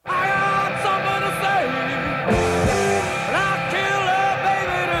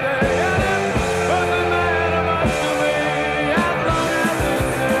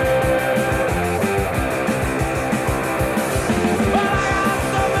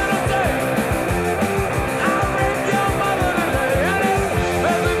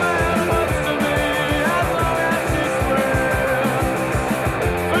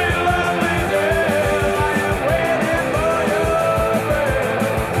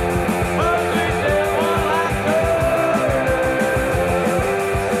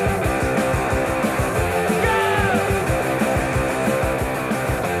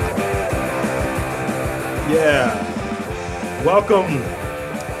Welcome,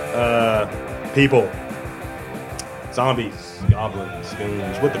 people, zombies, goblins,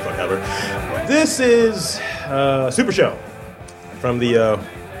 goons, what the fuck ever. This is Super Show from the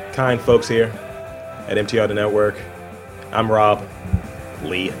kind folks here at MTR The Network. I'm Rob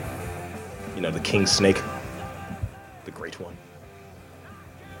Lee, you know, the King Snake, the great one.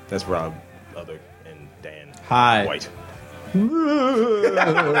 That's Rob Other and Dan Hi. White.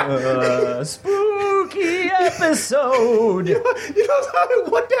 Spooky episode. You know how it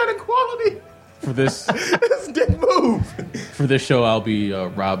went down in quality? For this This didn't move. for this show, I'll be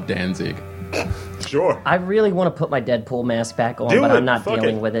Rob Danzig. Sure. I really want to put my Deadpool mask back on, Do but it. I'm not Fuck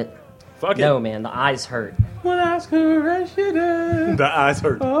dealing it. with it. Fuck it. No, man, the eyes hurt. When I caress you there. The eyes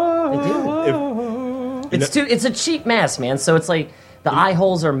hurt. It's a cheap mask, man. So it's like the eye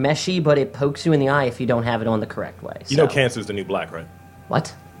holes are meshy, but it pokes you in the eye if you don't have it on the correct way. You know cancer's the new black, right?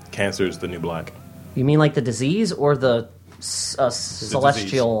 What? Cancer's the new black. You mean like the disease or the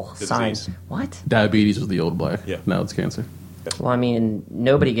celestial The sign? disease. What? Diabetes was the old black. Yeah. Now it's cancer. Well, I mean,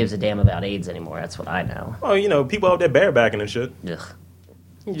 nobody gives a damn about AIDS anymore. That's what I know. Oh, you know, people out there barebacking and shit. Ugh.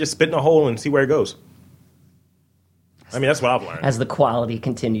 You just spit in a hole and see where it goes. I mean, that's what I've learned. As the quality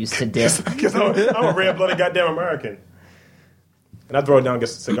continues to dip. Because I'm a red-blooded goddamn American. And I throw it down and get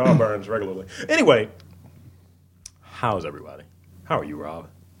cigar burns regularly. Anyway, how's everybody? How are you, Rob?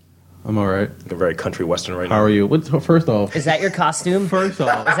 I'm all right. Looking very country western right now. How are you? First off. Is that your costume? First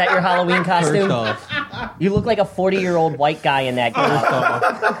off. Is that your Halloween costume? First off. You look like a 40-year-old white guy in that First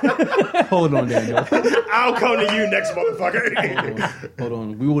getup. off. Hold on, Daniel. I'll come to you next, motherfucker. Hold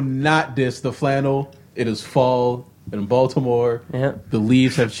on. We will not diss the flannel. It is fall in Baltimore. Yeah. The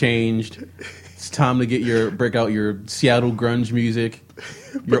leaves have changed. It's time to break out your Seattle grunge music,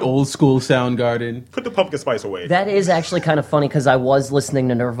 your old school Soundgarden. Put the pumpkin spice away. That is actually kind of funny because I was listening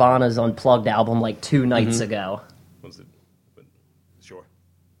to Nirvana's Unplugged album like 2 nights ago. Was it? But, sure.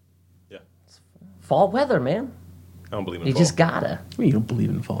 Yeah. Fall weather, man. I don't believe in You fall. just gotta. I mean, you don't believe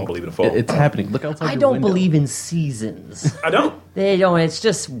in fall. I don't believe in fall. It's happening. Look outside I your don't window. believe in seasons. I don't. They don't. It's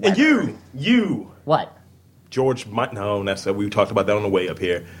just weather. And you, What? George, no, that's we talked about that on the way up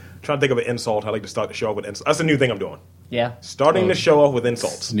here. Trying to think of an insult. I like to start the show off with insults. That's a new thing I'm doing. Yeah. Starting the show off with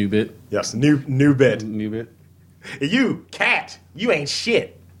insults. New bit. Yes, new bit. New bit. You, cat, you ain't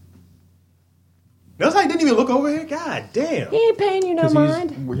shit. Notice I didn't even look over here? God damn. He ain't paying you no mind.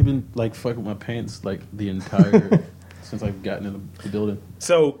 He's been like fucking with my pants like the entire since I've gotten in the building.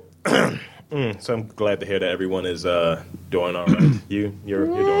 So, so I'm glad to hear that everyone is doing all right. You're doing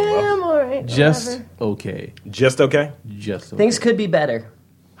well. I'm alright. Just okay. Just okay? Just okay. Things could be better.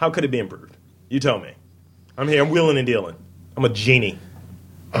 How could it be improved? You tell me. I'm here. I'm wheeling and dealing. I'm a genie.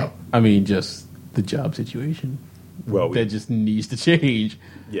 I mean, just the job situation. Well, That just needs to change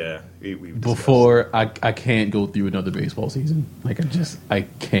yeah. We've discussed. before I can't go through another baseball season. Like I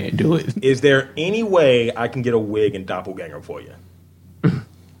can't do it. Is there any way I can get a wig and doppelganger for you?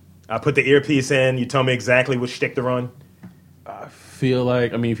 I put the earpiece in. You tell me exactly which shtick to run. I feel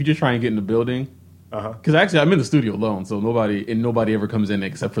like if you're just trying to get in the building. Uh-huh. Because actually, I'm in the studio alone, so nobody ever comes in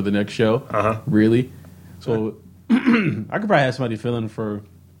except for the next show. Really. So I could probably have somebody fill in for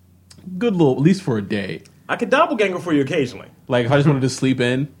good little, at least for a day. I could doppelganger for you occasionally. Like if I just wanted to sleep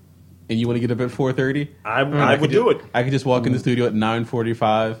in, and you want to get up at 4:30, I would do it. I could just walk in the studio at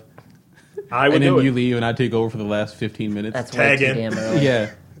 9:45, I would and do then you it. leave, and I take over for the last 15 minutes. That's way Tag too in. damn early.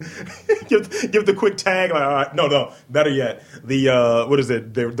 Yeah. give the quick tag. Like, all right, no. Better yet, the what is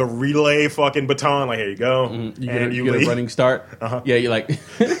it? The relay fucking baton. Like, here you go. You And get a leave. running start. Yeah, you're like,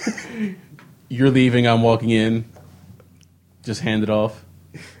 you're leaving, I'm walking in, just hand it off.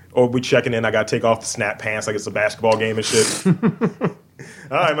 Or we checking in. I got to take off the snap pants like it's a basketball game and shit. All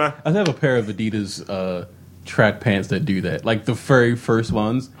right, man. I have a pair of Adidas track pants that do that. Like the very first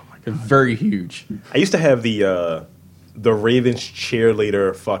ones, they're very huge. I used to have the Ravens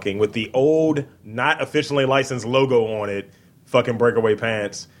cheerleader fucking with the old, not officially licensed logo on it, fucking breakaway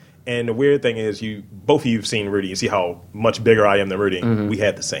pants. And the weird thing is, both of you have seen Rudy. You see how much bigger I am than Rudy. We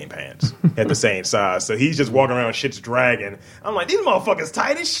had the same pants, had the same size. So he's just walking around, shit's dragging. I'm like, these motherfuckers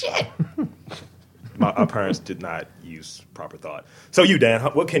tight as shit. Our parents did not use proper thought. So you, Dan,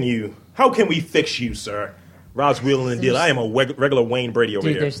 how can we fix you, sir? Rob's wheeling and dealing. I am a regular Wayne Brady over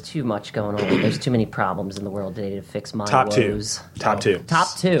Dude, here. there's too much going on. There's too many problems in the world today to fix my Top two. woes. Top two.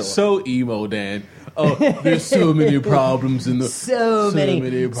 Top two. So emo, Dan. Oh, there's so many problems in the So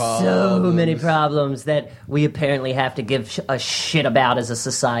many problems that we apparently have to give a shit about as a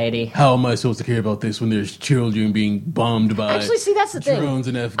society. How am I supposed to care about this when there's children being bombed by Actually, see, that's the thing. drones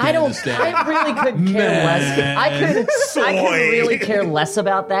in Afghanistan? I really couldn't care less. I could really care less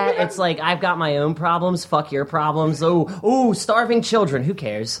about that. It's like, I've got my own problems. Fuck your problems. Oh, starving children. Who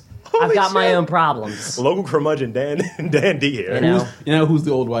cares? I've got my own problems. Local curmudgeon Dan D here. You know who's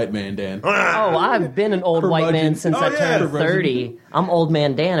the old white man, Dan? Oh, I've been an old white man since I turned 30. I'm old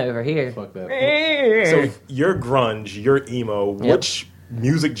man Dan over here. Fuck that. So you're grunge, you're emo. Yep. Which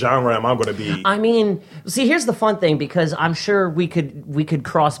music genre am I going to be? I mean, see, here's the fun thing, because I'm sure we could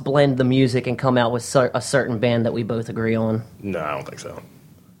cross blend the music and come out with a certain band that we both agree on. No, I don't think so.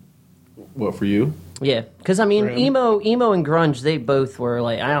 What, for you? Yeah, because I mean, emo and grunge, they both were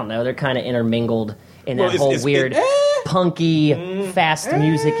like, I don't know, they're kind of intermingled in that whole weird, punky, fast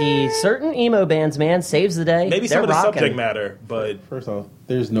music-y. Certain emo bands, man, saves the day. Maybe some of the subject matter, but First off,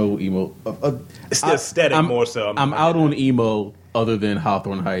 there's no emo. it's the aesthetic more so. I'm out on emo other than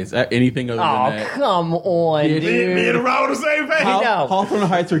Hawthorne Heights. Anything other than that. Come on, Yeah, dude. Me and Around the same page. No. Hawthorne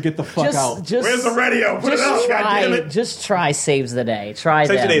Heights or get the fuck out. Where's the radio? Put it out, goddammit. Just try Saves the Day. Try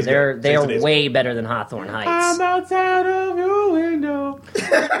Saves the them. Day's They're good. Saves the Day's way better than Hawthorne Heights. I'm outside of your window.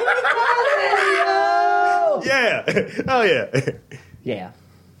 Yeah. Oh, yeah. Yeah.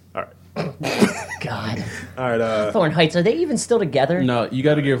 All right. God. All right. Hawthorne Heights, are they even still together? No, you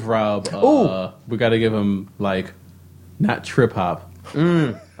got to give Rob. We got to give him like not trip hop,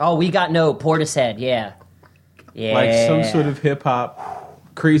 Oh, we got no Portishead. Yeah. Yeah. like some sort of hip hop,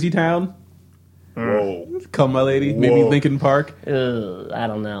 Crazy Town. Whoa. Come, my lady. Maybe Whoa. Linkin Park. I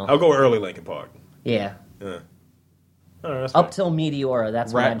don't know. I'll go early Linkin Park. Yeah. Yeah. All right, that's Up fine. till Meteora,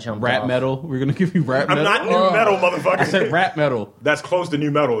 that's when I jumped rap off. metal. We're gonna give you rap I'm metal. not new metal, motherfucker. I said rap metal. That's close to new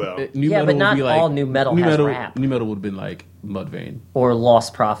metal, though. New Yeah, metal but would not be like, all new metal has rap. New metal would have been like Mudvayne. Or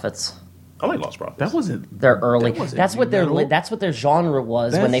Lost Prophets. I like Lost Prophets. That wasn't. They're early. That wasn't That's what new metal. that's what their genre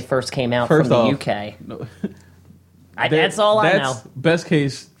was when they first came out from First the off, UK. No. That's all I know. That's best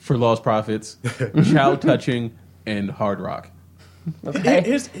case for Lost Prophets, child touching, and hard rock.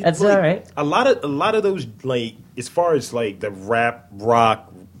 Okay. That's all right. A lot of those, like, as far as like the rap,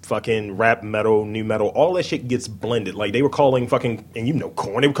 rock, fucking rap metal, new metal, all that shit gets blended. Like they were calling fucking, and you know,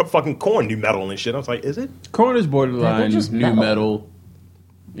 Korn. They were fucking Korn new metal and shit. I was like, is it? Korn is They're borderline just new metal. metal.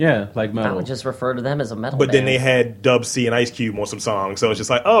 Yeah, like I metal. would just refer to them as a metal But then band. they had Dub C and Ice Cube on some songs, so it's just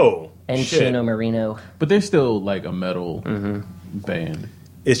like, oh, And shit. Chino Marino. But they're still like a metal band.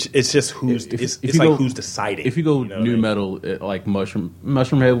 It's just who's If it's you like go- who's deciding. If you go know what I new mean? metal, like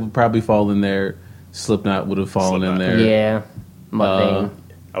Mushroomhead would probably fall in there. Slipknot would have fallen in Slipknot. there. Yeah. Mudvayne.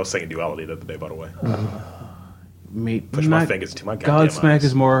 I was singing Duality the other day, by the way. Push my fingers to my goddamn Godsmack eyes.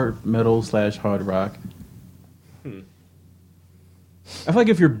 is more metal / hard rock. I feel like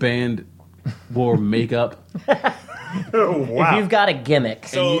if your band wore makeup, Oh, wow. If you've got a gimmick.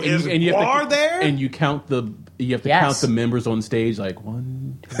 So is you have Guar to, there? and you count the Yes. count the members on stage like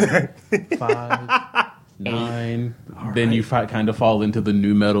 1, 2, 5, 9. Then you kind of fall into the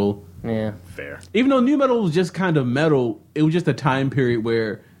new metal. Yeah. Fair. Even though new metal was just kind of metal, it was just a time period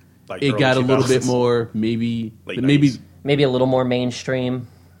where Like it early got a little bit 2000s. more maybe Late maybe 90s. Maybe a little more mainstream.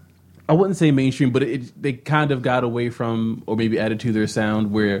 I wouldn't say mainstream, but they kind of got away from or maybe added to their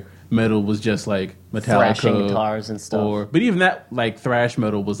sound where metal was just like Metallica, Thrashing guitars and stuff. But even that, like thrash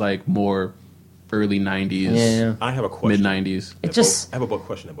metal, was like more early '90s, Yeah. I have a question. mid '90s, It just. I have a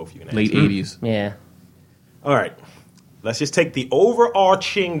question that both of you can answer. late '80s. Yeah. All right. Let's just take the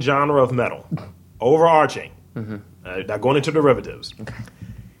overarching genre of metal. Overarching. Not going into derivatives. Okay.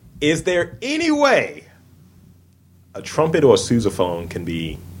 Is there any way a trumpet or a sousaphone can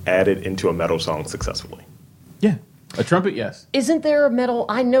be added into a metal song successfully? Yeah, a trumpet, yes. Isn't there a metal?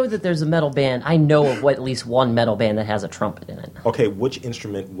 I know that there's a metal band. I know of at least one metal band that has a trumpet in it. Okay, which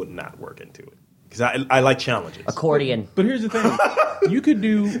instrument would not work into it? Because I like challenges. Accordion. But here's the thing: you could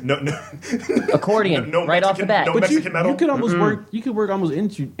do, No, Accordion. No right off the Mexican- bat. no but Mexican metal? you could almost work. You could work almost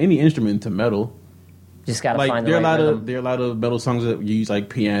into any instrument into metal. Just got to Like find the there are right a lot rhythm. of there are a lot of metal songs that use like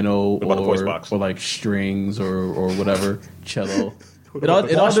piano about the voice box? or like strings or whatever, cello.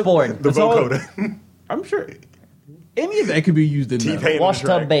 Washboard. the it's all- vocoder. I'm sure any of that could be used in T-Pain. metal. on Wash the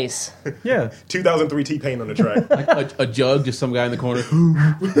track. tub bass. Yeah, 2003 T-Pain on the track. like a jug, just some guy in the corner.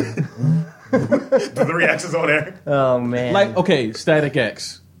 The 3 X's on there. Oh, man. Like okay, Static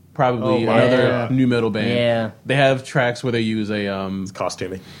X, probably Oh my another God. new metal band. Yeah. They have tracks where they use a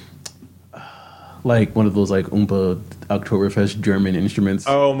Costuming. like one of those like Oompa Oktoberfest German instruments,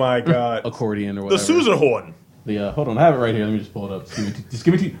 Oh my God. accordion or The whatever. Sousa horn. Hold on, I have it right here. Let me just pull it up. Just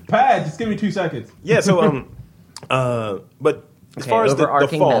give me 2 seconds. Yeah. So but as far as the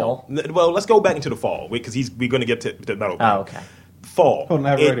fall, well, let's go back into the fall because we're going to get to metal. Oh, okay. Fall. Hold on, I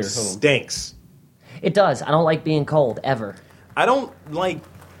have it right here. Stinks. It does. I don't like being cold ever. I don't like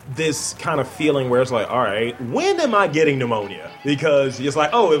this kind of feeling where it's like, all right, when am I getting pneumonia? Because it's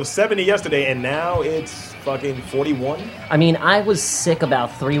like, oh, it was 70 yesterday and now it's fucking 41. I mean, I was sick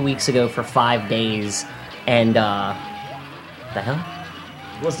about 3 weeks ago for 5 days, and the hell?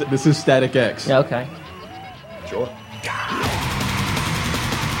 This is Static X. Yeah, okay. Sure.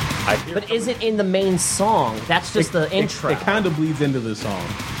 But is it in the main song? That's just the intro. It kind of bleeds into the song.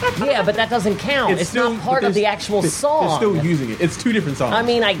 Yeah, but that doesn't count. It's not part of the actual song. They're still using it. It's 2 different songs. I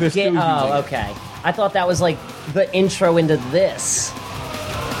mean, I get. Oh, okay. I thought that was like the intro into this.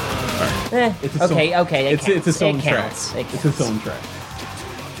 Okay. It's its own track. It's its own track.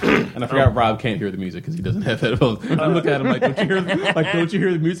 And I forgot Rob can't hear the music because he doesn't have headphones. I look at him like, don't you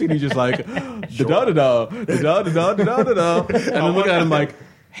hear the music? And he's just like, da da da da da da da da da. And I look at him like,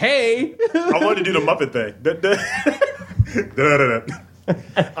 hey. I wanted to do the Muppet thing.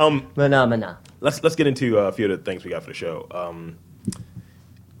 Phenomena. Let's get into a few of the things we got for the show.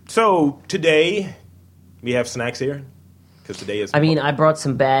 So today we have snacks here because today is. I mean, I brought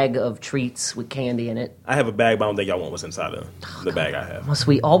some bag of treats with candy in it. I have a bag, but I don't think y'all want what's inside of the bag I have. Must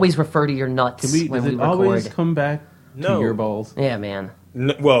we always refer to your nuts when we record? Always come back No. to your balls? Yeah, man.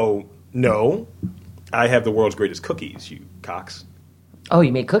 No. I have the world's greatest cookies, you cocks. Oh,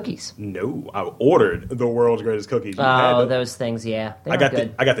 you made cookies? No, I ordered the world's greatest cookies. Those things, yeah. I got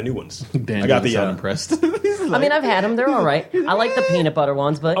the new ones. Dan I got the impressed. I mean, I've had them. They're all right. I like the peanut butter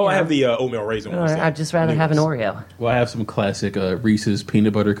ones, but I have the oatmeal raisin ones. I'd just rather have an Oreo. Well, I have some classic Reese's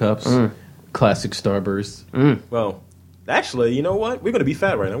peanut butter cups, classic Starburst. Well, actually, you know what? We're going to be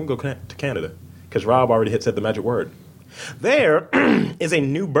fat right now. We're going to go to Canada because Rob already said the magic word. There is a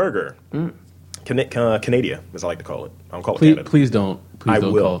new burger. Canada, as I like to call it. I don't call it Canada. Please don't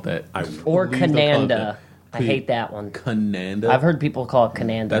call it that. Or Cananda. I hate that one. Cananda? I've heard people call it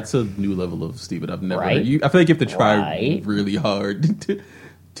Cananda. That's a new level of stupid. I've never Right? heard. I feel like you have to try Right? really hard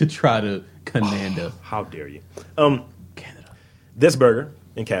to try to Cananda. How dare you? Canada. This burger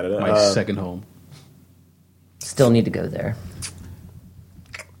in Canada. My second home. Still need to go there.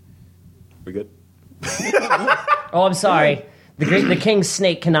 We good? Oh, I'm sorry. The king's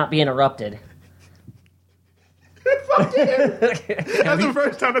snake cannot be interrupted. That's the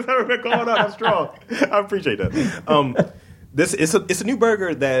first time it's ever been going on. I'm strong. I appreciate that. It's a new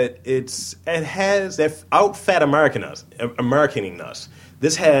burger that it has that out fat Americaning us.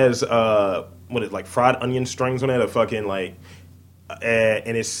 This has like fried onion strings on it,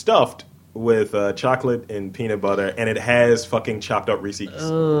 and it's stuffed with chocolate and peanut butter, and it has fucking chopped up Reese's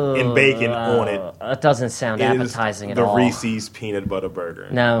and bacon on it. It doesn't sound appetizing at all. The Reese's peanut butter burger.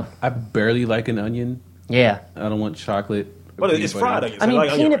 No. I barely like an onion. Yeah. I don't want chocolate. But it's fried onions. I mean,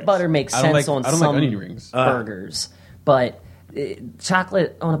 like peanut butter makes sense on I don't some like onion rings. burgers, but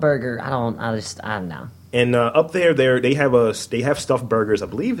chocolate on a burger, I don't know. And up there, they have stuffed burgers. I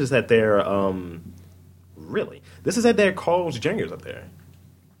believe is that they're really this is at their Carl's Jr.'s up there.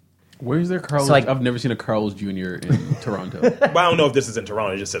 Where's their Carl's? So, I've never seen a Carl's Jr. in Toronto. But I don't know if this is in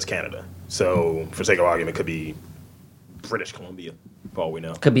Toronto. It just says Canada. So for sake of argument, it could be British Columbia, for all we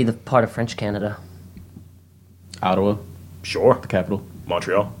know. Could be the part of French Canada. Ottawa, Sure. the capital.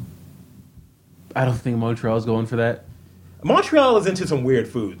 Montreal. I don't think Montreal's going for that. Montreal is into some weird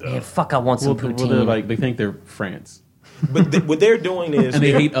food, though. Yeah, fuck, I want some poutine. They think they're France, But what they're doing is... and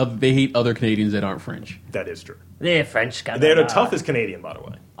they hate other Canadians that aren't French. That is true. They're French Canada. They're the toughest Canadian, by the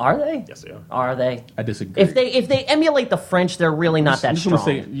way. Are they? Yes, they are. Are they? I disagree. If they emulate the French, they're really not that I'm just strong.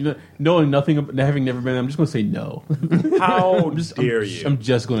 going to say, knowing nothing, having never been, I'm just going to say no. How dare you? I'm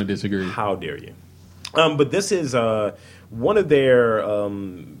just going to disagree. How dare you? But this is one of their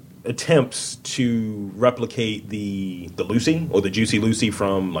attempts to replicate the Lucy or the Juicy Lucy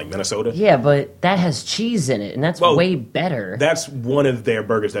from like Minnesota. Yeah, but that has cheese in it, and that's way better. That's one of their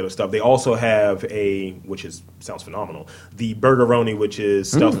burgers that are stuffed. They also have sounds phenomenal, the Burgeroni, which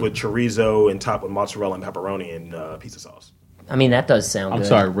is stuffed with chorizo and topped with mozzarella and pepperoni and pizza sauce. I mean, that does sound good. I'm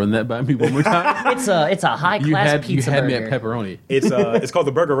sorry, run that by me one more time. It's a high class pizza You had burger. me at pepperoni. It's called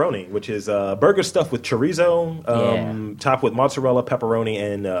the Burgeroni, which is burger stuffed with chorizo, topped with mozzarella, pepperoni,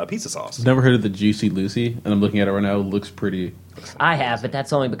 and pizza sauce. I've never heard of the Juicy Lucy, and I'm looking at it right now. It looks pretty. I have, but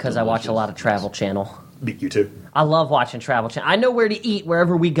that's only because I watch a lot of Travel Channel. You too. I love watching Travel Channel. I know where to eat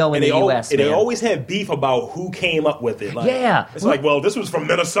wherever we go in the U.S. And they always have beef about who came up with it. Like, Yeah. It's like, well, this was from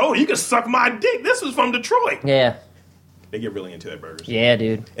Minnesota. You can suck my dick. This was from Detroit. Yeah. They get really into their burgers. Yeah,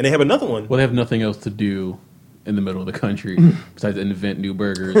 dude. And they have another one. Well, they have nothing else to do in the middle of the country besides invent new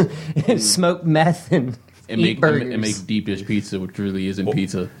burgers, smoke meth and eat burgers. and make deep dish pizza, which really isn't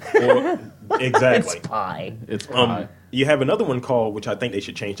pizza. Exactly. It's pie. It's pie. You have another one called, which I think they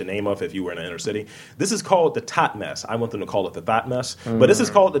should change the name of if you were in the inner city. This is called the Tot Mess. I want them to call it the Thought Mess. But this is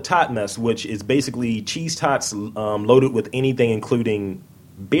called the Tot Mess, which is basically cheese tots loaded with anything, including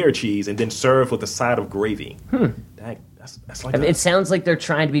beer cheese, and then served with a side of gravy. That's like It sounds like they're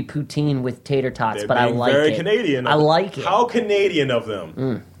trying to be poutine with tater tots, they're but I being like very it. Canadian. I like it. How Canadian of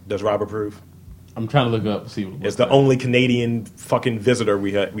them. Does Rob approve? I'm trying to look up see what It's the only Canadian fucking visitor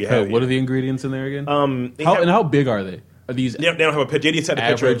we have. What are the ingredients in there again? How big are they? Are these? They don't have a picture. They just had a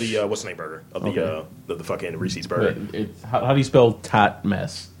picture of average? the what's the name burger of the fucking Reese's burger. How do you spell tot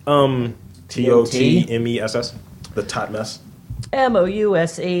mess? TOTMESS. The Tot Mess.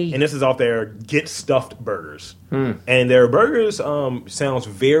 MOUSE. And this is off their Get Stuffed burgers. And their burgers sounds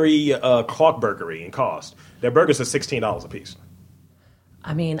very clock burgery in cost. Their burgers are $16 a piece.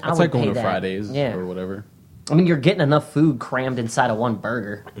 I mean, I It's would like going pay to that. Fridays Yeah. or whatever. I mean, you're getting enough food crammed inside of one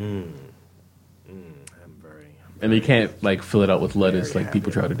burger. And they can't like fill it out with lettuce like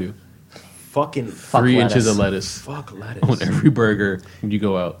people try to do. Fucking 3 lettuce. inches of lettuce fuck lettuce. on every burger when you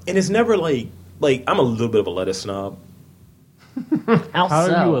go out. And it's never like I'm a little bit of a lettuce snob. How How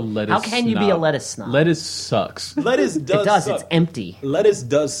so? are you a lettuce How can you be a lettuce snob? Lettuce sucks. Lettuce does It does. suck. It's empty. Lettuce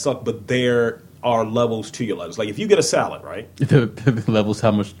does suck, but there are levels to your lettuce. Like if you get a salad, right? the levels,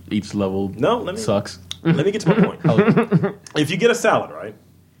 how much each level sucks. Let me get to my point. If you get a salad, right?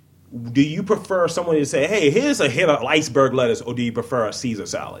 Do you prefer someone to say, hey, here's a hit of iceberg lettuce, or do you prefer a Caesar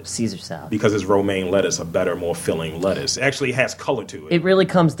salad? Caesar salad. Because it's romaine lettuce, a better, more filling lettuce. It actually has color to it. It really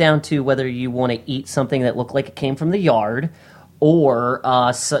comes down to whether you want to eat something that looked like it came from the yard, or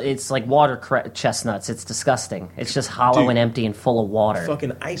so it's like chestnuts. It's disgusting. It's just hollow Dude, and empty and full of water.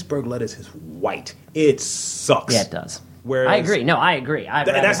 Fucking iceberg lettuce is white. It sucks. Yeah, it does. Whereas, I agree. No, I agree.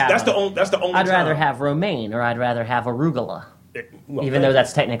 That's the only I'd rather time. have romaine, or I'd rather have arugula, Well, even though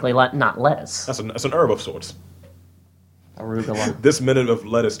that's technically not lettuce. that's an herb of sorts. Arugula. This minute of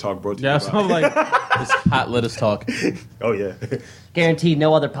lettuce talk brought to Yeah, you so by- I'm like, it's hot lettuce talk. Oh yeah, Guaranteed,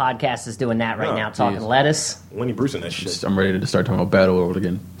 no other podcast is doing that right Oh, now. Talking geez. lettuce. Lenny Bruce and that shit. I'm ready to start talking about Battleworld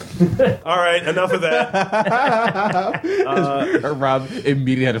again. All right, enough of that. Rob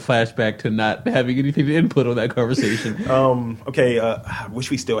immediately had a flashback to not having anything to input on that conversation. Okay, I wish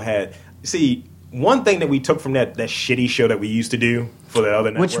we still had. See, one thing that we took from that shitty show that we used to do for the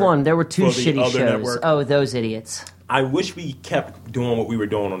other network. Which one? There were two for the shitty other shows. network, Oh, those idiots. I wish we kept doing what we were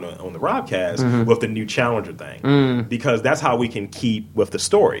doing on the Robcast with the new Challenger thing, because that's how we can keep with the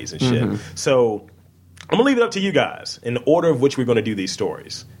stories and shit. So I'm gonna leave it up to you guys in the order of which we're gonna do these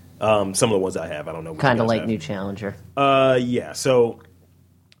stories. Some of the ones I have, I don't know. Kind of like New Challenger. Yeah. So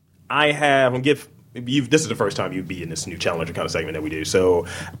I have. I'm give. This is the first time you'd be in this new Challenger kind of segment that we do. So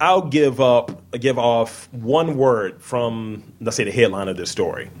I'll give off one word from, let's say, the headline of this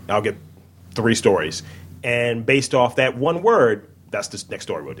story. I'll get 3 stories, and based off that one word, that's the next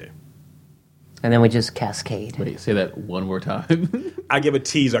story we'll do. And then we just cascade. Wait, say that one more time. I give a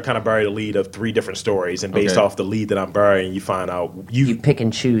teaser, kind of bury the lead of 3 different stories, and based Okay. off the lead that I'm burying, you find out You pick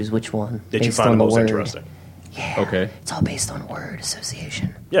and choose which one. that you based find on the most word. interesting. Yeah. Okay. It's all based on word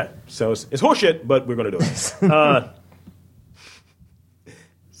association. Yeah, so it's horseshit, but we're going to do it. It's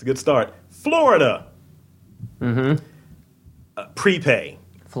a good start. Florida. Prepay.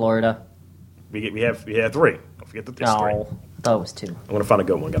 Florida. We have 3. Don't forget that there's 3. Oh, that was 2. I'm going to find a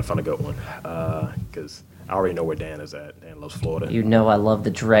good one. Got to find a good one. Because I already know where Dan is at. Dan loves Florida. You know I love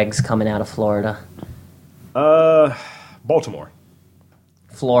the dregs coming out of Florida. Baltimore.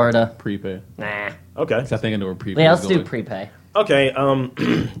 Florida. Prepay. Nah. Okay. I think I know where prepay Yeah, is let's do going. prepay. Okay,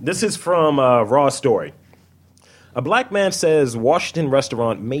 this is from Raw Story. A black man says Washington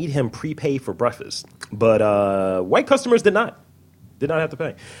restaurant made him prepay for breakfast, but white customers did not have to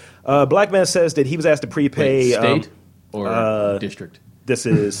pay. Black man says that he was asked to prepay. Wait, state or district? This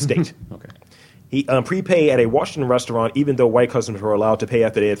is state. Okay. He prepaid at a Washington restaurant, even though white customers were allowed to pay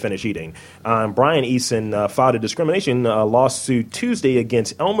after they had finished eating. Brian Eason filed a discrimination lawsuit Tuesday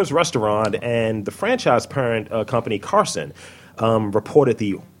against Elmer's Restaurant and the franchise parent company Carson, reported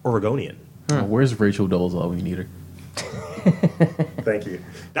the Oregonian. Oh, where's Rachel Dolezal when you need her? Thank you.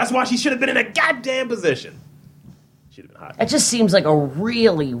 That's why she should have been in a goddamn position. She'd have been hot. It just seems like a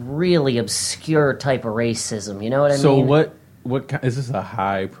really, really obscure type of racism. You know what I So mean? what is this a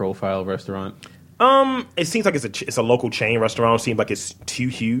high profile restaurant? It seems like it's a local chain restaurant. It seems like it's too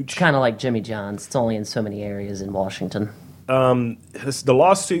huge. Kind of like Jimmy John's. It's only in so many areas in Washington. The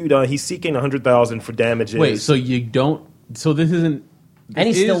lawsuit, he's seeking $100,000 for damages. Wait, so you don't? So this isn't And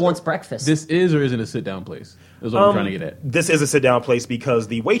he still wants breakfast. This is or isn't a sit down place. Is what I'm trying to get at. This is a sit down place because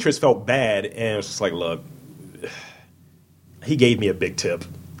the waitress felt bad and it was just like, look, he gave me a big tip.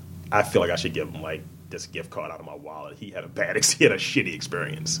 I feel like I should give him like this gift card out of my wallet. He had a shitty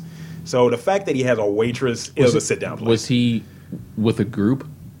experience. So the fact that he has a waitress is a sit down place. Was he with a group?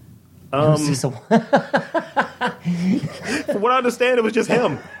 From what I understand, it was just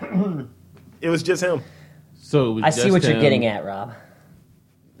him. It was just him. So it was I see just what you're him. getting at, Rob.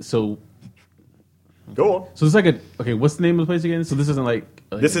 So Go on. it's like okay. What's the name of the place again? So this isn't like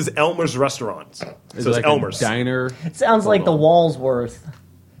This is Elmer's Restaurant. So is it's it like Elmer's. a diner. It sounds like the Wallsworth.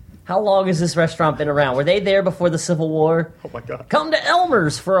 How long has this restaurant been around? Were they there before the Civil War? Oh my god. Come to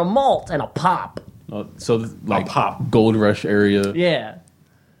Elmer's for a malt and a pop. So this, like pop. Gold Rush area. Yeah.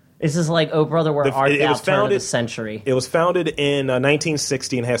 This is like, oh brother, where art it thou was turn of the founded- century. It was founded in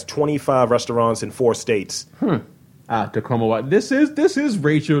 1960 and has 25 restaurants in 4 states. Tacoma, Washington. This is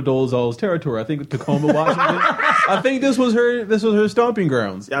Rachel Dolezal's territory. I think Tacoma, Washington. I think this was her stomping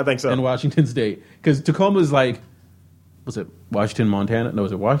grounds. Yeah, I think so. In Washington State, because Tacoma is like, was it Washington, Montana? No,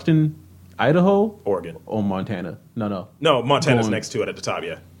 was it Washington, Idaho, Oregon. or Montana? No. No, Montana's Going- next to it at the top,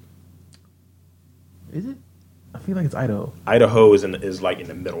 yeah. Is it? I feel like it's Idaho. Idaho is like in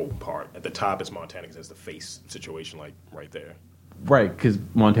the middle part. At the top is Montana because it's the face situation like right there. Right, because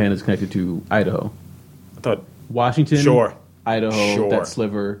Montana is connected to Idaho. I thought Washington, Sure. Idaho, Sure. that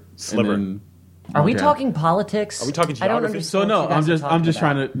sliver. Sliver. And then Are we Montana. talking politics? Are we talking I don't geography? understand. So no, what you guys are I'm just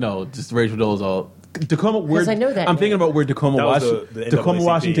talking trying to just Rachel Dolezal. Tacoma, where 'Cause I know that I'm name. thinking about where Tacoma, That was Washington. the Tacoma, NAACP.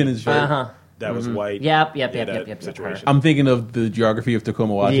 Washington is very. Uh-huh. that was white. Yep. That situation. I'm thinking of the geography of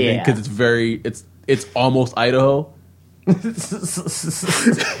Tacoma, Washington, Yeah. because it's almost Idaho.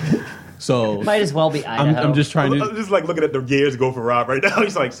 So Might as well be Idaho. I'm just trying I'm to. just like looking at the gears go for Rob right now.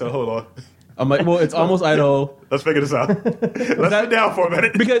 He's like, so hold on. I'm like, well, it's almost Idaho Let's figure this out. Let's sit down for a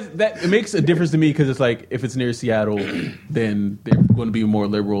minute. because it makes a difference to me because it's like if it's near Seattle, then they're going to be more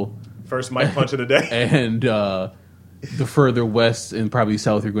liberal, First mic punch of the day. and the further west and probably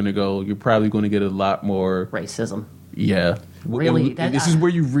south you're going to go, you're probably going to get a lot more. Racism. Yeah. Really? And this is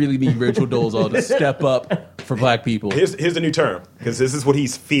where you really need Rachel Dolezal to step up for black people. Here's the new term, because this is what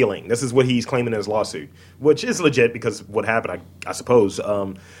he's feeling. This is what he's claiming in his lawsuit, which is legit because what happened, I suppose.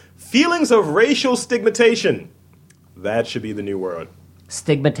 Feelings of racial stigmatization. That should be the new word.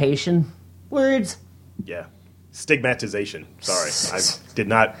 Stigmatization. Words. Yeah. Stigmatization. Sorry. I did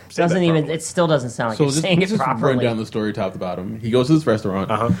not say Doesn't that even. properly. It still doesn't sound like So you're saying let's it just run properly. down the story top to bottom. He goes to this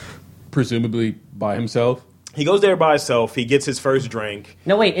restaurant, presumably by himself. He goes there by himself. He gets his first drink.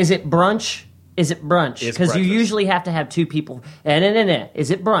 No, wait. Is it brunch? Is it brunch? It's Because you breakfast. usually have to have 2 people. No. Is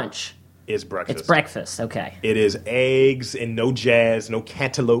it brunch? It's breakfast. It's breakfast. Okay. It is eggs and no jazz, no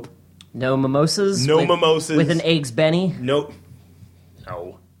cantaloupe, No mimosas. No mimosas. With an eggs Benny. no.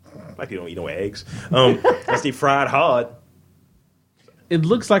 Black people don't eat no eggs. That's the fried hard. It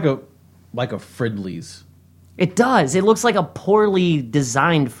looks like a Friendlies. It does. It looks like a poorly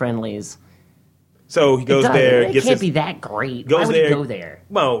designed Friendlies. So he goes It does. there. It Gets can't his, be that great. goes Why would there. he go there?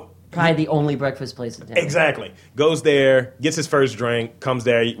 Well, Probably the only breakfast place in town. exactly. Goes there, gets his first drink, comes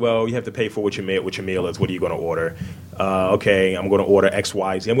there. Well, you have to pay for what your meal is. What are you going to order? Okay, I'm going to order X,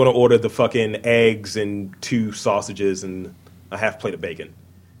 Y, Z. I'm going to order the fucking eggs and 2 sausages and a half plate of bacon.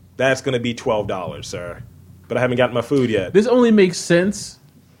 That's going to be $12, sir. But I haven't gotten my food yet. This only makes sense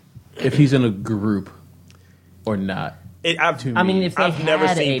if he's in a group or not. I mean, if they I've had never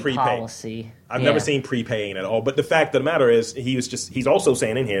seen a prepay. policy. I've yeah. never seen prepaying at all. But the fact of the matter is, he's also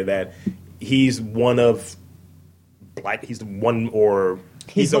saying in here that he's one of black. He's the one or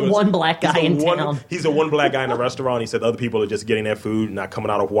He's the one black guy in town. He's the one black guy in the restaurant. He said other people are just getting their food, not coming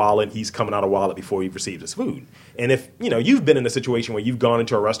out of wallet. He's coming out of wallet before he receives his food. And if you've been in a situation where you've gone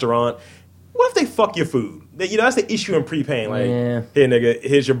into a restaurant, what if they fuck your food? That's the issue in prepaying. Like, Yeah. here, nigga,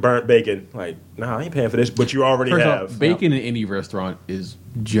 here's your burnt bacon. Like, nah, I ain't paying for this, but you already First have. off, bacon in any restaurant is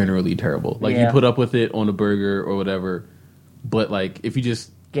generally terrible. Like Yeah. you put up with it on a burger or whatever, but like if you just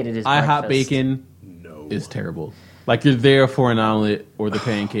Get it as IHOP breakfast. bacon No. is terrible. Like you're there for an omelet or the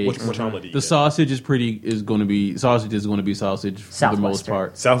pancakes. Which omelet do you The get? sausage is going to be sausage for the most Southwestern.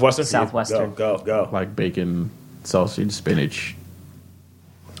 part. Southwestern? Southwestern. Go. Like bacon, sausage, spinach.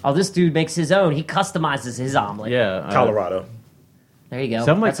 Oh, this dude makes his own. He customizes his omelet. Yeah, Colorado. There you go.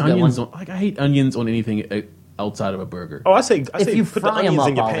 Something like That's a good onions. one. I hate onions on anything outside of a burger. Oh, I say If you put the fry 'em onions up,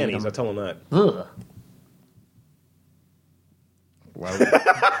 in your I'll eat panties. 'em. I tell them that. Ugh. Wow.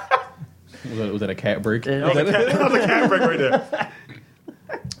 was that a cat break? That was a cat break right there.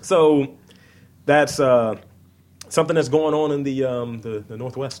 So that's something that's going on in the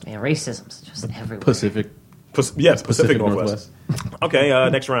Northwest. Man, racism's just everywhere. Pacific. Yes, Pacific Northwest. Okay,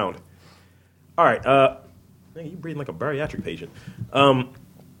 next round. All right. Man, you breathing like a bariatric patient.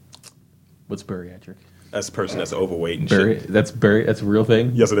 What's bariatric? That's a person that's overweight and shit. That's a real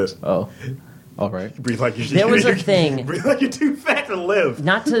thing? Yes, it is. Oh. All right. You breathe like you should. There was a thing. Breathe like you're too fat to live.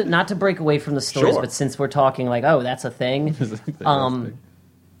 Not to break away from the stories, Sure. but since we're talking like, oh, that's a thing.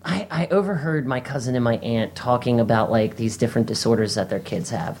 I overheard my cousin and my aunt talking about like these different disorders that their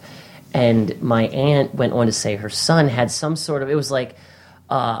kids have, and my aunt went on to say her son had some sort of. It was like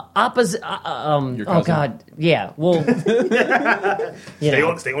opposite. Oh God, yeah. Well, Stay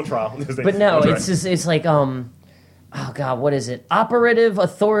on trial. but no, it's like oh God, what is it? Operative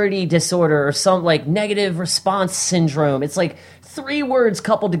authority disorder or some like negative response syndrome. It's like 3 words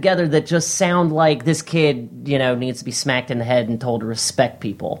coupled together that just sound like this kid, needs to be smacked in the head and told to respect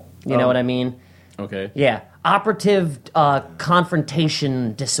people. You know what I mean? Okay. Yeah. Operative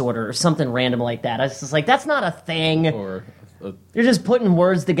confrontation disorder or something random like that. I was just like, that's not a thing. Or you're just putting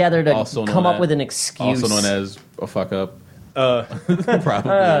words together to come up with an excuse. Also known as a fuck up.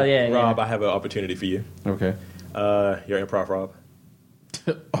 Probably. Yeah. Rob, I have an opportunity for you. Okay. You're improv, Rob.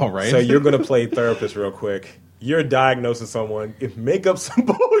 All right. So you're going to play therapist real quick. You're diagnosing someone. Make up some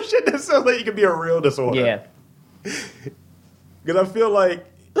bullshit that sounds like you could be a real disorder. Yeah. Because I feel like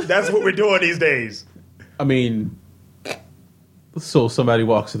that's what we're doing these days. I mean, so somebody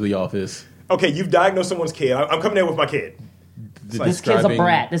walks into the office. Okay, you've diagnosed someone's kid. I'm coming in with my kid. This kid's a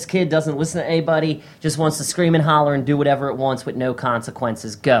brat. This kid doesn't listen to anybody, just wants to scream and holler and do whatever it wants with no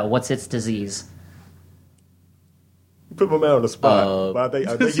consequences. Go. What's its disease? Put my man on the spot. But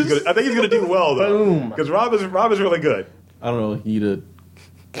I think he's gonna do well though. Boom. Because Rob is really good. I don't know. You need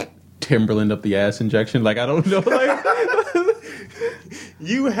a Timberland up the ass injection. Like I don't know. Like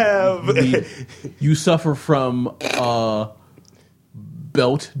You have you suffer from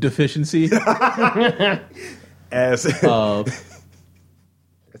belt deficiency. as That's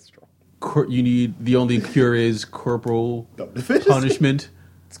strong. You need the only cure is corporal deficiency? punishment.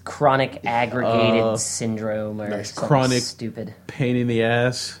 It's chronic aggregated syndrome or something chronic stupid. Pain in the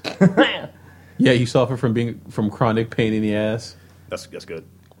ass. Yeah, you suffer from chronic pain in the ass. That's good.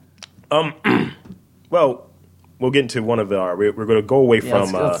 Well, we'll get into one of our. We're going to go away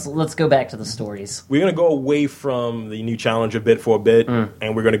from. Let's go back to the stories. We're going to go away from the new challenge a bit for a bit,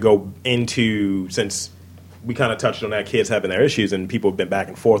 and we're going to go into, since we kind of touched on that, kids having their issues, and people have been back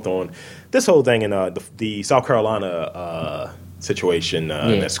and forth on this whole thing in the South Carolina situation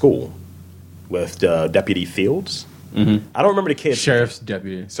in that school with Deputy Fields. Mm-hmm. I don't remember the kid. Sheriff's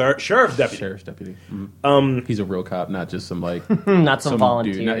deputy. Sheriff's deputy. Sheriff's deputy. Mm-hmm. He's a real cop, not just some like not some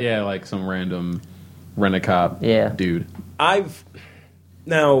volunteer. Dude, like some random rent-a-cop dude. I've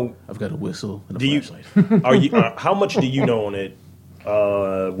got a whistle and a flashlight. Are you? How much do you know on it?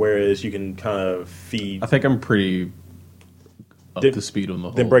 Whereas you can kind of feed. I think I'm pretty up to speed on the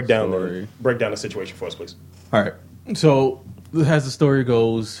whole. Then break down story. the situation for us, please. All right. So as the story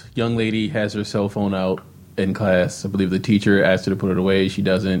goes, young lady has her cell phone out in class. I believe the teacher asked her to put it away. She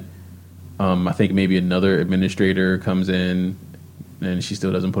doesn't. I think maybe another administrator comes in, and she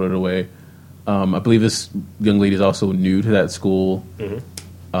still doesn't put it away. I believe this young lady is also new to that school.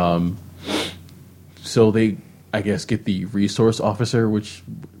 Mm-hmm. So they, I guess, get the resource officer, which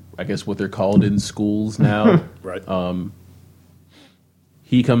I guess what they're called in schools now. Right.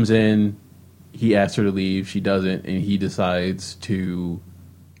 He comes in. He asks her to leave. She doesn't, and he decides to.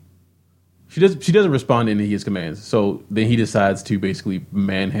 She doesn't respond to any of his commands. So then he decides to basically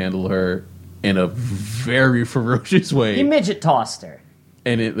manhandle her in a very ferocious way. He midget tossed her.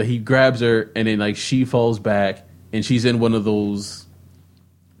 And he grabs her, and then like she falls back, and she's in one of those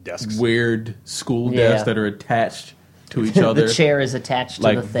desks, weird school desks that are attached to each other. The chair is attached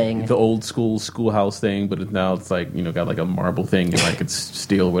to the thing, the old schoolhouse thing, but now it's like got like a marble thing, and like it's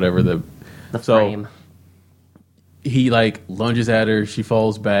steel, whatever the frame. He like lunges at her, she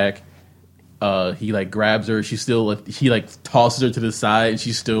falls back. He like grabs her. He tosses her to the side. And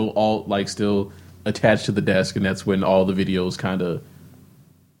she's still attached to the desk, and that's when all the videos kind of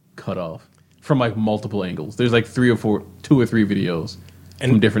cut off from like multiple angles. There's like 2 or 3 videos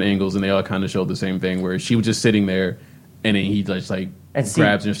from different angles, and they all kind of show the same thing. Where she was just sitting there, and then he just like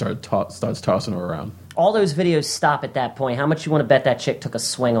grabs her and starts tossing her around. All those videos stop at that point. How much you want to bet that chick took a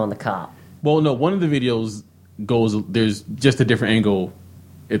swing on the cop? Well, no. One of the videos goes. There's just a different angle.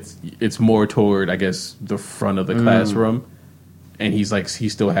 It's more toward, I guess, the front of the classroom, and he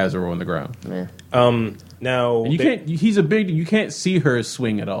still has her on the ground. Yeah. Now and you can't see her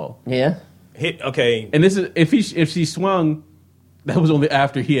swing at all. Yeah. Okay. And this is if she swung, that was only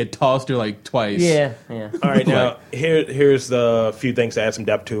after he had tossed her like twice. Yeah. All right. Now here's the few things to add some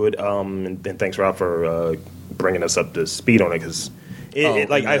depth to it. And thanks, Rob, for bringing us up to speed on it because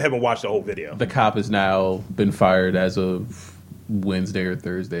I haven't watched the whole video. The cop has now been fired as of Wednesday or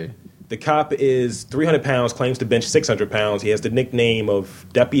Thursday. The cop is 300 pounds, claims to bench 600 pounds. He has the nickname of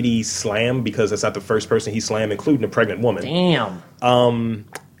Deputy Slam because that's not the first person he slammed, including a pregnant woman. Damn.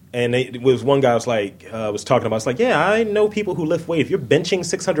 And it was one guy was talking about, it's like, yeah, I know people who lift weight. If you're benching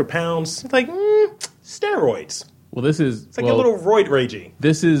 600 pounds, it's like, steroids. Well, it's like a little roid ragey.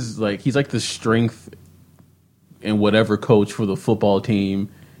 This is like, he's like the strength and whatever coach for the football team.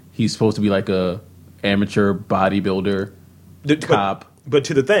 He's supposed to be like a amateur bodybuilder cop. But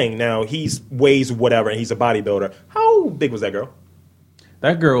to the thing, now he weighs whatever, and he's a bodybuilder. How big was that girl?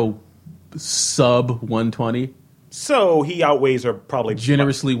 That girl, sub 120. So he outweighs her probably...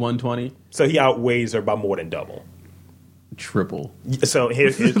 Generously 120. So he outweighs her by more than double. Triple. So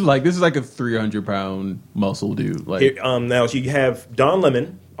here's like, this is like a 300-pound muscle dude. Like, now you have Don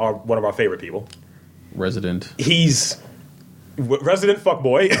Lemon, one of our favorite people. Resident. He's... resident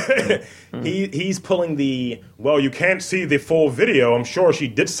fuckboy. He's pulling the, well, you can't see the full video. I'm sure she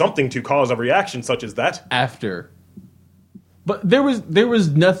did something to cause a reaction such as that. After. But there was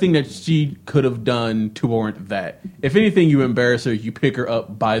nothing that she could have done to warrant that. If anything, you embarrass her, you pick her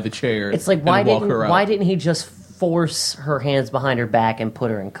up by the chair. It's like, why didn't he just force her hands behind her back and put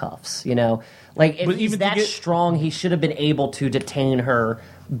her in cuffs? You know, like if he's that strong, he should have been able to detain her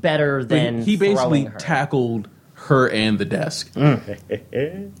better than he basically her. Tackled her and the desk.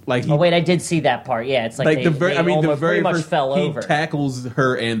 Like, oh wait, I did see that part. Yeah, it's like, the very much first, fell he over. Tackles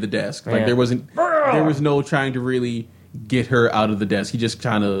her and the desk. Like there was no trying to really get her out of the desk. He just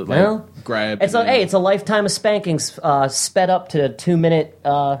kind of grabbed. It's a lifetime of spankings sped up to a 2-minute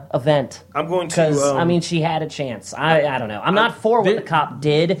event. I'm going to because she had a chance. I don't know. I'm not for what the cop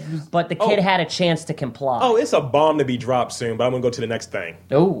did, but the kid had a chance to comply. Oh, it's a bomb to be dropped soon. But I'm going to go to the next thing.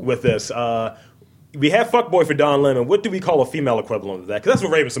 With this. We have fuckboy for Don Lemon. What do we call a female equivalent of that? Because that's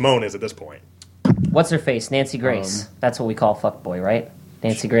what Raven Simone is at this point. What's her face? Nancy Grace. That's what we call fuckboy, right?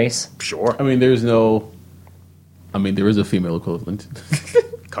 Nancy Grace? Sure. I mean, there is a female equivalent.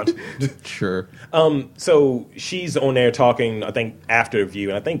 Cunt. Sure. So she's on there talking, I think, after View,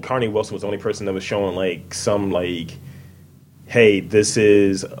 and I think Carney Wilson was the only person that was showing, like, some, like, hey, this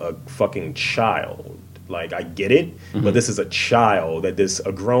is a fucking child. Like, I get it, but this is a child that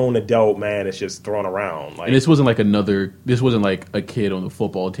a grown adult man is just throwing around. Like, and this wasn't like a kid on the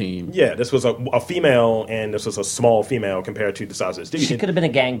football team. Yeah, this was a female, and this was a small female compared to the size of this dude. She could have been a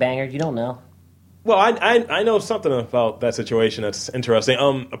gangbanger. You don't know. Well, I know something about that situation that's interesting.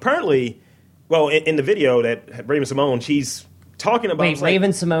 Apparently, well, in the video that Raven Simone, she's talking about... Wait,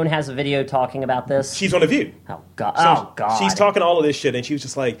 Raven Simone has a video talking about this? She's on The View. Oh, God. So she's talking all of this shit, and she was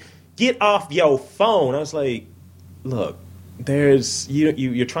just like... Get off your phone. I was like, look,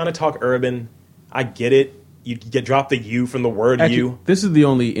 you're trying to talk urban. I get it. You get dropped the U from the word you. This is the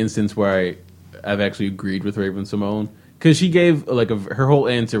only instance where I've actually agreed with Raven Simone. Because she gave, her whole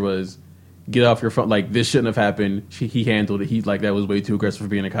answer was, get off your phone. Like, this shouldn't have happened. He handled it. He's like, that was way too aggressive for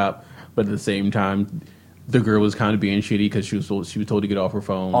being a cop. But at the same time, the girl was kind of being shitty because she was told to get off her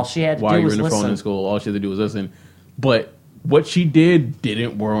phone. All she had to do was while you were in the listen. phone in school. All she had to do was listen. But what she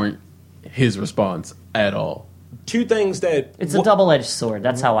didn't warrant his response at all. Two things that... It's a double-edged sword.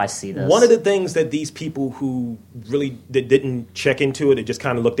 That's how I see this. One of the things that these people who really didn't check into it and just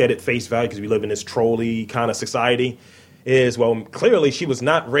kind of looked at it face value because we live in this trolley kind of society is, well, clearly she was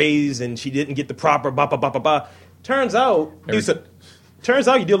not raised and she didn't get the proper ba-ba-ba-ba-ba. Turns out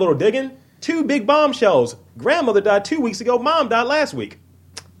you do a little digging. 2 big bombshells. Grandmother died 2 weeks ago. Mom died last week.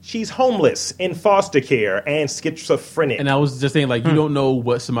 She's homeless, in foster care, and schizophrenic. And I was just saying, like, you don't know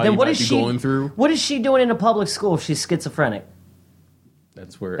what somebody might be going through. What is she doing in a public school if she's schizophrenic?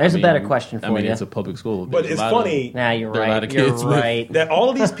 That's where... There's a better question for you. It's a public school. But it's funny... Nah, you're right. You're right. That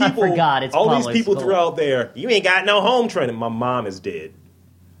all of these people... I forgot it's all these people school. threw out there, you ain't got no home training. My mom is dead.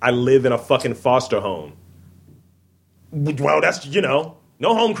 I live in a fucking foster home. Well, that's, no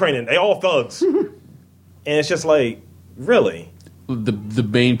home training. They all thugs. And it's just like, really? The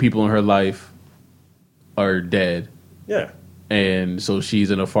main people in her life are dead. Yeah. And so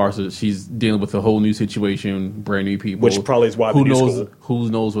she's in a farce. She's dealing with a whole new situation, brand new people. Which probably is why who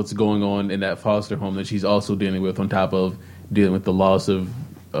knows what's going on in that foster home that she's also dealing with, on top of dealing with the loss of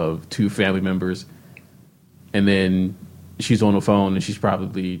 2 family members. And then she's on the phone, and she's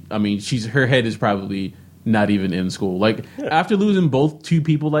probably... her head is probably not even in school. Like, after losing both 2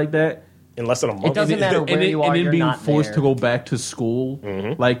 people like that... In less than a month. It doesn't matter where you are, and then you're being not forced there. to go back to school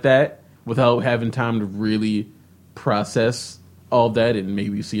like that without having time to really process all that and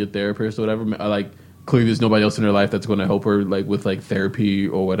maybe see a therapist or whatever. Like, clearly there's nobody else in her life that's going to help her, like, with, like, therapy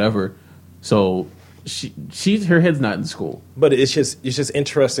or whatever. So she's her head's not in school. But it's just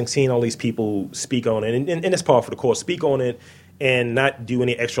interesting seeing all these people speak on it, and it's par for the course. Speak on it and not do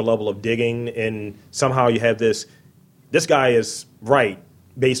any extra level of digging, and somehow you have this guy is right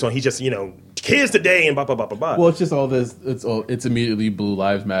based on, he just, kids today and blah blah blah blah blah. Well, it's just all this. It's immediately Blue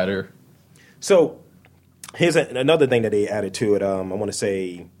Lives Matter. So here's another thing that they added to it. I want to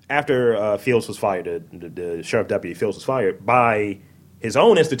say after Fields was fired, the sheriff deputy Fields was fired by his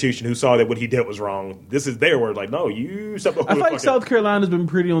own institution, who saw that what he did was wrong. This is their word, like, no, you. I feel like South Carolina's been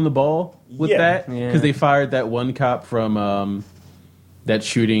pretty on the ball with that, because they fired that one cop from that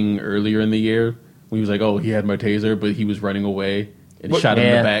shooting earlier in the year when he was like, oh, he had my taser, but he was running away and shot him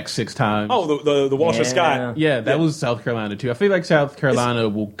in the back 6 times. Oh, the Walter Scott. Yeah, that was South Carolina too. I feel like South Carolina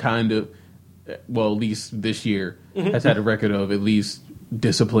will kind of, well, at least this year, has had a record of at least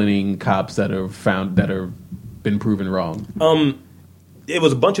disciplining cops that are been proven wrong. It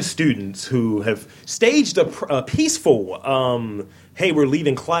was a bunch of students who have staged a peaceful, hey, we're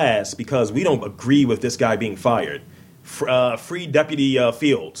leaving class because we don't agree with this guy being fired. Free Deputy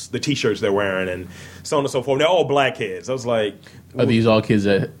Fields, the T-shirts they're wearing, and so on and so forth. They're all black kids. I was like, are these all kids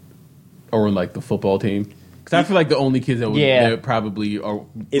that are on like the football team? Because I feel like the only kids that probably are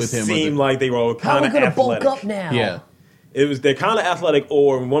with him. It seemed like they were all kind of athletic. How are we going to bulk up now? Yeah. They're kind of athletic,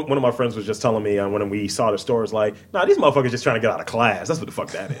 or one of my friends was just telling me when we saw the store, was like, nah, these motherfuckers just trying to get out of class. That's what the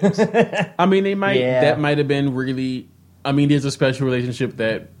fuck that is. I mean, that might have been really, I mean, there's a special relationship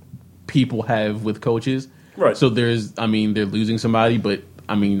that people have with coaches. Right. So they're losing somebody, but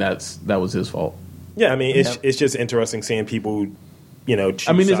I mean, that was his fault. Yeah, I mean, it's just interesting seeing people, I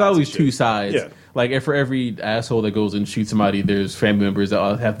mean, there's always two sides. Yeah. Like, for every asshole that goes and shoots somebody, there's family members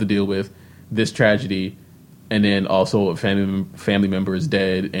that have to deal with this tragedy. And then also a family member is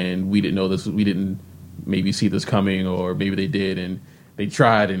dead, and we didn't know this. We didn't maybe see this coming, or maybe they did, and they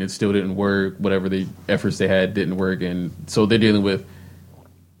tried, and it still didn't work. Whatever the efforts they had didn't work, and so they're dealing with,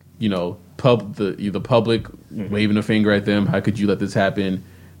 the public waving a finger at them. How could you let this happen?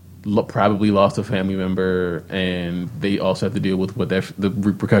 Probably lost a family member, and they also have to deal with the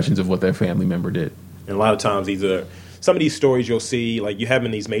repercussions of what their family member did. And a lot of times some of these stories you'll see, like you have them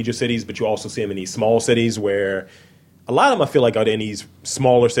in these major cities, but you also see them in these small cities where a lot of them I feel like are in these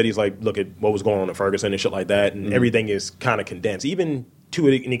smaller cities, like look at what was going on in Ferguson and shit like that, and everything is kind of condensed. Even to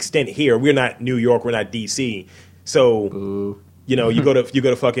an extent here, we're not New York, we're not D.C., so you go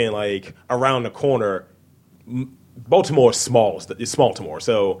to fucking like around the corner. Baltimore is small. It's Baltimore,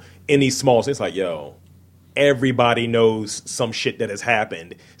 so in these small cities, it's like, yo, everybody knows some shit that has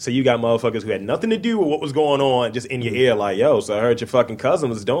happened. So you got motherfuckers who had nothing to do with what was going on just in your ear, like, yo, so I heard your fucking cousin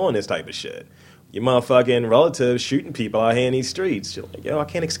was doing this type of shit. Your motherfucking relatives shooting people out here in these streets. You're like, yo, I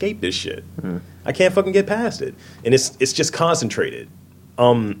can't escape this shit. I can't fucking get past it. And it's just concentrated.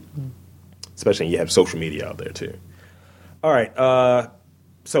 Especially when you have social media out there too. All right.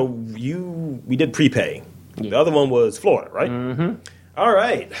 So we did prepay. Yeah. The other one was Florida, right? Mm-hmm. All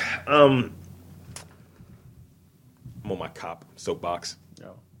right. I'm on my cop soapbox.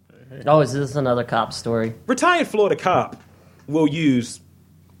 Oh, is this another cop story? Retired Florida cop will use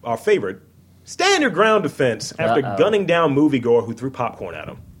our favorite stand your ground defense after gunning down moviegoer who threw popcorn at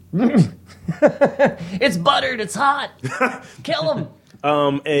him. It's buttered. It's hot. Kill him.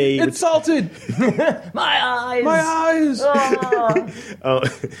 It's salted. My eyes. My eyes.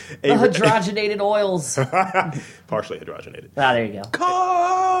 The hydrogenated oils. Partially hydrogenated. Ah, there you go.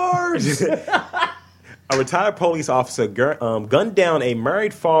 Cars. A retired police officer gunned down a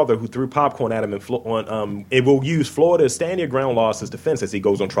married father who threw popcorn at him. It will use Florida's stand your ground law as defense as he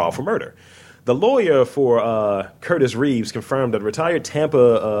goes on trial for murder. The lawyer for Curtis Reeves confirmed that a retired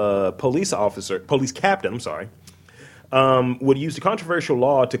Tampa police captain, would use the controversial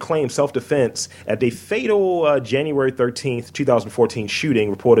law to claim self-defense at the fatal January 13th, 2014 shooting,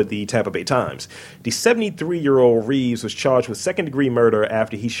 reported the Tampa Bay Times. The 73-year-old Reeves was charged with second-degree murder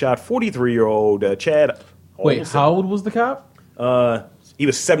after he shot 43-year-old Chad Wait, Olson. how old was the cop? He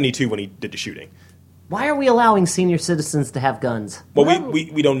was 72 when he did the shooting. Why are we allowing senior citizens to have guns? Well,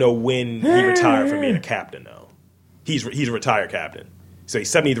 we don't know when he retired from being a captain, though. He's a retired captain. So he's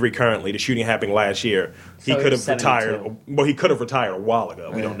 73 currently. The shooting happened last year. He could have retired. Well, he could have retired a while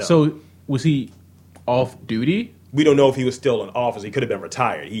ago. We don't know. So was he off duty? We don't know if he was still in office. He could have been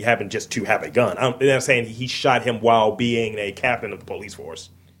retired. He happened just to have a gun. I'm saying he shot him while being a captain of the police force.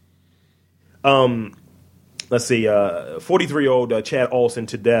 Let's see. 43-year-old Chad Olson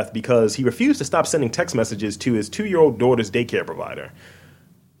to death because he refused to stop sending text messages to his 2-year-old daughter's daycare provider.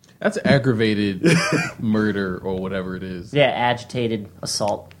 That's aggravated murder or whatever it is. Yeah, agitated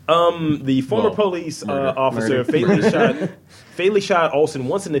assault. The former police officer fatally shot Olsen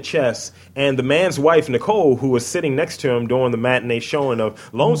once in the chest, and the man's wife, Nicole, who was sitting next to him during the matinee showing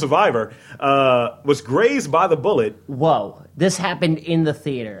of Lone Survivor, was grazed by the bullet. Whoa. This happened in the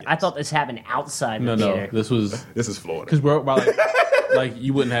theater. Yes. I thought this happened outside the theater. No, this is Florida. Because we're like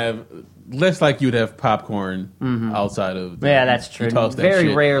you wouldn't have, less like you would have popcorn outside of. Yeah, that's true.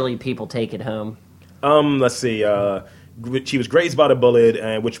 Very rarely people take it home. Let's see. She was grazed by the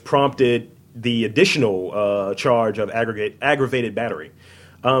bullet, which prompted the additional charge of aggravated battery.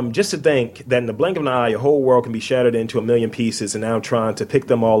 Just to think that in the blink of an eye, your whole world can be shattered into a million pieces, and now I'm trying to pick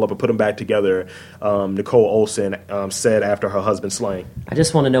them all up and put them back together, Nicole Olsen said after her husband's slaying. I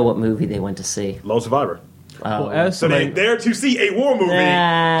just want to know what movie they went to see. Lone Survivor. So they're there to see a war movie.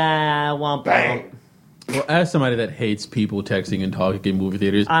 Bang. Well, as somebody that hates people texting and talking in movie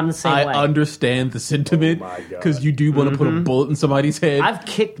theaters, I'm the same way. I understand the sentiment because you do want to put a bullet in somebody's head. I've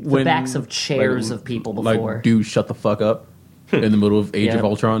kicked the backs of chairs of people before. Like, dude, shut the fuck up in the middle of Age of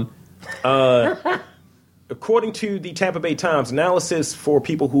Ultron. According to the Tampa Bay Times, analysis for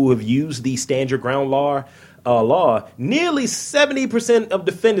people who have used the stand your ground law, nearly 70% of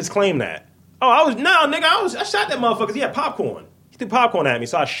defendants claim that. I shot that motherfucker. He had popcorn. He threw popcorn at me,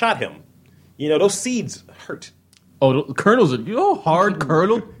 so I shot him. You know, those seeds hurt. Oh, the kernels are, you know how hard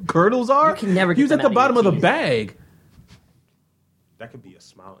kernels are? You can never get He was them at the out of bottom your of the teeth. bag. That could be a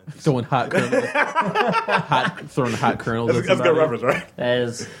smile. Throwing hot kernels. Throwing hot kernels. That's a good reference, right? That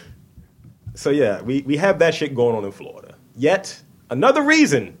is. So, yeah, we have that shit going on in Florida. Yet, another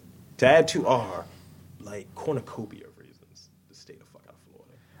reason to add to our, cornucopia of reasons to stay the fuck out of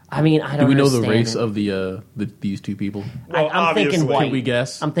Florida. I mean, I don't Do we know the understand race it. of these two people? Well, I'm thinking white. Can we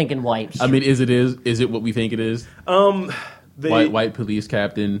guess? I'm thinking white. I mean, is it what we think it is? White police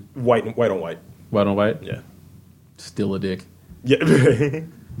captain. White on white. White on white? Yeah. Still a dick. Yeah.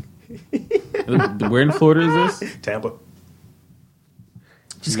 Where in Florida is this? Tampa.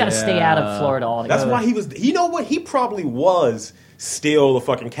 Just got to stay out of Florida altogether. That's why he was. You know what? He probably was still the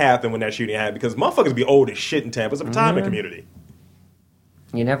fucking captain when that shooting happened because motherfuckers be old as shit in Tampa. It's a retirement community.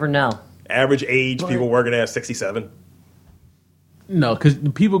 You never know. Average age, people working there 67. No, because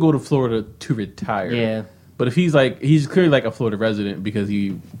people go to Florida to retire. Yeah. But if he's clearly like a Florida resident because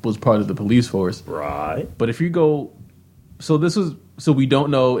he was part of the police force. Right. But if you go, so we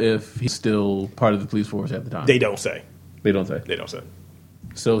don't know if he's still part of the police force at the time. They don't say. They don't say. They don't say.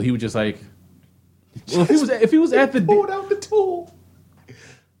 So he was just like, well, if he was at the pulled out the tool.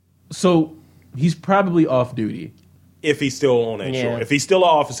 So he's probably off duty. If he's still on that shore. If he's still an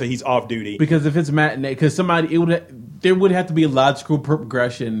officer, he's off duty. Because if it's matinee, because there would have to be a logical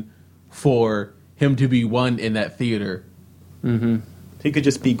progression for him to be one in that theater. Mm-hmm. He could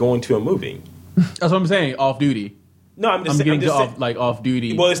just be going to a movie. That's what I'm saying, off duty. No, I'm just saying. Off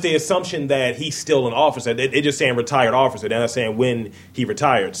duty. Well, it's the assumption that he's still an officer. They're just saying retired officer. They're not saying when he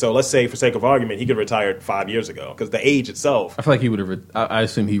retired. So let's say, for sake of argument, he could have retired 5 years ago because the age itself. I feel like he would have. I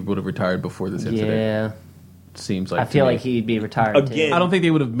assume he would have retired before this incident. Yeah. Seems like I feel like he'd be retired again. too. I don't think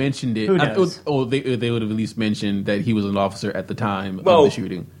they would have mentioned it. Who knows? They would have at least mentioned that he was an officer at the time of the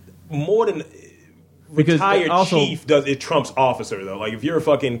shooting. More than because retired chief does it trumps officer though. Like if you're a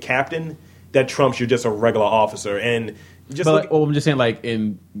fucking captain, that trumps you're just a regular officer. And just I'm just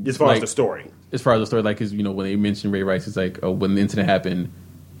saying as far as the story. As far as the story, because when they mentioned Ray Rice, it's like when the incident happened,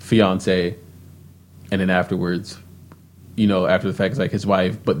 fiance, and then afterwards. After the fact, it's like his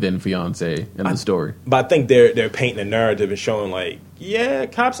wife, but then fiance in the story. But I think they're painting a narrative and showing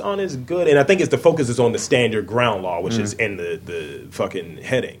cops aren't as good. And I think the focus is on the stand your ground law, which is in the fucking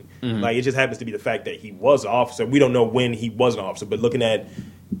heading. Mm-hmm. It just happens to be the fact that he was an officer. We don't know when he was an officer, but looking at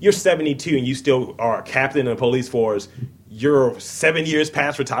you're 72 and you still are a captain in the police force. You're 7 years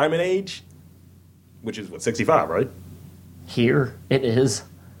past retirement age, which is 65, right? Here it is.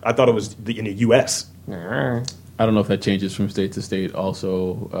 I thought it was in the U.S. I don't know if that changes from state to state.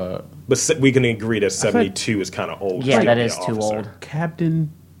 Also, but we can agree that 72 is kind of old. Yeah, that is too old.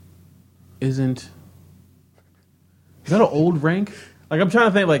 Captain isn't. Is that an old rank? I'm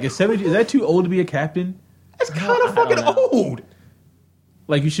trying to think. Is 70? Is that too old to be a captain? That's kind of fucking old.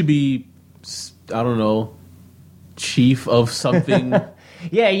 You should be. I don't know. Chief of something.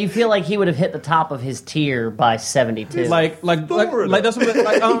 Yeah, you feel like he would have hit the top of his tier by 72. Like that's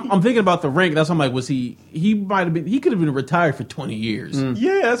what I'm thinking about the rank. That's what I'm like. Was he? He might have been. He could have been retired for 20 years.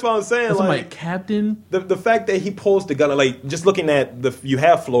 Yeah, that's what I'm saying. That's captain. The fact that he pulls the gun, just looking at you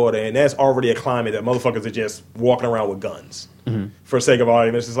have Florida, and that's already a climate that motherfuckers are just walking around with guns for sake of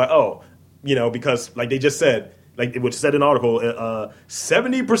argument. It's just because they just said like which said in an article,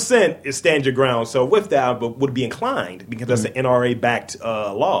 70% is stand your ground. So with that, but would be inclined, because that's an NRA-backed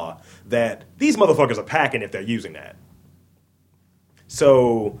law, that these motherfuckers are packing if they're using that.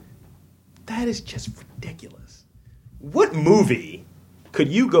 So that is just ridiculous. What movie could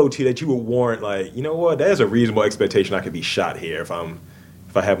you go to that you would warrant, like, you know what, there's a reasonable expectation I could be shot here if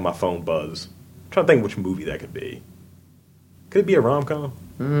I have my phone buzz? I'm trying to think which movie that could be. Could it be a rom-com?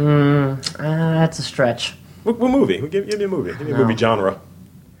 That's a stretch. What movie? Give me a movie. Give me a movie genre.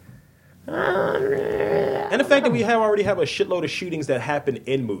 And the fact that we already have a shitload of shootings that happen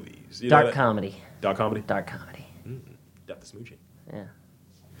in movies. Dark comedy. Dark comedy? Dark comedy. Got the smooching. Yeah.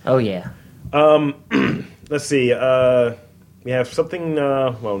 Oh, yeah. Let's see. We have something,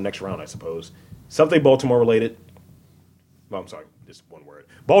 next round, I suppose. Something Baltimore related. Well, I'm sorry, just one word.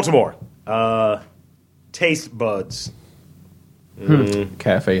 Baltimore. Taste buds.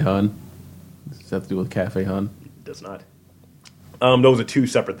 Cafe Hun. Does that have to do with Cafe Hun? Does not. Those are two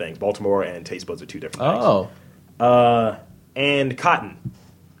separate things. Baltimore and taste buds are two different things. Oh. And cotton.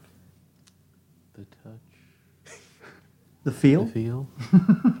 The touch. The feel? The feel.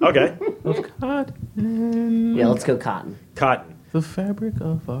 Okay. Of cotton. Yeah, let's go cotton. Cotton. The fabric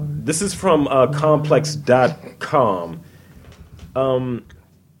of our... This is from complex.com.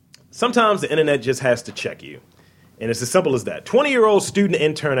 Sometimes the internet just has to check you. And it's as simple as that. 20-year-old student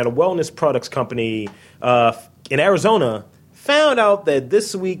intern at a wellness products company in Arizona found out that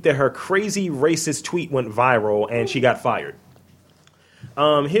this week that her crazy racist tweet went viral and she got fired.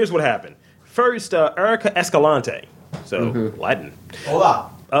 Here's what happened. First, Erica Escalante, so Latin,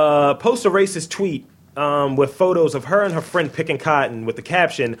 posts a racist tweet with photos of her and her friend picking cotton with the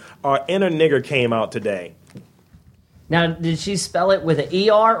caption, "Our inner nigger came out today." Now, did she spell it with an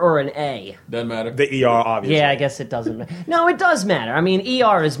ER or an A? Doesn't matter. The ER, obviously. Yeah, I guess it doesn't matter. No, it does matter. I mean,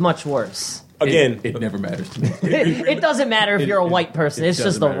 ER is much worse. Again, it never matters to me. It doesn't matter if you're a white person. It's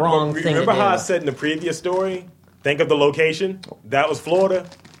just the matter. wrong thing to do. Remember how I said in the previous story, think of the location? That was Florida.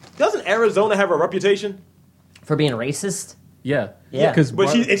 Doesn't Arizona have a reputation? For being racist? Yeah. Yeah. But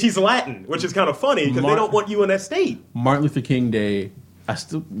she's Latin, which is kind of funny because they don't want you in that state. Martin Luther King Day,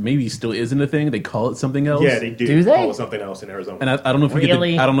 maybe still isn't a thing. They call it something else. Yeah, they do. Do they? Call it something else in Arizona. And I don't know if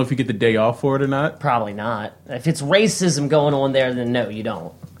Really? I don't know if you get the day off for it or not. Probably not. If it's racism going on there, then no, you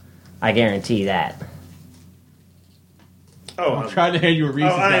don't. I guarantee that. Oh, I'm trying to hand you a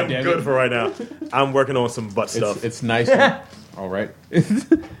Reese's. I am goddammit. good for right now. I'm working on some butt stuff. It's nice. All right.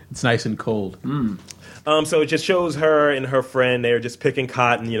 It's nice and cold. So it just shows her and her friend. They're just picking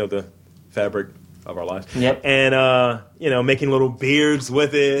cotton, the fabric of our lives. Yep. And, making little beards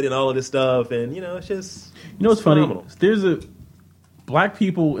with it and all of this stuff. And, it's just... What's phenomenal. funny? Black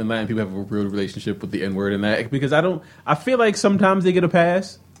people and Latin people have a real relationship with the N-word and that, because I feel like sometimes they get a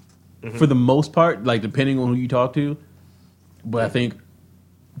pass for the most part, like depending on who you talk to. But I think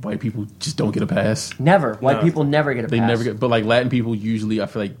white people just don't get a pass. Never. White people never get a pass. They never get, but like Latin people usually, I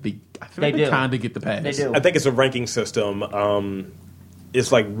feel like they kind of get the pass. They do. I think it's a ranking system.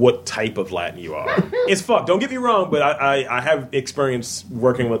 It's like what type of Latin you are. It's fucked. Don't get me wrong, but I have experience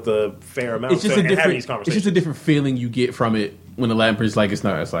working with a fair amount. It's just and having these conversations. It's just a different feeling you get from it when a Latin person's like, it's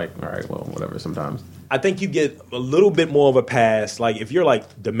not. It's like, all right, well, whatever. Sometimes I think you get a little bit more of a pass. Like if you're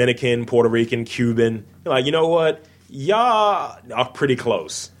like Dominican, Puerto Rican, Cuban, you're like, you know what, y'all are pretty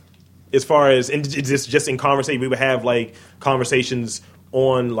close. As far as and just in conversation, we would have like conversations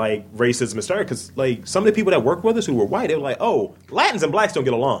on like racism and stuff, because like some of the people that work with us who were white, they were like, "Oh, Latins and blacks don't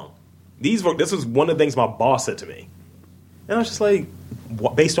get along." This was one of the things my boss said to me, and I was just like,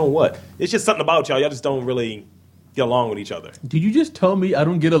 "Based on what?" It's just something about y'all just don't really get along with each other. Did you just tell me I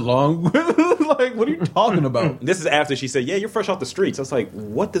don't get along with? Like, what are you talking about? This is after she said, "Yeah, you're fresh off the streets." I was like,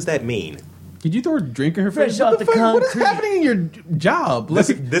 "What does that mean?" Did you throw a drink in her face? Fresh off the What is concrete. happening in your job?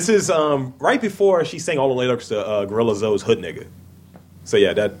 This is right before she sang all the lyrics to Gorilla Zoe's "Hood Nigga." So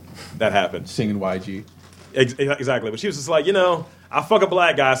yeah, that happened. Singing YG. Exactly, but she was just like, I fuck a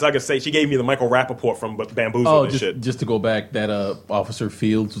black guy, so I could say she gave me the Michael Rappaport from Bamboozle and shit. Just to go back, that Officer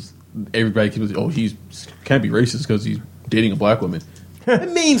Fields, everybody keeps, he can't be racist because he's dating a black woman. It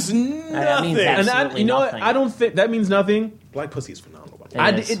means nothing. That means absolutely what? I don't think that means nothing. Black pussy is phenomenal.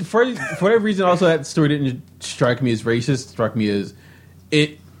 For whatever reason, also that story didn't strike me as racist. Struck me as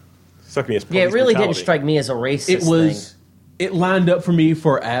it. Struck me as Yeah, it really didn't brutality. strike me as a racist It was. thing. It lined up for me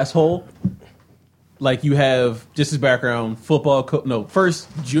for asshole. Like you have just as background football. First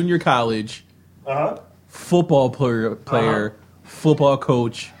junior college, football player, football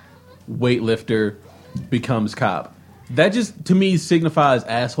coach, weightlifter, becomes cop. That just, to me, signifies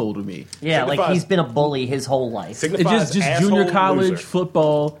asshole to me. Yeah, like he's been a bully his whole life. It just junior college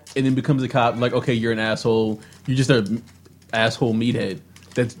football, and then becomes a cop. Like, okay, you're an asshole. You're just an asshole meathead.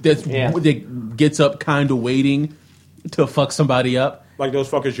 That gets up kind of waiting to fuck somebody up. Like those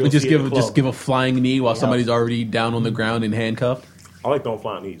fuckers you'll just give a flying knee while somebody's already down on the ground and handcuffed. I like throwing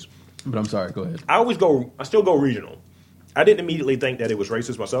flying knees. But I'm sorry, go ahead. I still go regional. I didn't immediately think that it was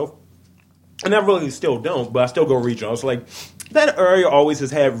racist myself. And I really still don't, but I still go regional. It's like, that area always has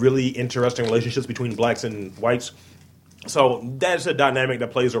had really interesting relationships between blacks and whites. So that's a dynamic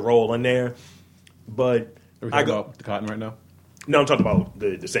that plays a role in there. But Are we talking about the cotton right now? No, I'm talking about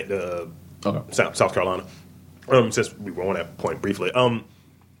the South Carolina. Since we were on that point briefly.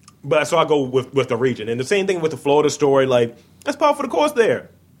 But so I go with the region. And the same thing with the Florida story, like, that's par for the course there.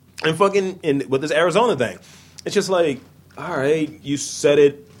 And with this Arizona thing. It's just like, all right, you said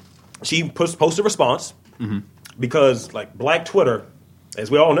it. She posted a response because, like, Black Twitter,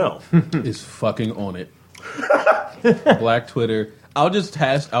 as we all know, is fucking on it. Black Twitter. I'll just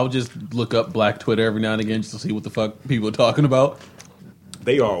look up Black Twitter every now and again just to see what the fuck people are talking about.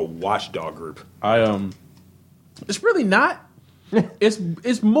 They are a watchdog group. It's really not.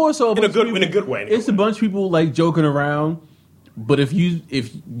 It's more so in a good way. It's a bunch of people like joking around. But if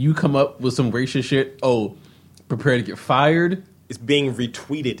you come up with some racist shit, prepare to get fired. It's being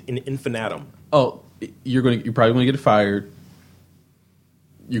retweeted in infinitum. Oh, you're probably gonna get fired.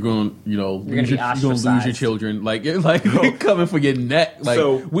 You're going, lose your children. Like coming for your neck.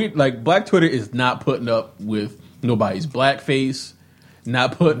 Like, Black Twitter is not putting up with nobody's blackface.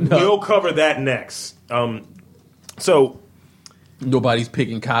 Not putting up. We'll cover that next. So nobody's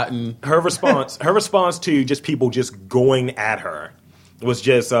picking cotton. Her response to just people just going at her was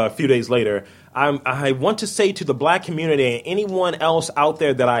just a few days later. I want to say to the black community and anyone else out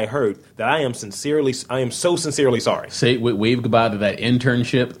there that I hurt that I am so sincerely sorry. Wave goodbye to that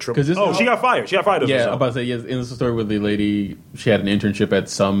internship. She got fired. She got fired. Yeah, I'm about to say, yes, in this story with the lady, she had an internship at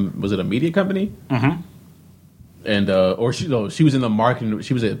was it a media company? Mm-hmm. And she was in the marketing.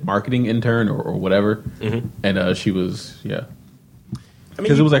 She was a marketing intern or whatever. Mm-hmm. And she was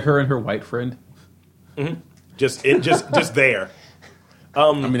because it was like her and her white friend. Mm-hmm. Just there.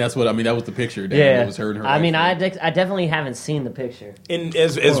 That was the picture. It was her and her. I definitely haven't seen the picture. And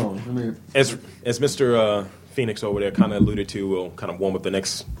as Mr. Phoenix over there kind of alluded to, we'll kind of warm up the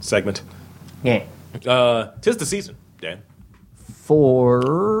next segment. Yeah. 'Tis the season, Dan.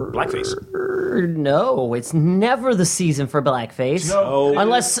 For blackface. No, it's never the season for blackface. No.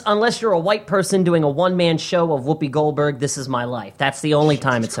 Unless you're a white person doing a one-man show of Whoopi Goldberg, This Is My Life. That's the only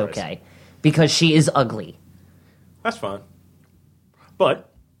time it's Christ. Okay. Because she is ugly. That's fine.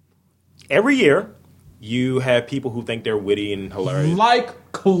 But every year, you have people who think they're witty and hilarious.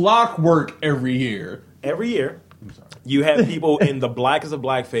 Like clockwork every year. Every year. You have people in the blackest of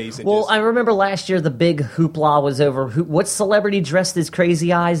blackface. And I remember last year the big hoopla was over. What celebrity dressed his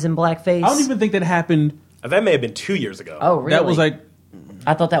crazy eyes in blackface? I don't even think that happened. That may have been 2 years ago. Oh, really? That was like...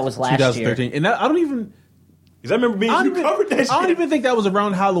 I thought that was last 2013. year. And I don't even... Because I remember covered that shit. I don't even think that was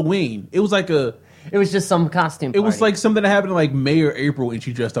around Halloween. It was like It was just some costume party. It was like something that happened in like May or April, and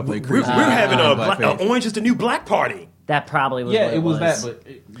she dressed up like crazy. We're having a Orange is the New Black party. That probably was. Yeah, what it was that,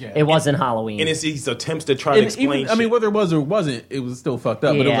 but it wasn't Halloween. And it's these attempts to try to explain. Whether it was or wasn't, it was still fucked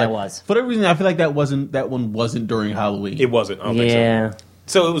up. Yeah, but it was. For whatever reason, I feel like that one wasn't during Halloween. It wasn't. I don't think so.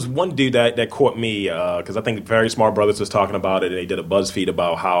 So it was one dude that caught me because I think Very Smart Brothers was talking about it, and they did a BuzzFeed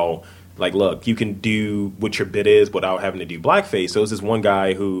about how, like, look, you can do what your bit is without having to do blackface. So it was this one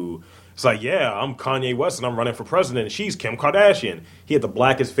guy who. It's like, yeah, I'm Kanye West and I'm running for president and she's Kim Kardashian. He had the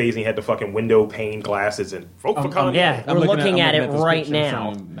blackest face and he had the fucking window pane glasses and vote for Kanye. Yeah, we're looking at it right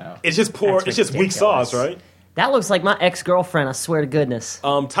now. It's just poor. It's just weak sauce, right? That looks like my ex-girlfriend, I swear to goodness.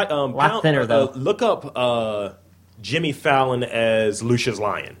 A lot thinner, though. Look up Jimmy Fallon as Lucius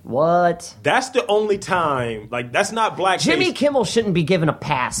Lyon. What? That's the only time. Like, that's not blackface. Jimmy Kimmel shouldn't be given a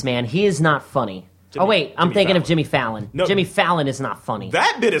pass, man. He is not funny. I'm thinking of Jimmy Fallon. No, Jimmy Fallon is not funny.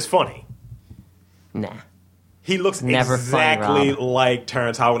 That bit is funny. Nah. He looks exactly like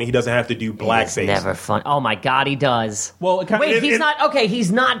Terrence Howard, and he doesn't have to do blackface. Never funny. Oh my God, he does. Well, he's not. Okay, he's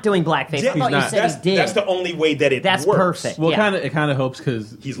not doing blackface. I thought you said he did. That's the only way that it works. That's perfect. Well, it kind of helps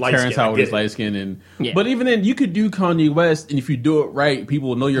because Terrence Howard is light skinned, but even then, you could do Kanye West, and if you do it right, people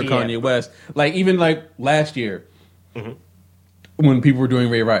will know you're Kanye West. Like even like last year, when people were doing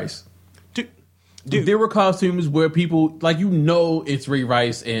Ray Rice. Dude, there were costumes where people, like, it's Ray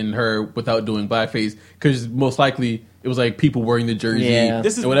Rice and her without doing blackface because most likely it was like people wearing the jersey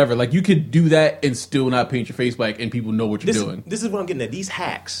or whatever. Like, you could do that and still not paint your face black and people know what you're doing. This is what I'm getting at. These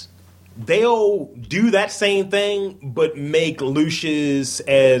hacks they'll do that same thing, but make Lucius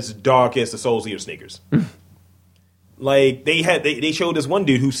as dark as the Soul Eater sneakers. Like they showed this one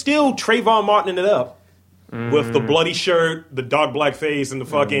dude who still Trayvon Martin it up with the bloody shirt, the dark black face, and the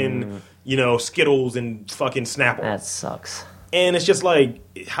fucking Skittles and fucking Snapple. That sucks. And it's just like,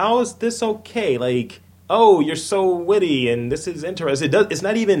 how is this okay? Like, oh, you're so witty and this is interesting. It's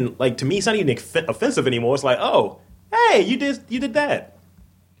not even like, to me, it's not even offensive anymore. It's like, oh, hey, you did that.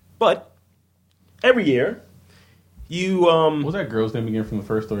 But every year, you What was that girl's name again from the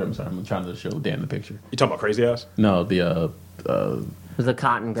first story? I'm sorry, I'm trying to show Dan the picture. You talking about Crazy Ass? No, the The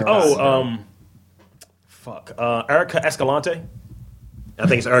cotton girl. Oh, fuck. Erica Escalante. I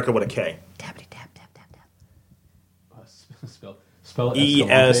think it's Erica with a K. Tappity tap tap tap tap. spell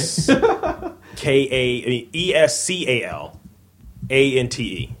ESCALANTE.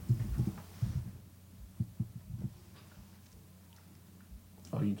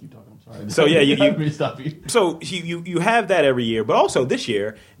 Oh, you can keep talking. I'm sorry. So yeah, Let me stop you. So you have that every year, but also this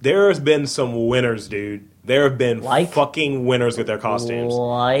year there's been some winners, dude. There have been fucking winners with their costumes.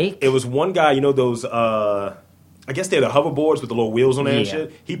 Like it was one guy, those I guess they're the hoverboards with the little wheels on there and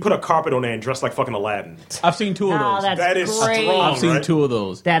shit. He put a carpet on there and dressed like fucking Aladdin. I've seen two of those. That is great. strong. I've seen right? two of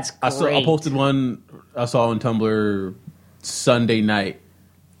those. That's great. I posted one I saw on Tumblr Sunday night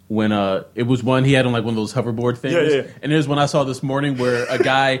when it was one he had on like one of those hoverboard things. Yeah. And there's one I saw this morning where a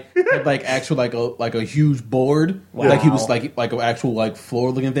guy had like actual like a huge board. Wow. Like he was like an actual like floor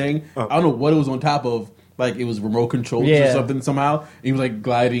looking thing. I don't know what it was on top of. Like it was remote controls or something somehow. And he was like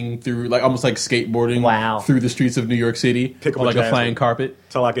gliding through, like almost like skateboarding through the streets of New York City on like a flying carpet.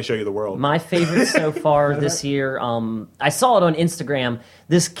 Till I can show you the world. My favorite so far this year, I saw it on Instagram.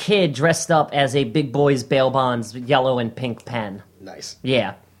 This kid dressed up as a Big Boys bail bonds yellow and pink pen. Nice.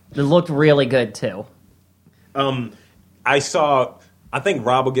 Yeah. It looked really good too. I think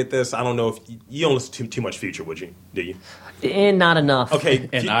Rob will get this. I don't know if you don't listen to too much Future, would you? Do you? And not enough. Okay.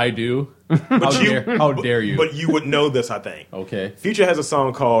 And I do. How dare you? But you would know this, I think. Okay. Future has a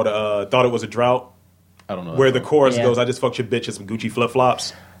song called "Thought It Was a Drought." I don't know. Where the chorus goes, "I just fucked your bitch in some Gucci flip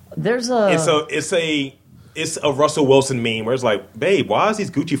flops." There's It's a Russell Wilson meme where it's like, babe, why is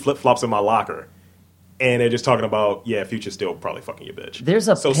these Gucci flip flops in my locker? And they're just talking about, Future's still probably fucking your bitch. There's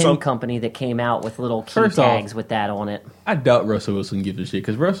a pin company that came out with little key tags with that on it. I doubt Russell Wilson gives a shit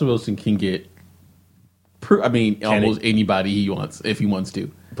because Russell Wilson can get, almost anybody he wants if he wants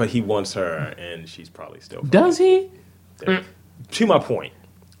to. But he wants her, and she's probably still. Does he? To my point,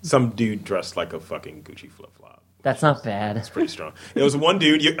 some dude dressed like a fucking Gucci flip flop. That's not bad. It's pretty strong. It was one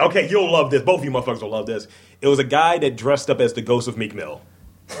dude. You'll love this. Both of you motherfuckers will love this. It was a guy that dressed up as the ghost of Meek Mill.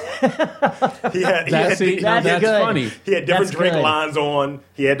 That's funny. He had different drink lines on.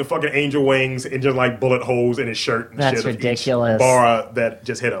 He had the fucking angel wings and just like bullet holes in his shirt. And that's shit ridiculous. Bar that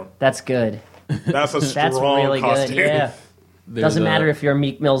just hit him. That's good. That's a strong That's really costume. good. Yeah. Doesn't matter if you're a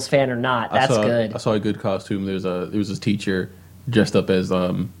Meek Mill's fan or not. That's good. I saw a good costume. There was this teacher dressed up as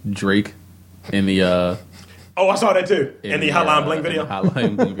Drake in the. Oh, I saw that too. In the Hotline Bling video.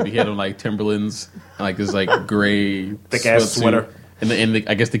 Hotline Bling video. He had on like Timberlands and like this like gray thick ass sweater. And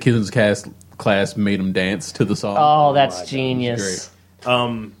I guess the kids in his class made him dance to the song. Oh, that's genius.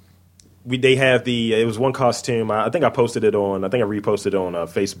 Great. They have it was one costume. I think I reposted it on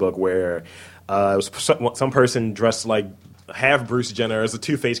Facebook where it was some person dressed like half Bruce Jenner. It's a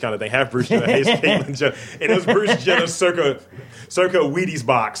Two-Face kind of thing. Half Bruce Jenner, half Caitlyn Jenner. And it was Bruce Jenner circa Wheaties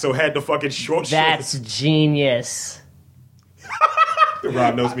box. So had the fucking short shorts. That's genius.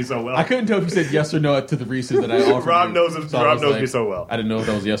 Rob knows me so well. I couldn't tell if you said yes or no to the Reese's that I offered. Rob knows me so well. I didn't know if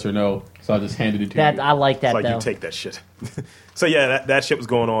that was yes or no, so I just handed it to you. I like that, it's like though. You take that shit. So yeah, that shit was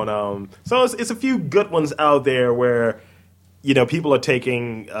going on. So it's a few good ones out there where people are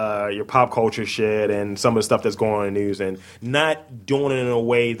taking your pop culture shit and some of the stuff that's going on in the news and not doing it in a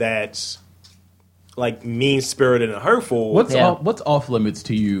way that's like mean spirited and hurtful. What's off limits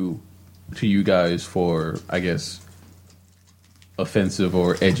to you guys for, I guess, offensive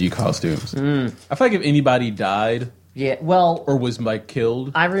or edgy costumes? I feel like if anybody died, or was like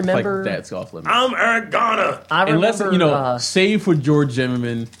killed, I remember like, that's off limits. I'm Eric Garner. Unless save for George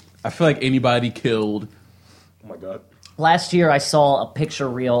Zimmerman, I feel like anybody killed. Oh my god. Last year, I saw a picture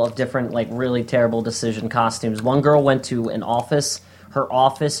reel of different, like, really terrible decision costumes. One girl went to an office. Her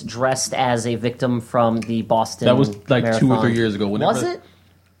office dressed as a victim from the Boston That was like Marathon. 2 or 3 years ago. Was it?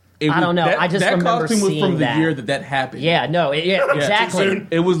 I don't know. I just remember costume was seeing from the that. year that happened. Yeah, no, exactly.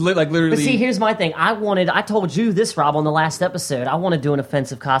 It was literally. But see, here's my thing. I told you this, Rob, on the last episode. I want to do an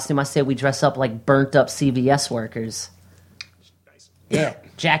offensive costume. I said we dress up like burnt up CVS workers. Nice. Yeah,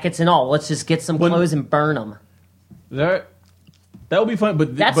 jackets and all. Let's just get some clothes and burn them. That would be fun,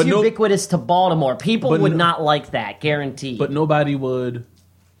 but That's but ubiquitous to Baltimore. People but would no- not like that, guaranteed. But nobody would.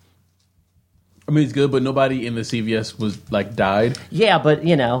 I mean, it's good, but nobody in the CVS was like died yeah, but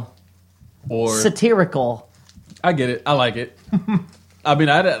or. satirical. I get it. I like it. I mean,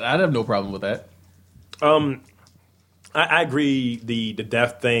 I'd have no problem with that. I agree. The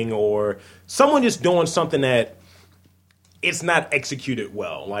death thing, or someone just doing something that it's not executed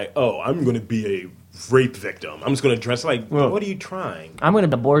well. Like, oh, I'm going to be a rape victim. I'm just going to dress like. What are you trying? I'm going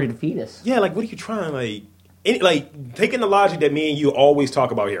to abort a fetus. Yeah, like what are you trying? Like taking the logic that me and you always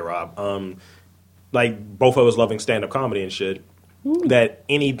talk about here, Rob. Like both of us loving stand up comedy and shit. That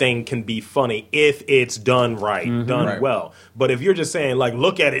anything can be funny if it's done right, done Right. well. But if you're just saying like,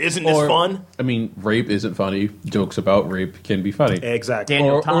 look at it, isn't this fun? I mean, rape isn't funny. Jokes about rape can be funny. Exactly.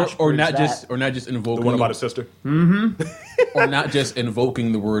 Daniel Tosh or proves not that. just invoking The one about his sister. or not just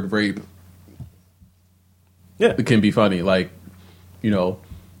invoking the word rape. Yeah. It can be funny. Like, when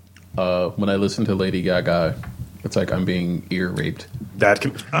I listen to Lady Gaga, it's like I'm being ear raped. That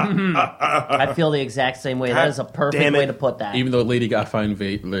can. I feel the exact same way. That is a perfect damn it. way to put that. Even though Lady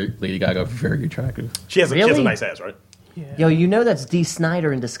Gaga very attractive. She has a Really? nice ass, right? Yo, that's Dee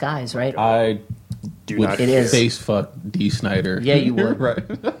Snider in disguise, right? I Do would not. It is. face fuck Dee Snyder. Yeah, you would.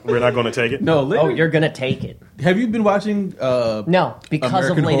 Right. We're not going to take it. No, Oh, you're going to take it. have you been watching No, because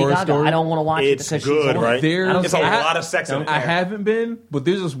American of Lady Horror Gaga. Story? I don't want to watch It's it because good, she's on it. right? There's- It's a I- lot of sex in it. I haven't been, but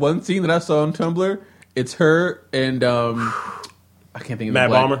there's this one scene that I saw on Tumblr. It's her and I can't think of Matt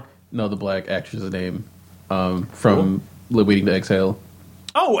the black, Bomer? No, the black actress's name from Waiting to Exhale.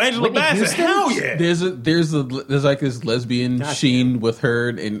 Oh, Angela Whitney Bassett. Houston? Hell yeah. There's like this lesbian sheen with her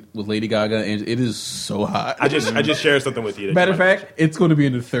and with Lady Gaga, and it is so hot. I just shared something with you. that Matter you of might- fact, it's going to be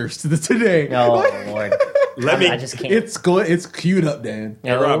in the thirst today. Oh, Lord. Let me. I just can't. It's good. It's queued up, Dan.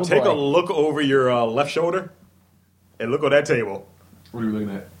 Hey, Rob, Oh, take a boy. look over your left shoulder and look on that table. What are you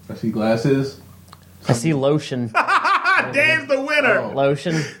looking at? I see glasses. I see lotion. Dan's the winner. Oh.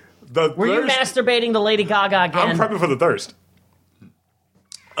 Lotion. The Were you thirst- masturbating to Lady Gaga again? I'm prepping for the thirst.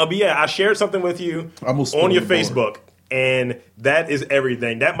 But yeah, I shared something with you Almost on your spoiled the Facebook, and that is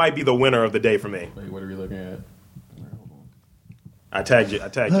everything. That might be the winner of the day for me. Wait, what are we looking at? I tagged you.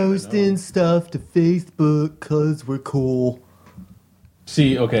 Posting stuff to Facebook because we're cool.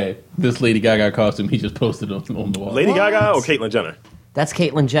 See, okay, this Lady Gaga costume he just posted on the wall. Lady Gaga or Caitlyn Jenner? That's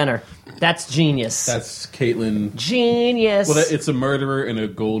Caitlyn Jenner. That's genius. That's Caitlyn. genius. Well, it's a murderer and a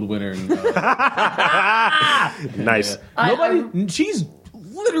gold winner. And, Nice. she's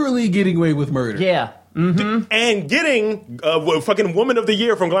literally getting away with murder. yeah. And getting fucking Woman of the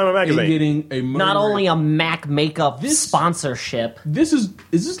Year from Glamour And magazine. getting a murderer. Not only a MAC makeup sponsorship. This is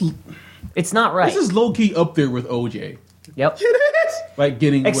It's not right. this is low key up there with OJ. Yep. Like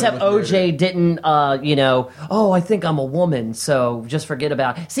getting away Except with OJ murder. didn't, oh, I think I'm a woman, so just forget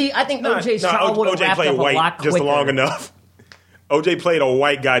about it. See, I think OJ's trial would have OJ wrapped played up a white lot quicker. just long enough. OJ played a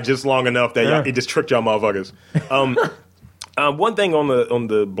white guy just long enough that it just tricked y'all motherfuckers. One thing on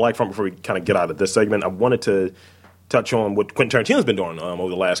the Black front before we kind of get out of this segment, I wanted to touch on what Quentin Tarantino's been doing over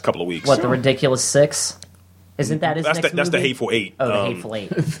the last couple of weeks. What, the Ridiculous Six? Isn't that his next movie? That's the Hateful Eight. Oh, the Hateful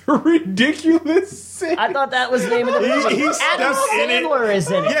Eight. ridiculous. I thought that was the name of the movie. He Adam steps in it. Sandler is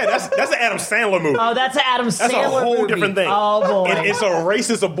in it. Yeah, that's an Adam Sandler movie. Oh, that's an Adam Sandler That's a whole movie. different thing. Oh, boy. It's a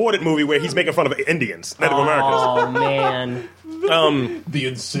racist aborted movie where he's making fun of Indians, Native Oh, man. Americans. The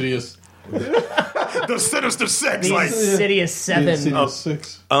Insidious. The Sinister Six. The Like, Insidious Seven. Insidious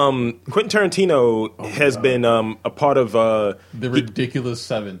 6. Quentin Tarantino has been a part of. The Ridiculous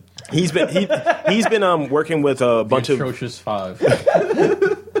 7. He's been working with a bunch The of Atrocious 5.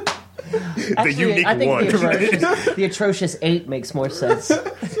 Actually, unique I think one. The Atrocious 8 makes more sense.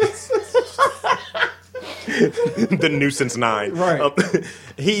 the Nuisance Nine. Right.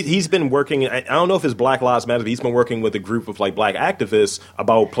 He's been working. I don't know if it's Black Lives Matter. But he's been working with a group of like black activists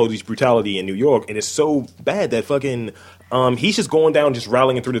about police brutality in New York, and it's so bad that fucking he's just going down, just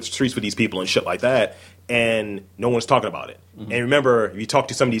rallying through the streets with these people and shit like that, and no one's talking about it. Mm-hmm. And remember, if you talk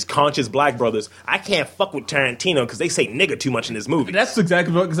to some of these conscious black brothers, I can't fuck with Tarantino because they say nigga too much in his movie. That's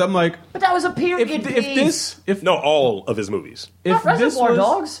exactly what, because I'm like, But that was a period if No, all of his movies. Not this Reservoir was,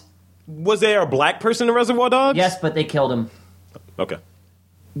 Dogs? Was there a black person in Reservoir Dogs? Yes, but they killed him. Okay.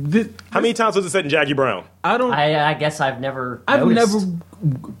 How many times was it said in Jackie Brown? I guess I've never I've noticed.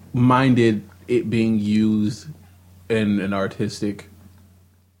 never minded it being used in an artistic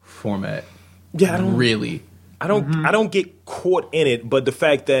format. Yeah, I don't get caught in it, but the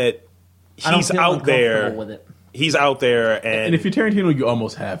fact that I don't he's feel out there, uncomfortable with it. he's out there, And if you're Tarantino, you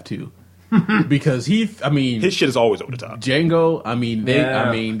almost have to. because his shit is always over the top. Django,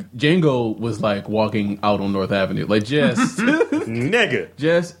 Django was like walking out on North Avenue, like just nigga,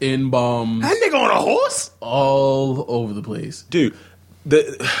 just in bombs. That nigga on a horse, all over the place, dude.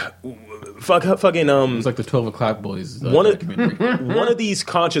 Fucking it's like the 12 O'Clock Boys. One of these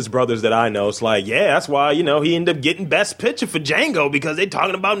conscious brothers that I know, it's like, yeah, that's why he ended up getting Best Picture for Django because they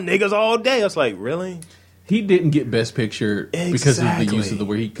talking about niggas all day. I was like, really? He didn't get Best Picture because of the use of the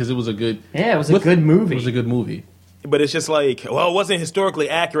word. Because it was a good. Yeah, it was a good movie. It was a good movie. But it's just like, well, it wasn't historically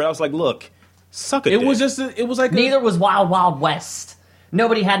accurate. I was like, look, suck it. It was just. It was like. Neither was Wild Wild West.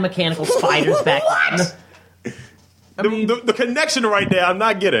 Nobody had mechanical spiders back then. I mean, the connection right there, I'm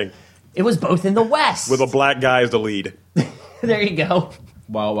not getting. It was both in the West. With a black guy as the lead. There you go.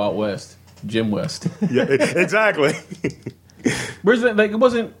 Wild Wild West. Jim West. Yeah, exactly. Where's that? Like, it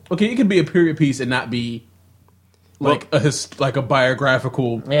wasn't okay. It could be a period piece and not be like a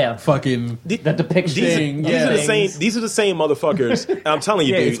biographical. Yeah. Fucking the depiction. These are the same motherfuckers. I'm telling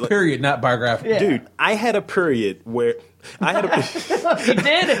you, yeah, dude. it's period, not biographical. Yeah. Dude, I had a period where I had a. You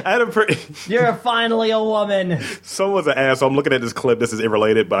did. I had a period. You're finally a woman. Someone's an ass. So I'm looking at this clip. This is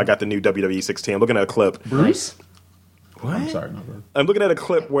irrelated, but I got the new WWE 16. I'm looking at a clip. Bruce. What? I'm sorry, no, bro. I'm looking at a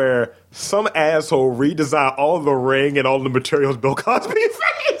clip where some asshole redesigned all the ring and all the materials Bill Cosby's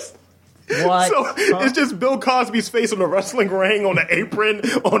face. What? So it's just Bill Cosby's face on the wrestling ring, on the apron,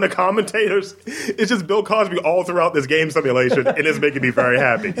 on the commentators. It's just Bill Cosby all throughout this game simulation, and it's making me very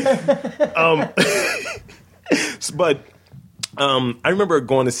happy. But I remember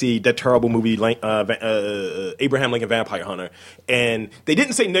going to see that terrible movie, Abraham Lincoln Vampire Hunter, and they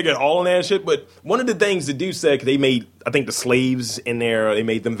didn't say nigga at all in that shit, but one of the things the dude said, 'cause they made, I think, the slaves in there, they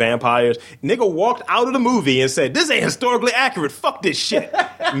made them vampires. Nigga walked out of the movie and said, this ain't historically accurate, fuck this shit.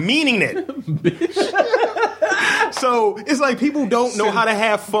 Meaning it. So it's like people don't know how to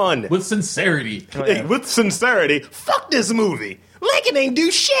have fun. With sincerity. With sincerity, fuck this movie. Lincoln ain't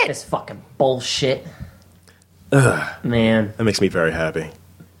do shit. This fucking bullshit. Man. That makes me very happy.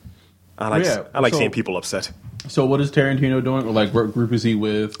 I like seeing people upset. So what is Tarantino doing? Or like what group is he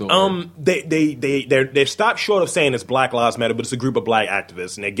with? Or? They've stopped short of saying it's Black Lives Matter, but it's a group of black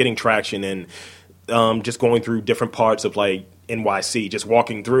activists, and they're getting traction and just going through different parts of like NYC, just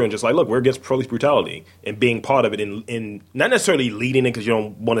walking through and just like, look, we're against police brutality, and being part of it, in not necessarily leading it because you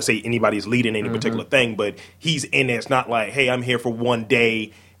don't want to say anybody's leading any particular thing, but he's in it. It's not like, hey, I'm here for one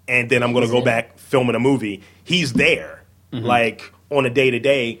day and then I'm going to go back filming a movie. He's there, like on a day to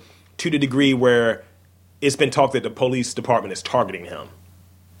day, to the degree where it's been talked that the police department is targeting him.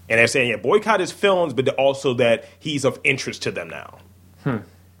 And they're saying, yeah, boycott his films, but also that he's of interest to them now.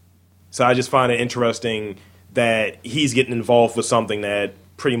 So I just find it interesting that he's getting involved with something that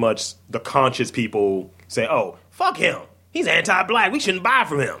pretty much the conscious people say, oh, fuck him. He's anti-black. We shouldn't buy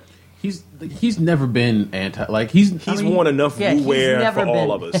from him. He's never been anti. Like he's worn enough wear for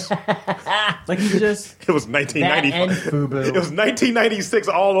all of us. Like he just. It was 1995. And FUBU. It was 1996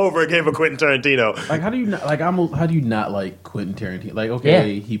 all over again for Quentin Tarantino. Like how do you not like Quentin Tarantino? Like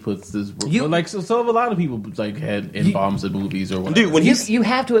okay, he puts this. So a lot of people like had N-bombs in movies or whatever. Dude, you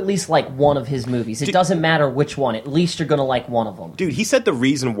have to at least like one of his movies. It doesn't matter which one. At least you're gonna like one of them. Dude, he said the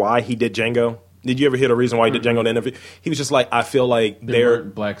reason why he did Django. Did you ever hear the reason why he did Django in the interview? He was just like, I feel like there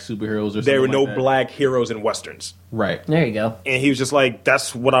weren't black superheroes or something. There were no like black heroes in Westerns. Right. There you go. And he was just like,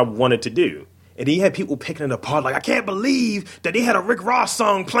 that's what I wanted to do. And he had people picking it apart like, I can't believe that they had a Rick Ross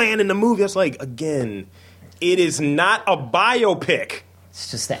song playing in the movie. I was like, again, it is not a biopic. It's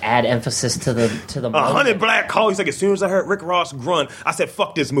just to add emphasis to the 100 black calls. He's like, as soon as I heard Rick Ross grunt, I said,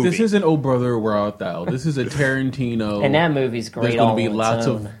 fuck this movie. This isn't Oh Brother, Where Art Thou. This is a Tarantino. And that movie's great. There's going to be lots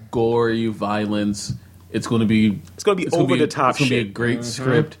of gory violence. It's going to be over the top shit. It's going to be a great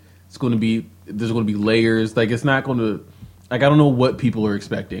script. It's going to be there's going to be layers. Like it's not going to like I don't know what people are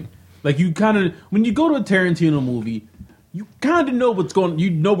expecting. Like you kind of when you go to a Tarantino movie, you kind of know what's going. You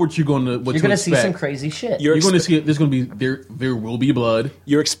know what you're going to. What you're going to see some crazy shit. You're going to see it. There's going to be there will be blood.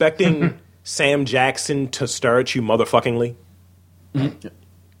 You're expecting Sam Jackson to stare at you motherfuckingly.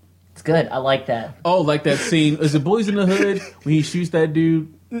 It's good. I like that. Oh, like that scene. Is it Boys in the Hood when he shoots that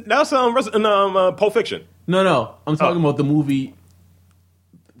dude? That's Pulp Fiction. No. I'm talking about the movie.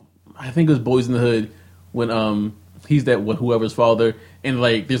 I think it was Boys in the Hood when he's whoever's father, and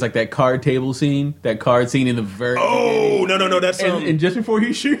like there's like that card table scene, that card scene in the very beginning. No, that's and just before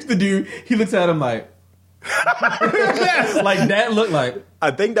he shoots the dude, he looks at him like like that looked like.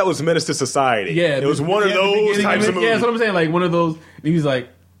 I think that was Menace to Society. Yeah, it was one of those types of movies. Yeah, that's what I'm saying. Like one of those. And he's like,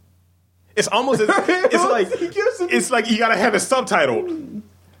 it's almost it's like you gotta have a subtitle.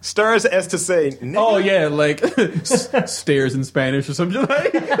 Stirs as to say, nigga. Oh yeah, like stairs in Spanish or something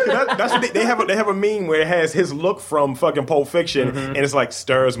like. That's what they have. They have a meme where it has his look from fucking Pulp Fiction, and it's like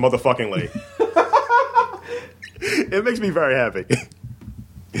stirs motherfuckingly. It makes me very happy.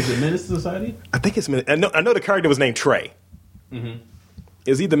 Is it Menace to Society? I think it's. I know the character was named Trey.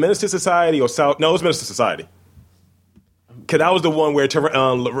 Is he the Menace to Society or South? No, it was Menace to Society. Cause that was the one where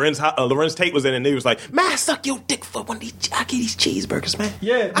Lorenz Tate was in, and he was like, "Man, I suck your dick for one of these. I get these cheeseburgers, man.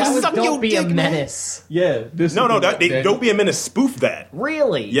 Yeah, I suck your Don't Be dick, a Menace. Yeah, this No, is the- Don't Be a Menace spoofed that.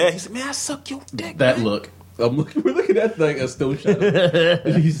 Really? Yeah, he said, "Man, I suck your dick." that man. look. We're looking at like a still shot.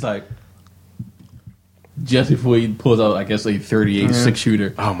 And he's like, just before he pulls out, I guess a 38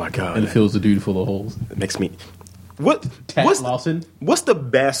 6-shooter. Oh my god! And fills the dude full of holes. It makes me. What's Lawson? What's the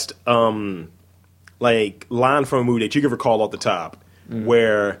best like line from a movie that you can recall off the top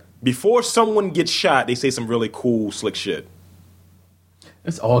where before someone gets shot they say some really cool slick shit?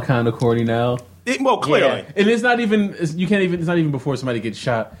 It's all kind of corny now. Well, clearly. Yeah. And it's not even. You can't even. It's not even before somebody gets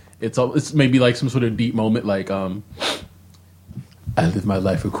shot. It's maybe like some sort of deep moment, like I live my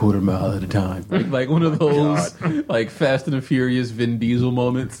life a quarter mile at a time, like one of those like Fast and the Furious Vin Diesel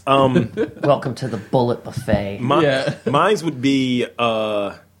moments. Welcome to the bullet buffet. Mine's would be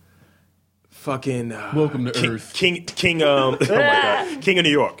fucking Welcome to Earth. King oh my god, King of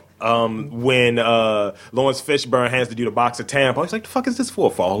New York. When Lawrence Fishburne has to do the box of tampons, he's like, "The fuck is this for?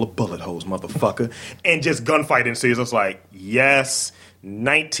 For all the bullet holes, motherfucker!" And just gunfight ensues. It's like, yes,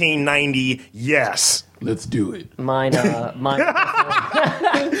 1990, yes. Let's do it. Mine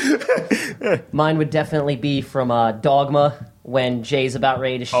would definitely be from Dogma when Jay's about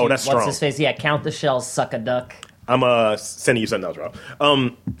ready to shoot. Oh, that's strong. What's his face? Yeah, count the shells, suck a duck. I'm sending you something else, Rob.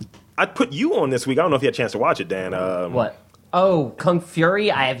 I'd put you on this week. I don't know if you had a chance to watch it, Dan. What? Oh, Kung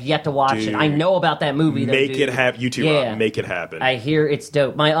Fury? I have yet to watch it. I know about that movie. Though, Make dude. it happen. You too, Yeah. Rob. Make it happen. I hear it's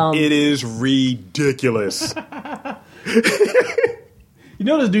dope. It is ridiculous. You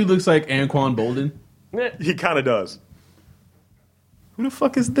know this dude looks like Anquan Bolden? He kind of does. Who the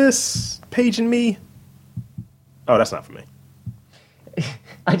fuck is this paging me? Oh, that's not for me.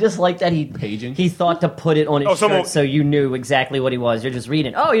 I just like that he thought to put it on his shirt so you knew exactly what he was. You're just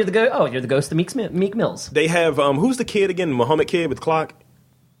reading. Oh, you're the ghost of Meek Mills. They have who's the kid again? Muhammad kid with the clock.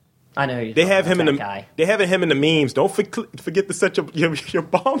 I know. Who They have him in the guy. They have him in the memes. Don't forget to set your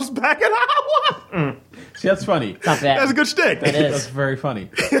bombs back in Iowa. See, that's funny. Not bad. That's a good shtick. It That's is. very funny.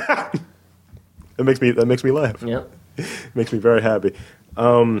 That makes me laugh. Yep. Makes me very happy.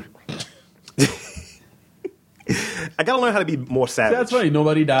 I gotta learn how to be more savage. That's funny.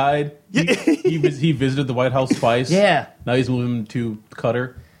 Nobody died. He visited the White House twice. Yeah. Now he's moving to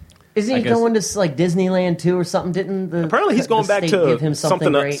Qatar. Isn't he going to like Disneyland too or something? Didn't Apparently he's going back to give him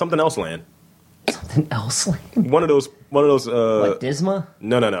something great? something else land. Something else land? One of those. Like Disma?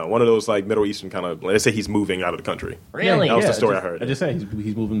 No. One of those like Middle Eastern kind of. They say he's moving out of the country. Really? That was the story I heard. I just said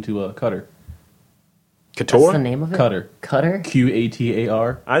he's moving to Qatar. Qatar? What's the name of it? Qatar. Qatar?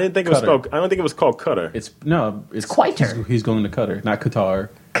 Qatar. I didn't think it was Qatar. spelled. I don't think it was called Qatar. It's Qatar. He's going to Qatar, not Qatar.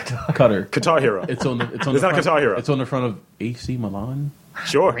 Qatar. Qatar Hero. It's on the It's not Qatar Hero. It's on the front of AC Milan.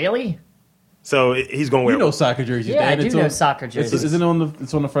 Sure. Really? So he's going where? You know soccer jerseys. Yeah, I Dan. do know soccer jerseys. Isn't it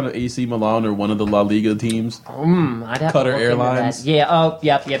it's on the front of AC Milan or one of the La Liga teams? I'd have Qatar to look Airlines. into that. Yeah. Oh,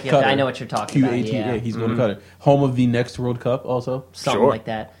 yep. Qatar. I know what you're talking about. QAT. Yeah. He's going to Qatar. Home of the next World Cup, also. Something Sure. like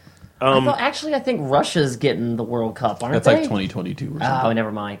that. I think Russia's getting the World Cup, aren't That's they? like 2022 or something. Oh,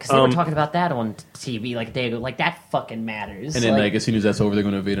 never mind. Because they were talking about that on TV like a day ago. Like, that fucking matters. And then, like, as soon as that's over, they're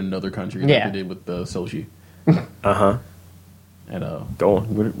going to invade another country, Yeah. like they did with Sochi. And Go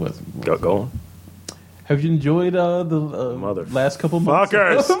on. Go on. have you enjoyed the last couple months?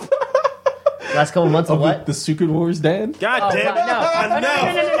 Fuckers. last couple months of what? The Secret Wars, Dan? God damn it. no.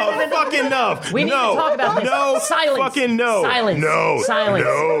 Enough. Fucking enough. We need to talk about this. No. Silence. Fucking no. Silence. No. Silence.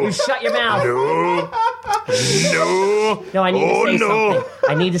 No. You shut your mouth. No. No, I need to say no. something.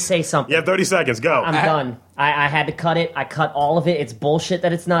 I need to say something. You have 30 seconds. Go. I'm done. I had to cut it. I cut all of it. It's bullshit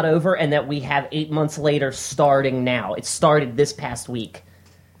that it's not over and that we have 8 months later starting now. It started this past week.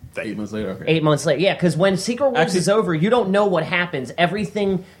 8 months later, okay. 8 months later. Yeah, because when Secret Wars is over, you don't know what happens.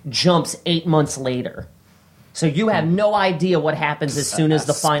 Everything jumps 8 months later. So you have no idea what happens as soon as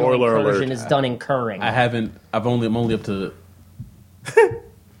the final Spoiler incursion alert. is done incurring. I'm only up to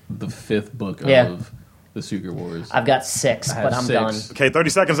the 5th book Yeah. of the Secret Wars. I've got 6, I have but I'm 6. done. Okay, 30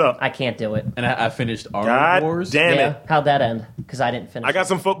 seconds up. I can't do it. And I finished Armor God Wars. damn Yeah, it. how'd that end? Because I didn't finish. I got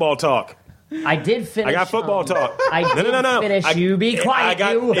some football talk. I did finish. I got football talk. I did No. finish. You be quiet.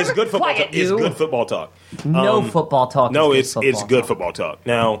 You. It's good football Quiet, talk. It's you. good football talk. No football talk. No, is it's good talk. football talk.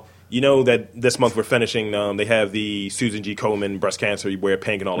 Now, you know that this month we're finishing, they have the Susan G. Komen breast cancer, you wear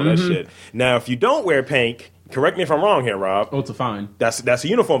pink and all of that shit. Now, if you don't wear pink, correct me if I'm wrong here, Rob. Oh, it's a fine. That's a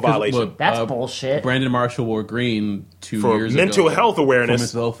uniform violation. Look, That's bullshit. Brandon Marshall wore green 2 for years mental ago. health awareness. For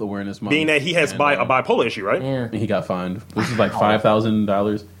mental health awareness month. Being that he has a bipolar issue, right? Yeah. And he got fined. This is like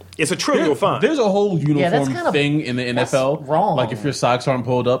 $5,000. It's a trivial fine. There's a whole uniform kind of- thing in the NFL. wrong. Like if your socks aren't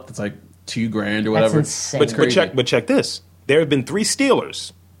pulled up, it's like $2,000 or That's whatever. insane. But check this. There have been 3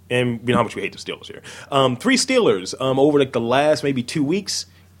 Steelers, and you know how much we hate the Steelers here. 3 Steelers over like the last maybe 2 weeks.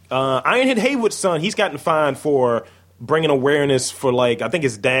 Ironhead Haywood's son, he's gotten fined for bringing awareness for, like, I think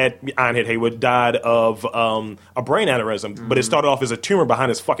his dad, Ironhead Haywood, died of a brain aneurysm, but it started off as a tumor behind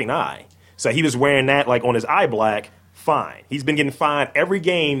his fucking eye. So he was wearing that like on his eye black. Fine. He's been getting fined every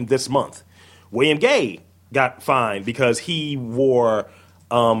game this month. William Gay got fined because he wore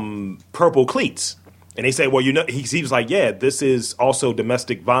purple cleats. And they say, well, you know, he was like, yeah, this is also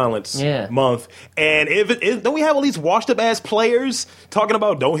domestic violence month. And don't we have all these washed up ass players talking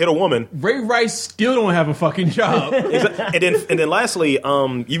about don't hit a woman? Ray Rice still don't have a fucking job. and then lastly, you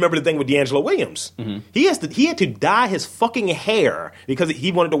remember the thing with D'Angelo Williams? Mm-hmm. He had to dye his fucking hair because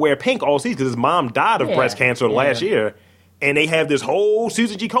he wanted to wear pink all season because his mom died of breast cancer last year. And they have this whole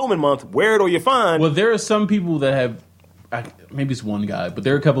Susan G. Komen month. Wear it or you're fine. Well, there are some people that have, maybe it's one guy, but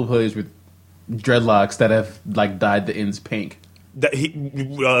there are a couple of players with dreadlocks that have like dyed the ends pink.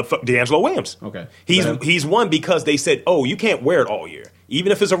 D'Angelo Williams. Okay, he's one because they said, "Oh, you can't wear it all year.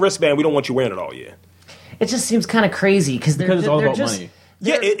 Even if it's a wristband, we don't want you wearing it all year." It just seems kind of crazy because it's all about money.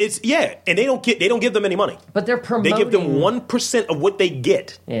 And they don't give them any money. But they're promoting. They give them 1% of what they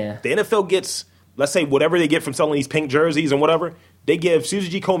get. Yeah, the NFL gets, let's say, whatever they get from selling these pink jerseys and whatever. They give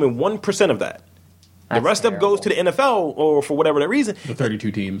Susan G. Komen 1% of that. The rest of it goes to the NFL or for whatever that reason. The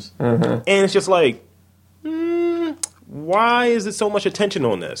 32 teams. And it's just like, why is there so much attention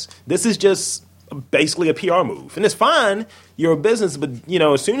on this? This is just basically a PR move. And it's fine. You're a business. But, you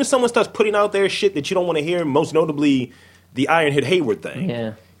know, as soon as someone starts putting out their shit that you don't want to hear, most notably the Ironhead Hayward thing.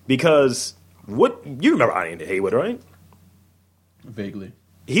 Yeah. Because you remember Ironhead Hayward, right? Vaguely.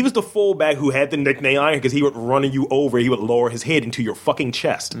 He was the fullback who had the nickname Iron because he would run you over. He would lower his head into your fucking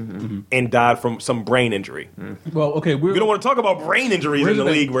chest and died from some brain injury. Well, okay. We don't want to talk about brain injuries in the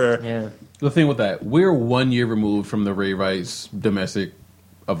league where... Yeah. The thing with that, we're 1 year removed from the Ray Rice domestic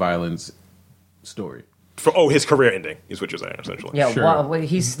violence story. His career ending is what you're saying, essentially. Yeah, Sure. well,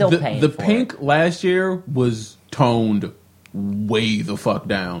 he's still paying The for pink it. last year was toned way the fuck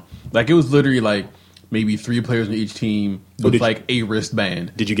down. Like, it was literally like... maybe 3 players on each team with like a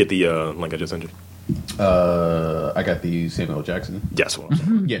wristband. Did you get the link I just sent you? I got the Samuel L. Jackson. Yes. What I'm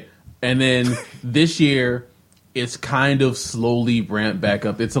saying. Yeah. And then this year, it's kind of slowly ramped back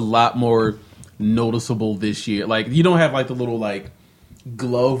up. It's a lot more noticeable this year. Like, you don't have like the little like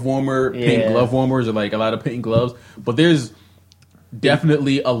glove warmer, pink glove warmers or like a lot of pink gloves. But there's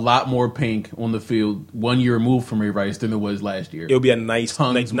definitely a lot more pink on the field 1 year removed from Ray Rice than there was last year. It'll be a nice to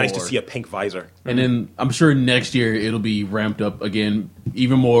more. see a pink visor. And then I'm sure next year it'll be ramped up again,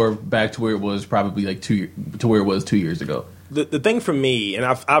 even more back to where it was probably like 2 years ago. The thing for me, and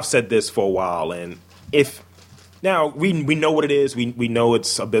I've said this for a while, and if now we know what it is, we know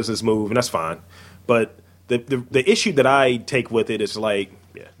it's a business move, and that's fine. But the issue that I take with it is like,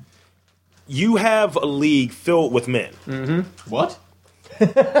 you have a league filled with men. Mm-hmm. What? You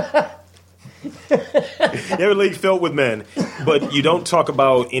have a league filled with men, but you don't talk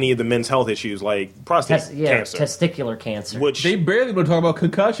about any of the men's health issues like prostate cancer. Testicular cancer. Which they barely want to talk about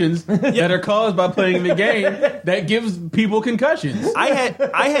concussions that are caused by playing in the game that gives people concussions. I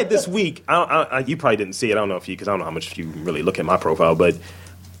had this week. You probably didn't see it. I don't know if because I don't know how much you really look at my profile, but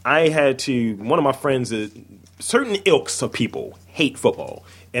I had to. One of my friends, certain ilks of people hate football.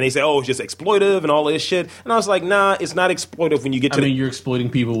 And they say, "Oh, it's just exploitive and all this shit." And I was like, "Nah, it's not exploitive when you get to." You're exploiting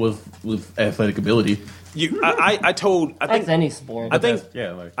people with athletic ability. I think any sport. I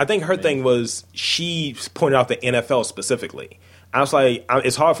think her thing was she pointed out the NFL specifically. I was like,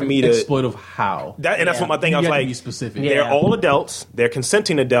 it's hard for me to exploitive how that's what my thing. I was like, be specific. They're all adults. They're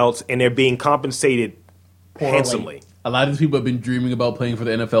consenting adults, and they're being compensated handsomely. A lot of these people have been dreaming about playing for the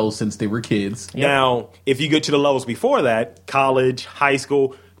NFL since they were kids. Yep. Now, if you get to the levels before that, college, high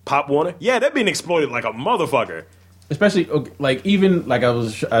school, Pop Warner, they're being exploited like a motherfucker. Especially, like, even, like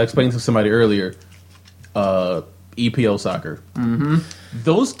I explained to somebody earlier, EPL soccer. Mm-hmm.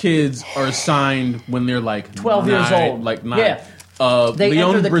 Those kids are signed when they're, like, 12 years old. Like, 9. Yeah. They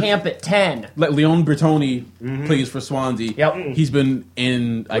enter the camp at 10. Like Leon Bertoni plays for Swansea. Yep. He's been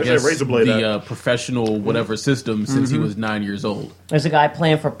in, I guess, the professional whatever system since he was 9 years old. There's a guy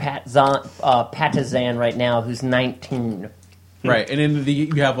playing for Partizan right now who's 19. Right, and then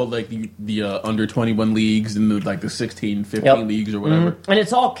you have like the under 21 leagues and the 16, 15 leagues or whatever. And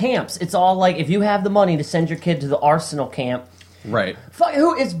it's all camps. It's all like if you have the money to send your kid to the Arsenal camp. Right. Fuck,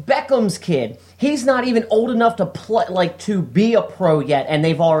 who is Beckham's kid? He's not even old enough to play, to be a pro yet, and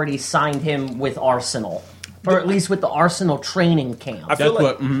they've already signed him with Arsenal, or at least with the Arsenal training camp. I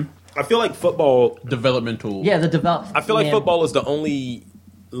feel like football developmental. Yeah, the develop. I feel like football is the only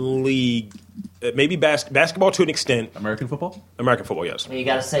league, maybe basketball to an extent. American football, yes. You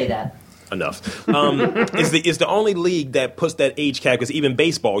got to say that. Enough. Is the only league that puts that age cap, because even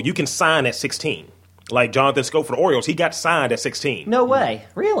baseball, you can sign at 16. Like Jonathan Scope for the Orioles, he got signed at 16. No way.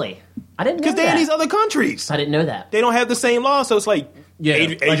 Really? I didn't know that. Because they're in these other countries. I didn't know that. They don't have the same law, so it's like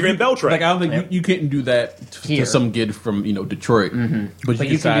Adrian Beltre. Like I don't think you couldn't do that to some kid from Detroit, but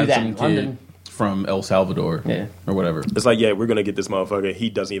you can do that in London. From El Salvador or whatever. It's like, we're going to get this motherfucker. He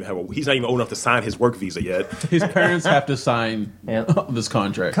doesn't even have he's not even old enough to sign his work visa yet. His parents have to sign this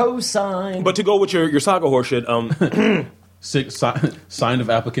contract. Co-sign. But to go with your soccer horse shit, sign of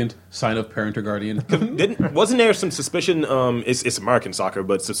applicant, sign of parent or guardian. Wasn't there some suspicion, it's American soccer,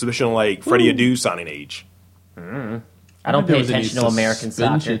 but suspicion like Freddie Adu signing age? I don't pay attention to American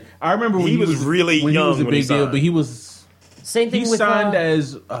soccer. I remember when he was really young. He was a big deal, but he was... Same thing he with... He signed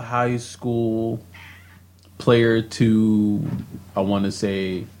as a high school player to, I want to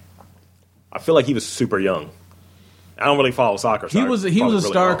say... I feel like he was super young. I don't really follow soccer. He was a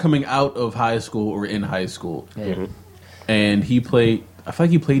star coming out of high school or in high school. Yeah. And he played... I feel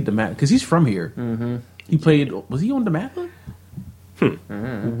like he played DeMatha, because he's from here. Mm-hmm. He played... Was he on DeMatha?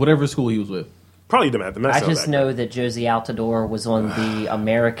 Whatever school he was with. Probably DeMatha. I just know that Josie Altidore was on the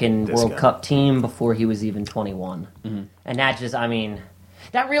American World Cup team before he was even 21. Mm-hmm. And that just,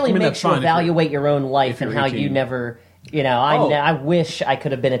 that really makes you evaluate your own life and how 18. You never, I wish I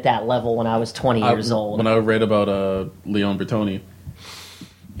could have been at that level when I was 20 years old. When I read about Leon Bertoni,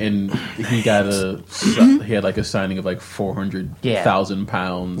 and he got he had like a signing of like 400,000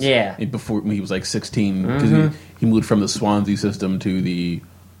 pounds. Yeah. Before when he was like 16, because he moved from the Swansea system to the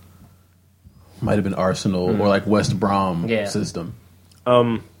might have been Arsenal or like West Brom system.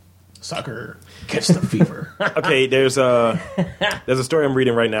 Soccer, catch the fever. Okay, there's a story I'm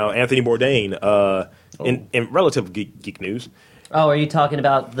reading right now. Anthony Bourdain, in relative geek news. Oh, are you talking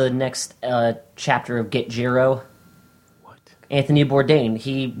about the next chapter of Get Jiro? What? Anthony Bourdain.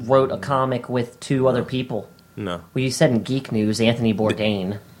 He wrote a comic with two other people. No. Well, you said in geek news, Anthony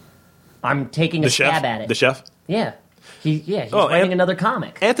Bourdain. I'm taking a stab at it. The chef? Yeah. He's writing another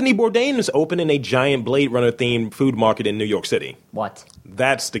comic. Anthony Bourdain is opening a giant Blade Runner themed food market in New York City. What?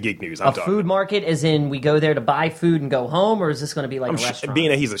 That's the geek news I'm talking about. A food market as in we go there to buy food and go home, or is this going to be like a restaurant? Being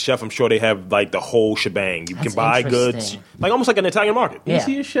that he's a chef, I'm sure they have like the whole shebang. You can buy goods, like almost like an Italian market. Yeah. Is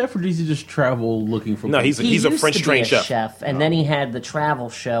he a chef or does he just travel looking for? No, he's a French trained chef. And then he had the travel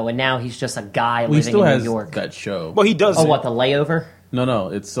show, and now he's just a guy living in New York. That show. Well, he does. Oh, what, the layover? No,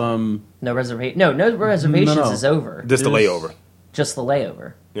 it's no reservation. No reservations is over. Just the layover. Just the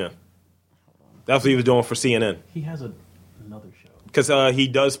layover. Yeah, that's what he was doing for CNN. He has another show because he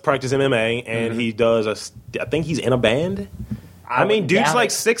does practice MMA and he does I think he's in a band. Dude's like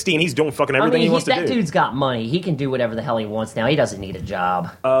 60 and he's doing fucking everything he wants to do. That dude's got money. He can do whatever the hell he wants now. He doesn't need a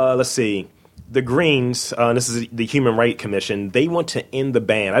job. Let's see. The Greens, this is the Human Rights Commission. They want to end the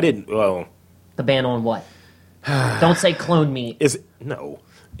ban. The ban on what? Don't say clone meat. It's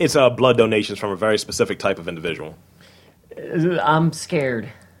blood donations from a very specific type of individual. I'm scared.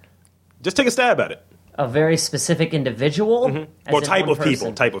 Just take a stab at it. A very specific individual? Mm-hmm. Or type of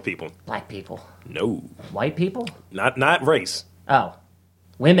people. Type of people. Black people. No. White people? Not race. Oh.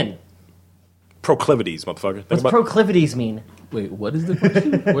 Women. Proclivities, motherfucker. What's proclivities mean? Wait, what is the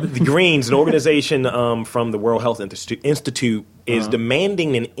question? The Greens, an organization from the World Health Institute, is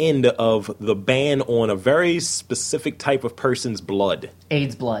demanding an end of the ban on a very specific type of person's blood.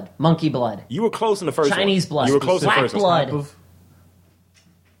 AIDS blood. Monkey blood. You were close in the first one. Chinese blood. You were close in the first blood. one.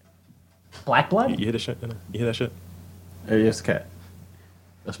 Black blood? You hear that shit? You hear that shit? Yes, cat.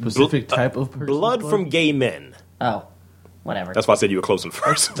 A specific type of person's blood from gay men. Oh. Whatever. That's why I said you were close in the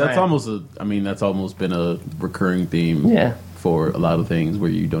first. That's almost been a recurring theme for a lot of things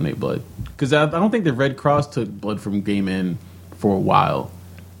where you donate blood. Because I don't think the Red Cross took blood from gay men for a while.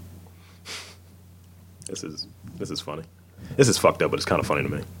 This is funny. This is fucked up, but it's kind of funny to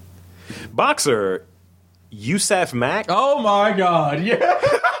me. Boxer Yusuf Mack. Oh my god! Yeah.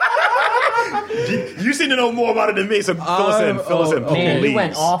 You seem to know more about it than me, so fill us in. Man, you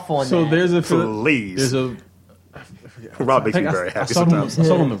went off on that. So there's a Rob makes me very happy sometimes. I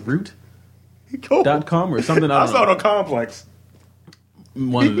saw on the Root.com or something. I saw it on Complex.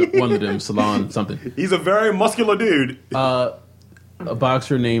 One of them, Salon something. He's a very muscular dude. a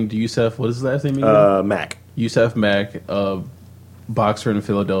boxer named Yusef. What is his last name again? Mac. Yusef Mack, a boxer in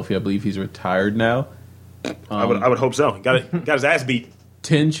Philadelphia. I believe he's retired now. I would hope so. Got his ass beat.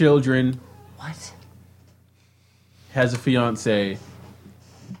 10 children. What? Has a fiance.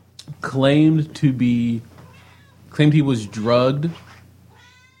 Claimed he was drugged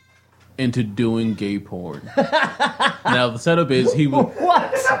into doing gay porn. Now the setup is he was.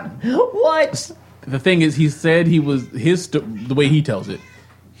 What? The thing is, he said he was the way he tells it.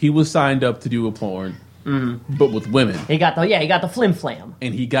 He was signed up to do a porn, but with women. He got the flim flam.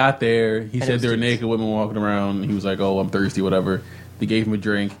 And he got there. He said there were dudes. naked women walking around. He was like, "Oh, I'm thirsty, whatever." They gave him a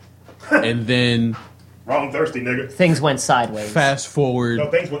drink, and then Wrong thirsty, nigga. Things went sideways. fast forward. No,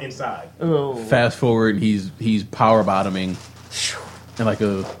 things went inside. Ooh. Fast forward, he's power bottoming,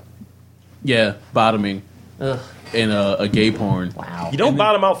 and bottoming Ugh. in a gay porn. Wow. You don't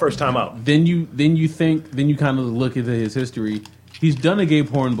bottom out first time out. Then you kind of look into his history. He's done a gay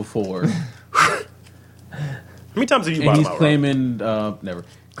porn before, How many times have you and bottom he's out? claiming never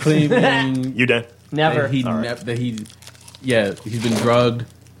claiming You done? Never. he's been drugged,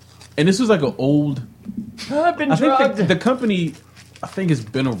 and this was like an old. I've been I think drugged. the company, I think, has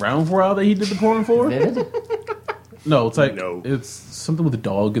been around for a while that he did the porn for. Vivid? No, it's like No. it's something with a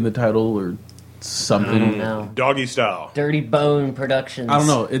dog in the title or something. No. Doggy style. Dirty Bone Productions. I don't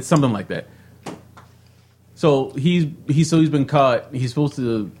know. It's something like that. So he's been caught. He's supposed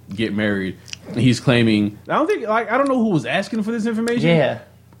to get married. And he's claiming. I don't know who was asking for this information. Yeah.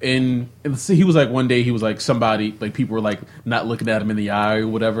 And so he was like, one day he was like, somebody, like people were like not looking at him in the eye or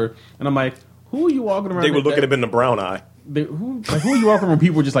whatever. And I'm like, who are you walking around? They were looking at him in the brown eye. Who are you walking around?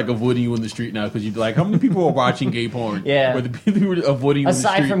 People are just like avoiding you in the street now because you'd be like, how many people are watching gay porn? Yeah. Where the people who are avoiding you in the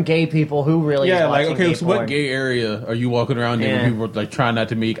street. Aside from gay people, who really is Yeah, like, watching okay, gay so porn? what gay area are you walking around in Yeah. where people are like trying not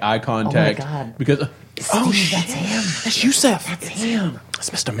to make eye contact? Oh my God. Because Steve, that's him. That's Yusef. That's him. That's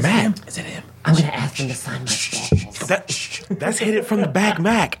Mr. Mac. Is it him? I'm going to ask him to sign my balls. That's Hit It From the Back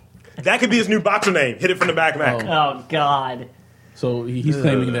Mac. That could be his new boxer name. Hit It From the Back Mac. Oh, God. so he's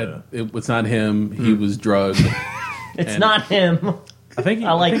claiming that it's not him. He was drugged. It's And- not him. I think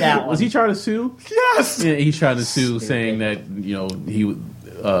I like that Was one. he trying to sue? Yes. Yeah, he's trying to sue, saying that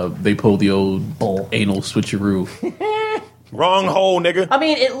they pulled the old Bull. anal switcheroo. Wrong hole, nigga. I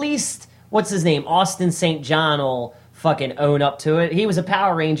mean, at least, what's his name? Austin St. John will fucking own up to it. He was a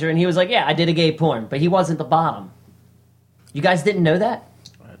Power Ranger, and he was like, yeah, I did a gay porn, but he wasn't the bottom. You guys didn't know that?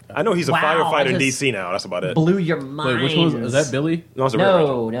 I know he's a Wow, firefighter I in just DC now. That's about it. Blew your Wait, mind. which one was that? Billy? No, it's a Red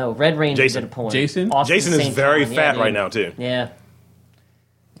Ranger. No, Red Ranger Jason. did a porn. Jason? Austin Jason is St. very John. fat Yeah, right dude. now, too. Yeah.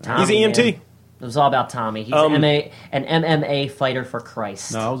 He's Tommy, EMT. man. It was all about Tommy. He's an MMA fighter for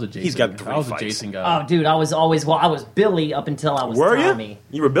Christ. No, I was a Jason. He's got 3 I was fights. a Jason guy. Oh, dude, I was Billy up until I was Were Tommy.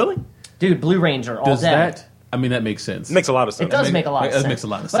 you? You were Billy? Dude, Blue Ranger all Does day. that? I mean, that makes sense. Makes a lot of It sense. does make a lot of that sense. makes a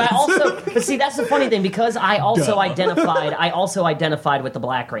lot of But sense. but see, that's the funny thing because I also identified with the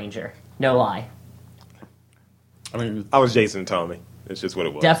Black Ranger. No lie. I mean, I was Jason and Tommy. It's just what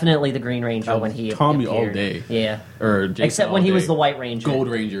it was. Definitely the Green Ranger I when was he Tommy all appeared. day. Yeah. or Jason Except when all he was day. the White Ranger. Gold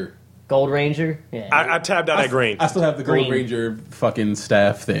Ranger. Gold Ranger? Yeah. I tabbed out that green. I still have the Green. Gold Ranger fucking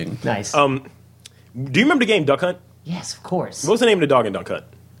staff thing. Nice. Do you remember the game Duck Hunt? yes, of course. What was the name of the dog in Duck Hunt?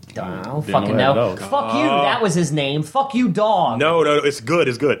 I don't Didn't fucking know know. that dog. Fuck you, that was his name. Fuck you, dog. No, it's good.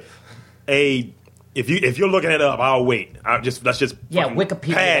 It's good. If you're looking it up, I'll wait. Let's just Yeah, fucking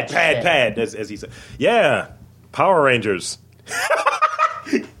Wikipedia that shit. pad, as he said. Yeah, Power Rangers.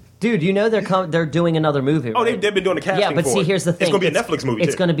 Dude, you know they're doing another movie, Oh, right? they've been doing the casting. Yeah, but for see, it. here's the thing. It's going to be a Netflix movie.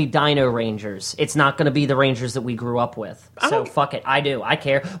 It's too. going to be Dino Rangers. It's not going to be the Rangers that we grew up with. So don't- fuck it. I do. I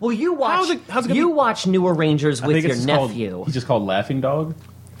care. Well, you watch. how's it gonna you be- watch newer Rangers I with think your it's nephew. he's just called Laughing Dog by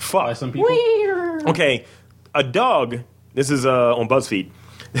Fuck. some people. Okay, a dog. This is on BuzzFeed.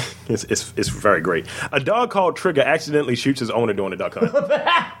 it's very great. A dog called Trigger accidentally shoots his owner during a duck hunt,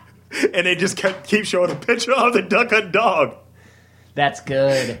 and they just keep showing a picture of the duck hunt dog. That's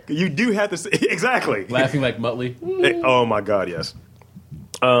good. You do have to say exactly. Laughing like Muttley. Oh my god, yes.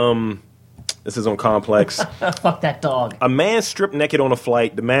 This is on Complex. Fuck that dog. A man stripped naked on a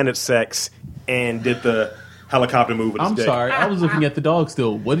flight, demanded sex, and did the helicopter move with his I'm dick. sorry, I was looking at the dog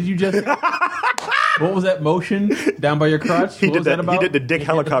still. What did you just? What was that motion down by your crotch? He What did was that about? He did the dick He did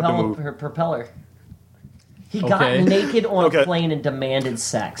helicopter the move. propeller. He Okay. got naked on Okay. a plane and demanded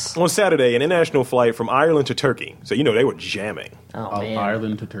sex. On Saturday, an international flight from Ireland to Turkey. So you know they were jamming. Oh, Oh, man.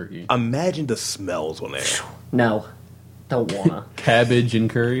 Ireland to Turkey. Imagine the smells on there. No. Don't wanna. Cabbage and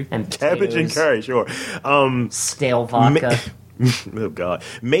curry. And Cabbage and potatoes, curry, sure. Stale vodka. Oh, God.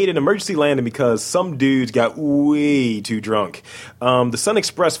 Made an emergency landing because some dudes got way too drunk. The Sun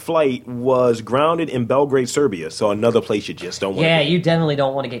Express flight was grounded in Belgrade, Serbia, so another place you just don't want to Yeah, be. you definitely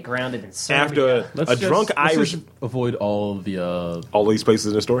don't want to get grounded in Serbia. After drunk Irish... avoid all of the... all these places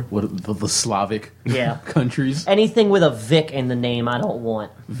in the story? the Slavic countries. Anything with a Vic in the name, I don't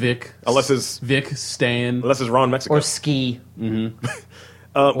want. Vic. Unless it's Stan. Ron Mexico. Or Ski.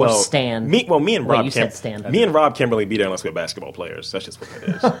 Or Stan. Me and Rob you said Stan. Me and Rob can't really be there unless we're basketball players. That's just what it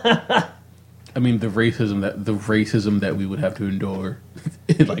is. I mean, the racism that we would have to endure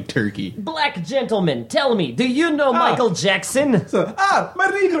in like Turkey. Black gentleman, tell me, do you know Michael Jackson? My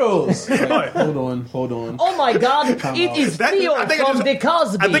negros. Right, hold on. Oh my God, it is Theo from the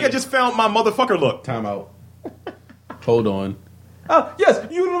Cosby. I think I just found my motherfucker look. Time out. Hold on. Yes,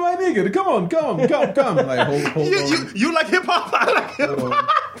 you know my nigga. Come on. Like, hold on. You like hip hop? I like hip hop.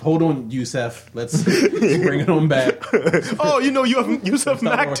 Hold on, Yusef. Let's bring it on back. Oh, you know Yusef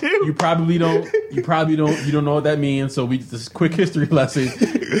Mack too? You probably don't. You don't know what that means. So this quick history lesson.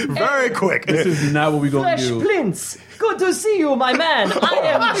 Very quick. This is not what we're gonna Fresh do. Prince, good to see you, my man. I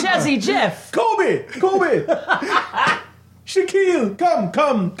am Jazzy Jeff. Kobe. Shaquille,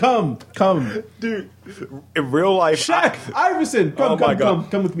 come. Dude, in real life... Shaq, Iverson, come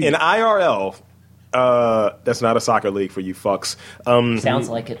with me. In IRL, that's not a soccer league for you fucks. Sounds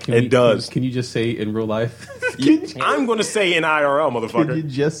like it. It does. Can you just say in real life? I'm going to say in IRL, motherfucker. Can you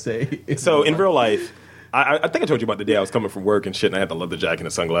just say? So in real life, I think I told you about the day I was coming from work and shit, and I had the leather jacket and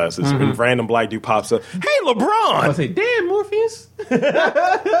the sunglasses. And random black dude pops up. Hey, LeBron! I say, damn, Morpheus.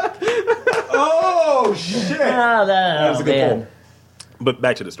 Oh shit! That's a good pull. But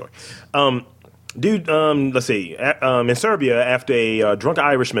back to the story. Dude, let's see. In Serbia, after a drunk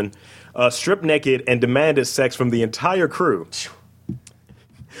Irishman stripped naked and demanded sex from the entire crew.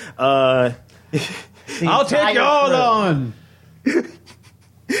 I'll take you all on.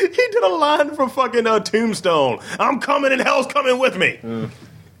 He did a line from fucking Tombstone. I'm coming and hell's coming with me.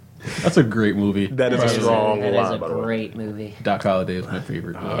 That's a great movie. That is a strong line. That is a great movie. Doc Holliday is my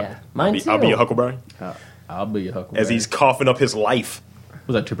favorite. Yeah, mine too. I'll be a Huckleberry. I'll be a Huckleberry. As he's coughing up his life.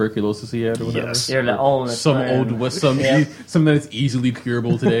 Was that tuberculosis he had or whatever? Yes. You're the only Something that is easily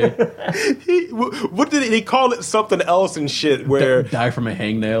curable today. What did he call it? Something else and shit where... Die from a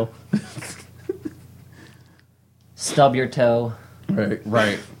hangnail. Stub your toe.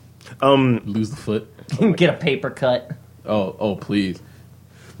 Right. Lose the foot. Get a paper cut. Oh, please.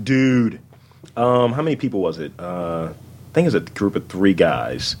 Dude. How many people was it? I think it was a group of 3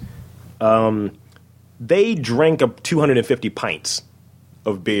 guys. They drank up 250 pints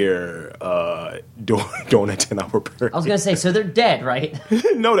of beer during a 10-hour period. I was going to say, so they're dead, right?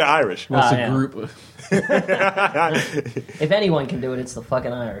 No, they're Irish. What's a group? If anyone can do it, it's the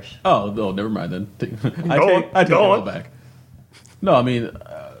fucking Irish. Oh, never mind then. I take it all back. No, I mean,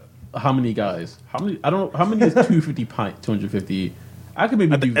 how many guys? How many is 250? I could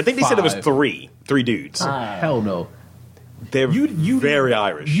maybe do I think they said it was 3 dudes. Hell no. They're very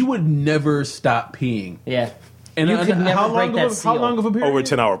Irish. You would never stop peeing. Yeah. And you could never break that seal. How long of a period? Over a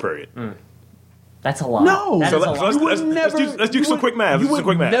 10-hour period. That's a lot. No. That is a lot. Let's do some quick math. You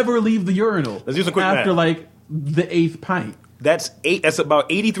would never leave the urinal. Let's do some quick math. After like the 8th pint. That's about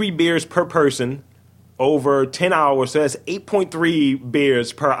 83 beers per person over 10 hours. So that's 8.3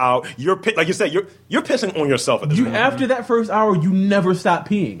 beers per hour. Like you said, you're pissing on yourself at this point. After that first hour, you never stop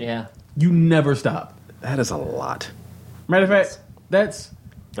peeing. Yeah. You never stop. That is a lot. Matter of fact, that's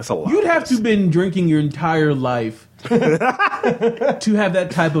a lot. You'd have to have been drinking your entire life to have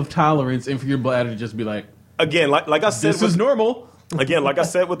that type of tolerance and for your bladder to just be like, again, like I said, this is normal. Again, like I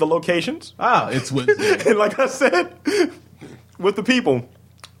said with the locations. It's Wednesday. And like I said with the people,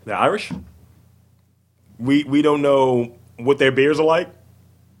 they're Irish. We don't know what their beers are like.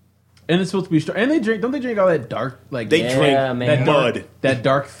 And it's supposed to be strong. And don't they drink all that dark, like they drink man. mud, that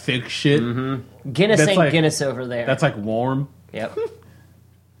dark thick shit. Mm-hmm. Guinness ain't like, Guinness over there. That's like warm. Yep.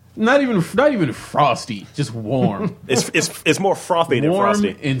 Not even frosty, just warm. It's more frothy than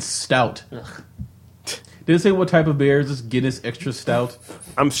frosty. Warm and stout. Ugh. Did it say what type of beer is this? Guinness Extra Stout.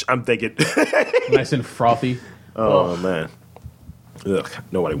 I'm thinking nice and frothy. Oh man, ugh,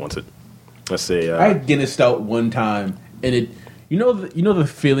 nobody wants it. Let's see. I had Guinness Stout one time, and it. You know the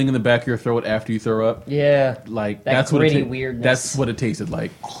feeling in the back of your throat after you throw up. Yeah, like that's what it weirdness. That's what it tasted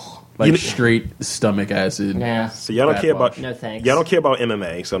like. Straight stomach acid. Yeah. So y'all don't care about no thanks. Y'all don't care about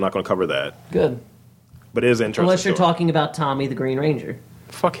MMA, so I'm not going to cover that. Good. But it is interesting. Unless you're talking about Tommy the Green Ranger.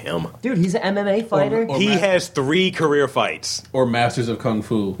 Fuck him. Dude, he's an MMA fighter. Or He Master- has 3 career fights. Or Masters of Kung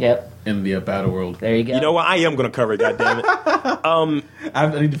Fu. Yep. In the battle world. There you go. You know what? I am going to cover it, goddammit.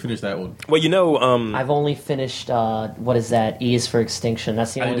 I need to finish that one. Well, you know, I've only finished, what is that? E is for Extinction.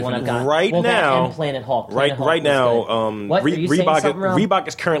 That's the I only need to one I've finish- got. Right well, now- that and Planet Hulk. right Planet Hulk was now, good. What? Are you saying something, Rob? Reebok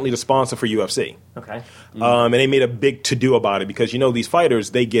is currently the sponsor for UFC. Okay. And they made a big to-do about it because, you know, these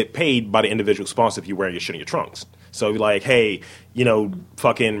fighters, they get paid by the individual sponsor if you wear your shit in your trunks. So, like, hey, you know,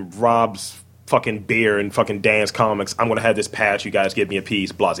 fucking Rob's fucking beer and fucking Dan's comics, I'm going to have this patch, you guys give me a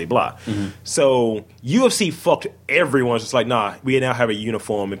piece, blah, blah, blah. So UFC fucked everyone. It's just like, nah, we now have a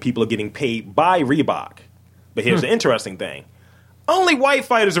uniform and people are getting paid by Reebok. But here's the interesting thing. Only white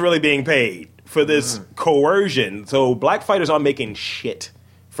fighters are really being paid for this coercion. So black fighters are making shit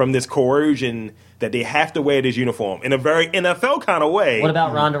from this coercion that they have to wear this uniform in a very NFL kind of way. What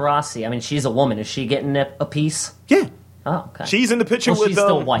about Ronda Rousey? I mean, she's a woman. Is she getting a piece? Yeah. Oh, okay. She's in the picture well, with... she's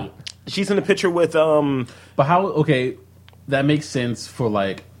still white. She's in the picture with... But how? Okay, that makes sense for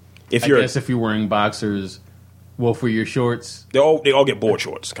like. if I you're... guess if you're wearing boxers, well, for your shorts, They all get board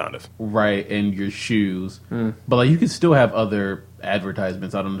shorts, kind of. right, and your shoes. But like, you can still have other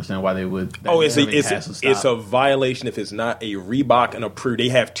advertisements. I don't understand why they would. that Oh, it's everything has to a stop. violation if it's not a Reebok and approved. They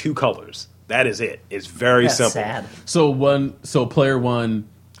have 2 colors. That is it. It's very That's simple. sad. So player 1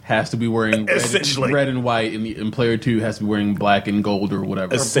 has to be wearing Essentially. red and white, and player 2 has to be wearing black and gold or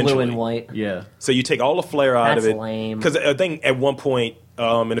whatever. Or Essentially. blue and white. Yeah. So you take all the flair out That's of it. lame. Because I think at one point,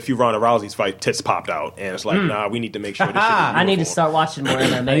 in a few Ronda Rousey's fight, tits popped out, and it's like, nah, we need to make sure this shit is I need to uniform. start watching more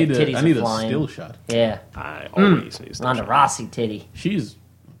MMA. I need Titties I need are a flying. still shot. Yeah. I always need to Ronda Rousey titty. She's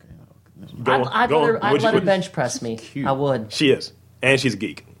I'd let her bench press me. cute. I would. She is. And she's a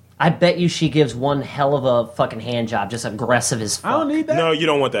geek. I bet you she gives one hell of a fucking hand job, just aggressive as fuck. I don't need that. No, you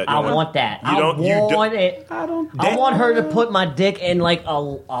don't want that. You I don't want that. You don't- you I don't- want it. I don't. I want her to put my dick in like a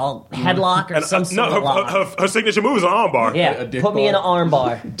headlock or And, some sort of lock. her signature move is an armbar. Yeah, a dick put me in an bar. arm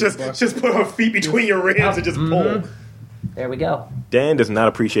bar. Just put her feet between your ribs and just pull. There we go. Dan does not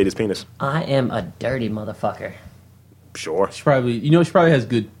appreciate his penis. I am a dirty motherfucker. Sure. She probably has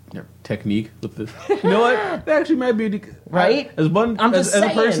good technique with this. You know what? That actually might be Right? As one, I'm just as a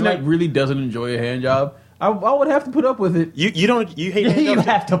saying, person like- that really doesn't enjoy a hand job, I would have to put up with it. You hate hand You jobs?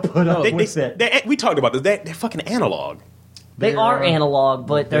 have to put up They- with it. we talked about this. They're fucking analog. They are analog,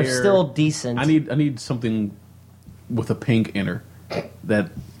 but they're they're- still decent. I need something with a pink inner that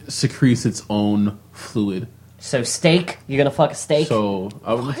secretes its own fluid. So steak? You're gonna fuck a steak? So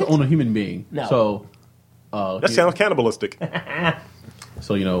I would to own a human being. No. So That sounds cannibalistic.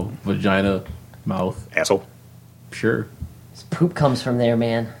 so vagina, mouth, Asshole. sure. This poop comes from there,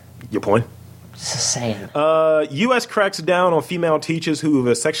 man. Your point? Just saying. U.S. cracks down on female teachers who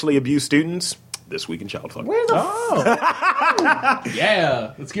have sexually abused students. This week in child fuck. Where the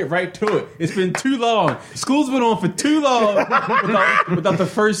Yeah, let's get right to it. It's been too long. School's been on for too long without the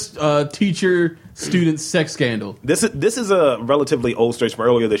first teacher-student sex scandal. This is a relatively old story from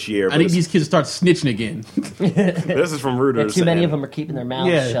earlier this year. I need these kids to start snitching again. This is from Reuters. too many and- of them are keeping their mouths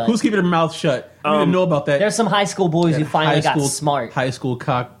Yeah, shut. who's keeping their mouth shut? We didn't know about that. There's some high school boys who finally got smart. High school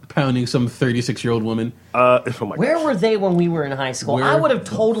cock pounding some 36-year-old woman. Oh my Where gosh. were they when we were in high school? Where I would have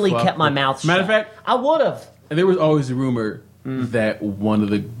the totally fuck kept my were- mouth shut. Matter of fact- I would have. And there was always a rumor that one of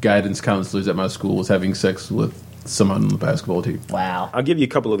the guidance counselors at my school was having sex with someone on the basketball team. Wow. I'll give you a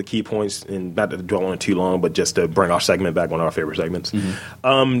couple of the key points, and not to dwell on it too long, but just to bring our segment back, one of our favorite segments.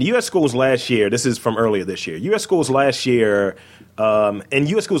 U.S. schools last year, this is from earlier this year, U.S. schools last year,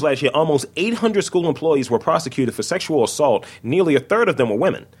 almost 800 school employees were prosecuted for sexual assault. Nearly a third of them were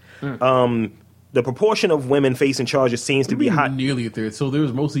women. The proportion of women facing charges seems to be high. Nearly a third. So there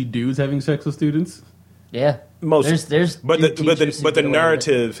was mostly dudes having sex with students? Yeah. Most, There's but dude the teachers who but the get away with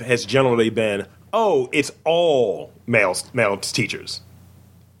it. narrative has generally been, oh, it's all male teachers.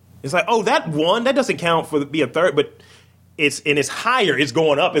 It's like, oh, that one that doesn't count for be a third, but it's higher. It's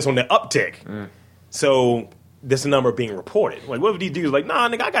going up. It's on the uptick. So this number being reported. Like, what if these dudes like, nah,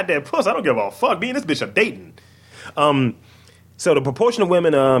 nigga, I got that puss. I don't give a fuck. Me and this bitch are dating. So the proportion of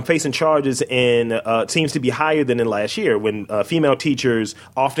women facing charges seems to be higher than in last year when female teachers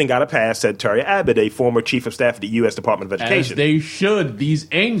often got a pass, said Terry Abbott, a former chief of staff at the U.S. Department of As Education. they should. These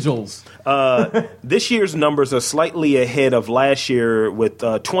angels. This year's numbers are slightly ahead of last year with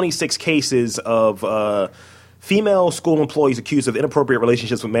 26 cases of female school employees accused of inappropriate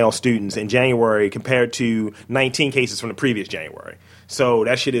relationships with male students in January compared to 19 cases from the previous January. So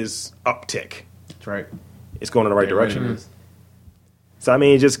that shit is uptick. That's right. It's going in the right direction. It is. So, I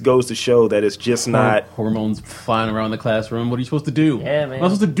mean, it just goes to show that it's just not Hormones flying around the classroom. What are you supposed to do? Yeah, man. What am I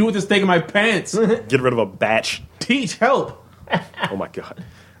supposed to do with this thing in my pants? get rid of a batch. Teach, help. Oh my god.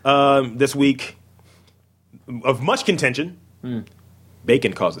 This week of much contention,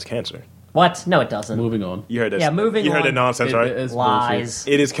 bacon causes cancer. What? No, it doesn't. Moving on. You heard this? Yeah, moving You heard on. the nonsense, right? It's Lies.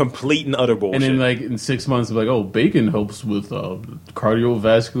 It is complete and utter bullshit. And then, like, in 6 months, it's like, oh, bacon helps with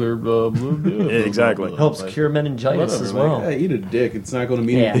cardiovascular. Blah, blah, blah, exactly. blah, Helps like, cure meningitis whatever, as well. Like, hey, eat a dick. It's not going to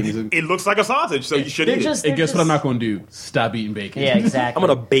mean Yeah. anything. it looks like a sausage, so you should eat it. And guess what I'm not going to do? Stop eating bacon. Yeah, exactly. I'm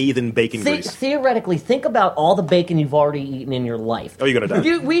going to bathe in bacon grease. Theoretically, think about all the bacon you've already eaten in your life. Oh, you're going to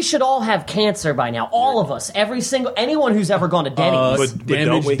die. We should all have cancer by now. All of us. Anyone who's ever gone to Denny's. But damage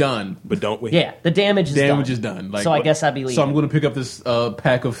don't we? done. But don't we? Yeah, the damage is done. Like, So I guess I'd be leaving. So I'm going to pick up this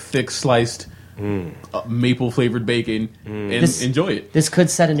pack of thick sliced maple flavored bacon and enjoy it. This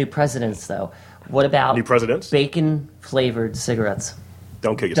could set a new precedence, though. What about New presidents? bacon flavored cigarettes?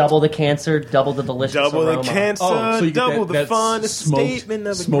 Don't kill yourself. Double the cancer, double the delicious Double aroma. the cancer, Oh, so you get double that the fun. Statement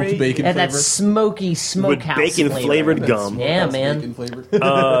of a smoked great... bacon And that flavor. smoky smokehouse With bacon-flavored flavor. gum. Yeah, That's man. bacon flavored.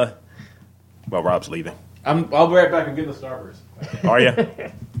 Well, Rob's leaving. I'll be right back and get the Starburst. Are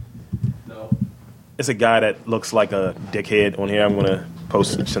you? No. It's a guy that looks like a dickhead on here. I'm going to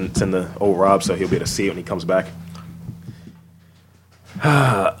post it, send the old Rob so he'll be able to see it when he comes back.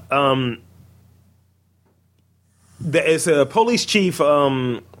 It's a police chief,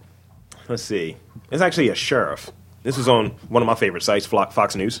 let's see. It's actually a sheriff. This was on one of my favorite sites,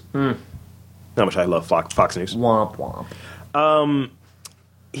 Fox News. How much I love Fox News. Womp womp.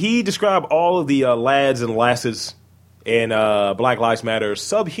 He described all of the lads and lasses in Black Lives Matter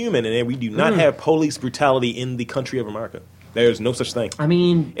subhuman, and we do not have police brutality in the country of America. There's no such thing. I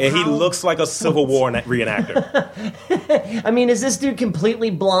mean... And he looks like a Civil War reenactor. I mean, is this dude completely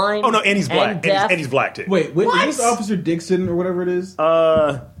blind? Oh, no, and he's black. And, deaf? he's black, too. Wait, What? is this Officer Dixon or whatever it is?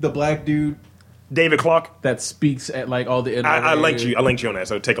 The black dude David Clark. that speaks at like all the. I linked you on that,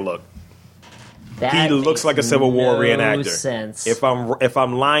 so take a look. That He looks like a Civil War no reenactor. Sense. If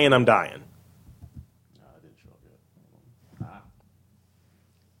I'm lying, I'm dying.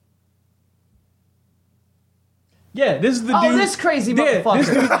 Yeah, this is the Oh, dude. this crazy Yeah,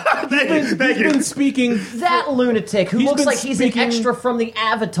 motherfucker. this Thank he's you. been speaking That lunatic who He's looks been like he's an speaking- extra from the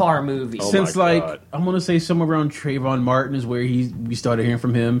Avatar movie. Oh, since my like God. I'm gonna say somewhere around Trayvon Martin is where we started hearing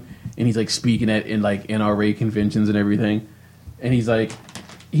from him, and he's like speaking in like NRA conventions and everything, and he's like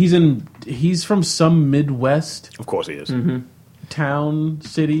he's from some Midwest Of course he is. town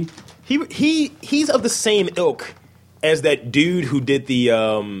city. He's of the same ilk as that dude who did the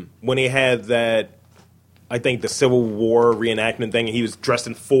when he had that, I think, the Civil War reenactment thing, and he was dressed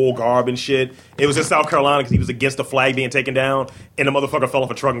in full garb and shit. It was in South Carolina because he was against the flag being taken down, and the motherfucker fell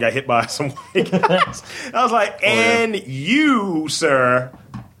off a truck and got hit by some white guys. I was like, you, sir.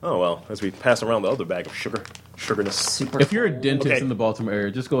 Oh, well, as we pass around the other bag of sugarness. Super. If you're a dentist Okay. in the Baltimore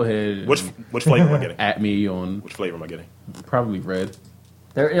area, just go ahead and Which flavor am I getting? at me on Which flavor am I getting? probably red.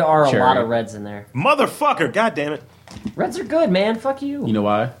 There are a Cherry. lot of reds in there. Motherfucker, god damn it. Reds are good, man. Fuck you. You know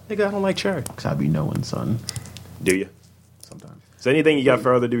why? Nigga, I don't like cherry. Because I be knowing, son. Do you? Sometimes. Is there anything you got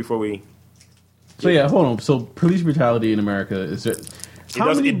further to do before we... So yeah, hold on. So police brutality in America is there?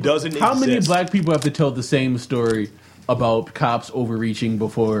 It doesn't How many exist. black people have to tell the same story about cops overreaching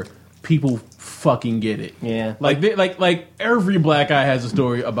before people fucking get it? Yeah. Like every black guy has a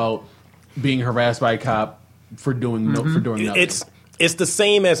story about being harassed by a cop for doing nothing. It's the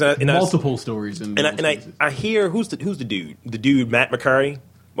same as... multiple stories. And I hear... Who's the dude? The dude, Matt McCurry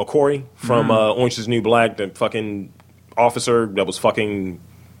from Orange is the New Black, the fucking officer that was fucking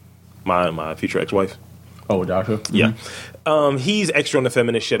my future ex-wife. Oh, doctor. Yeah. He's extra on the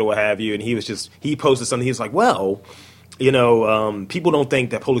feminist shit or what have you, and he posted something. He was like, well, people don't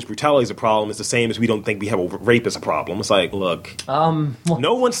think that police brutality is a problem. It's the same as we don't think we have rape as a problem. It's like, look,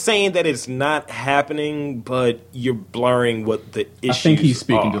 no one's saying that it's not happening, but you're blurring what the issues I think he's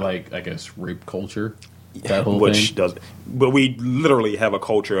speaking are. to like, I guess, rape culture. That whole Which thing. does, but we literally have a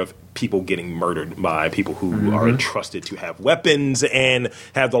culture of people getting murdered by people who are entrusted to have weapons and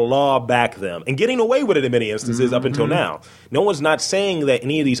have the law back them and getting away with it in many instances up until now. No one's not saying that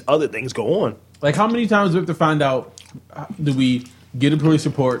any of these other things go on. Like, how many times do we have to find out? Do we get a police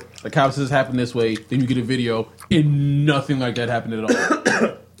report? The cop says happened this way. Then you get a video, and nothing like that happened at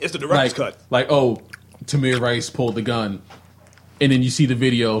all. It's the director's cut. Like, oh, Tamir Rice pulled the gun, and then you see the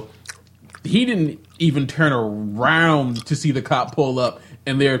video. He didn't even turn around to see the cop pull up,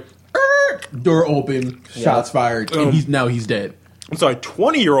 and they're door open, shots fired, and he's dead. I'm sorry,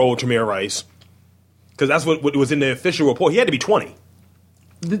 20-year-old Tamir Rice, because that's what was in the official report. He had to be 20.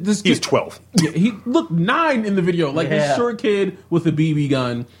 This He's kid- 12. Yeah, he looked 9 in the video, like this short kid with a BB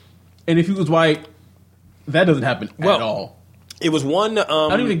gun. And if he was white, that doesn't happen at all. It was one. I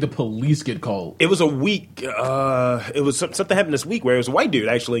don't even think the police get called. It was a week. It was something happened this week where it was a white dude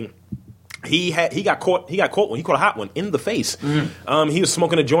actually. He got caught. He got caught a hot one in the face. He was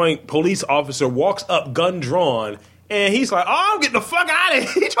smoking a joint. Police officer walks up, gun drawn, and he's like, "Oh, I'm getting the fuck out of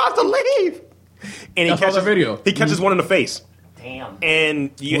here." He tries to leave, and he catches the video. He catches one in the face. Damn.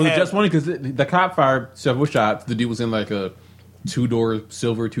 And Well, it's just funny because the cop fired several shots. The dude was in like a two-door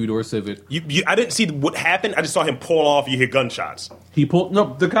Civic. I didn't see what happened. I just saw him pull off. You hear gunshots. He pulled.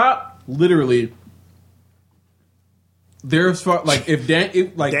 No, the cop literally. There's like if Dan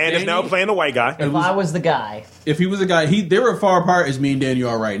Dan Danny, is now playing the white guy. If I was the guy. If he was a guy, they were far apart as me and Danny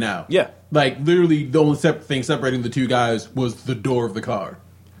are right now. Yeah. Like literally, the only thing separating the two guys was the door of the car.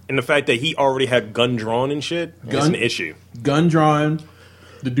 And the fact that he already had gun drawn and shit is an issue. Gun drawn.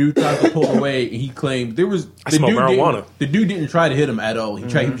 The dude tried to pull away, and he claimed there was. I smoke marijuana. The dude didn't try to hit him at all. He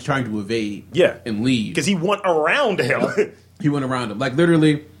was trying to evade. Yeah. And leave Because he went around him. He went around him. Like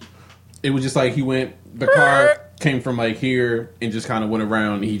literally, it was just like he went. The car came from like here and just kind of went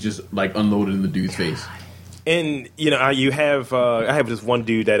around. And he just like unloaded in the dude's face. And you have I have this one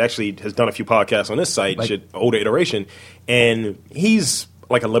dude that actually has done a few podcasts on this site, older iteration, and he's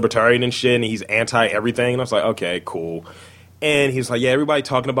like a libertarian and shit, and he's anti everything. And I was like, okay, cool. And he's like, yeah, everybody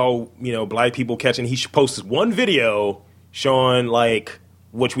talking about black people catching. He posted one video showing like,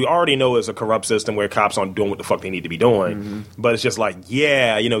 which we already know is a corrupt system where cops aren't doing what the fuck they need to be doing. But it's just like,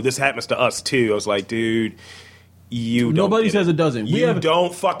 yeah, this happens to us too. I was like, dude. Nobody says it doesn't.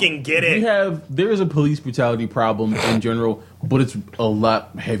 Don't fucking get it. There is a police brutality problem in general, but it's a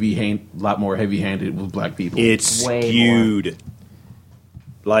lot more heavy-handed with black people. It's way skewed. More.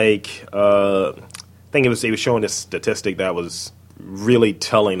 Like, I think it was showing this statistic that was really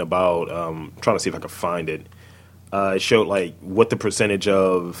telling about. Trying to see if I could find it. It showed like what the percentage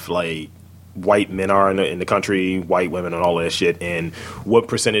of like white men are in the country, white women, and all that shit, and what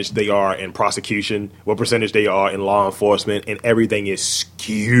percentage they are in prosecution, what percentage they are in law enforcement, and everything is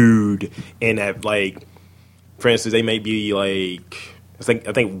skewed. And that, like, for instance, they may be like, I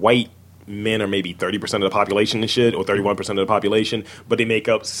think white men are maybe 30% of the population and shit, or 31% of the population, but they make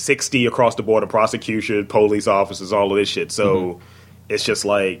up 60 across the board of prosecution, police officers, all of this shit. So it's just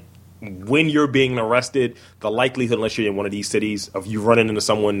like, when you're being arrested, the likelihood, unless you're in one of these cities, of you running into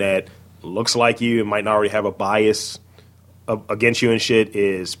someone that looks like you and might not already have a bias against you and shit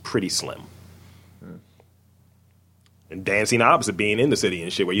is pretty slim. And Dan seen the opposite, being in the city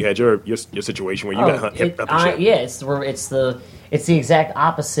and shit, where you had your situation where you got hip up and shit. Yeah, it's the exact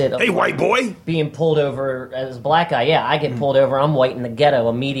opposite of hey, white boy, being pulled over as a black guy. Yeah, I get pulled over. I'm white in the ghetto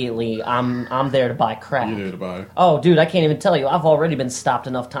immediately. I'm there to buy crack. You're there to buy. Oh, dude, I can't even tell you. I've already been stopped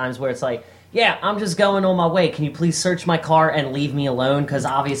enough times where it's like, yeah, I'm just going on my way. Can you please search my car and leave me alone? Because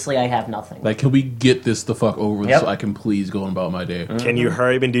obviously I have nothing. Like, can we get this the fuck over Yep. so I can please go about my day? Can you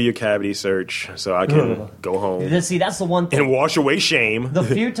hurry up and do your cavity search so I can go home See, that's the one thing. and wash away shame? The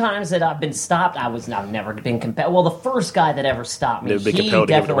few times that I've been stopped, I've never been compelled. Well, the first guy that ever stopped me, Never been he compelled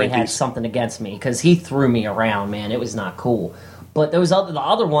to give it a definitely ring had piece. something against me because he threw me around, man. It was not cool. But the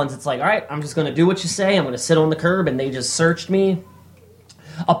other ones, it's like, all right, I'm just going to do what you say. I'm going to sit on the curb, and they just searched me.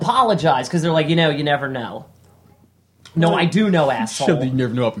 Apologize, because they're like, you never know. No, I do know, asshole. Shove the you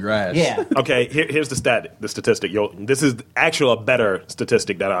never know up your ass. Yeah. Okay, here's the statistic. This is actually a better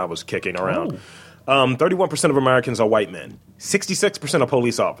statistic that I was kicking around. 31% of Americans are white men. 66% are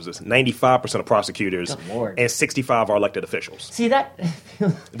police officers. 95% are prosecutors. Good Lord. And 65 are elected officials. See, that...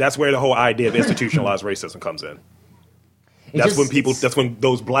 That's where the whole idea of institutionalized racism comes in. That's when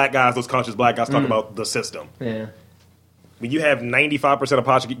those black guys, those conscious black guys talk about the system. Yeah. When you have 95% of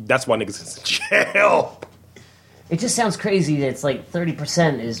prosecutors, that's why niggas is in jail. It just sounds crazy that it's like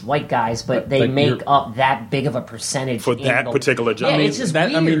 30% is white guys, but they Like make up that big of a percentage For that particular job. Yeah, I mean, it's just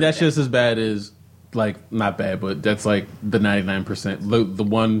weird. I mean, that's just as bad as, like, not bad, but that's like the 99%. The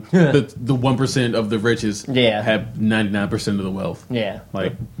 1% of the richest have 99% of the wealth. Yeah.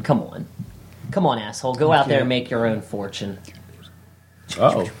 Like, Come on, asshole. Go out there and make your own fortune.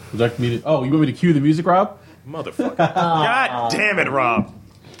 would you like me to? Oh, you want me to cue the music, Rob? Motherfucker. God damn it, Rob.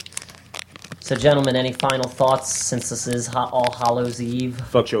 So, gentlemen, any final thoughts since this is All Hallows Eve?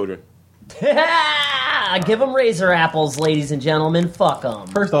 Fuck children. Give them razor apples, ladies and gentlemen. Fuck them.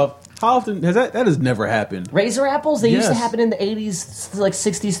 First off, how often has that has never happened? Razor apples? They used to Yes. happen in the 80s, like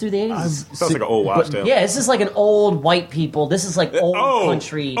 60s through the 80s. Sounds like an old watch tale. Yeah, this is like an old white people. This is like old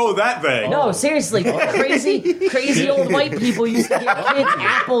country. Oh, that thing. No, seriously, crazy old white people used to give kids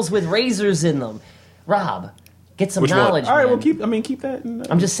apples with razors in them. Rob, Get some Which one? knowledge. All right, man. well, keep that.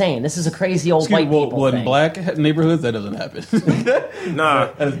 I'm just saying, this is a crazy old white people in thing. black neighborhoods, that doesn't happen. Nah,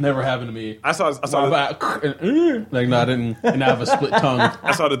 That has never happened to me. I saw Like, no, I didn't. And I have a split tongue.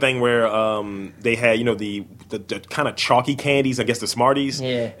 I saw the thing where they had, the kind of chalky candies, I guess the Smarties.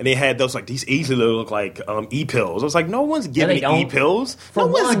 Yeah. And they had those, like, these easily look like e-pills. I was like, no one's giving they don't. e-pills. For No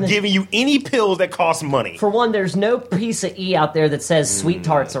one's one- giving you any pills that cost money. For one, there's no piece of E out there that says sweet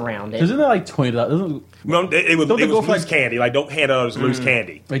tarts around it. Isn't that like $20? No, it was Don't they go loose for, like- candy. Like, don't hand out loose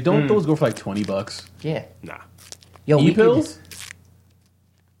candy. Like, don't those go for like $20? Yeah. Nah. Yo, we E-pills?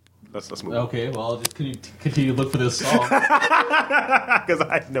 Let's move. Okay, well, I'll just continue to look for this song. Because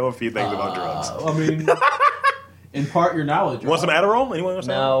I know a few things about drugs. I mean, impart your knowledge. Want some Adderall? Anyone want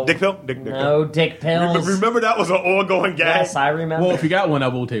some? No. Dick pill? Dick No dick pills. Remember that was an ongoing gag? Yes, I remember. Well, if you got one, I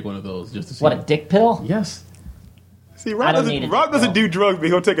will take one of those just to see. What, a dick pill? Yes. See, I Rob don't need a Rob dick doesn't pill. do drugs, but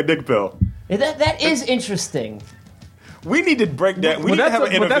he'll take a dick pill. That is interesting. We need to break that. We Well, need to have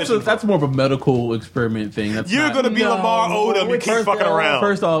an intervention. that's more of a medical experiment thing. That's You're not- going to be Lamar Odom. You keep fucking around.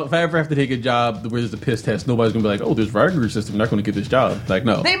 First off, if I ever have to take a job where there's a piss test, nobody's going to be like, oh, there's Viagra system. I'm not going to get this job. Like,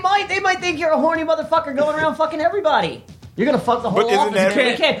 no. They might think you're a horny motherfucker going around fucking everybody. You're gonna fuck the whole But isn't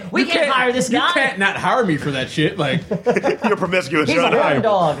office. that- We can't hire this guy. You can't not hire me for that shit. Like, You're promiscuous. He's You're a horn unhireable.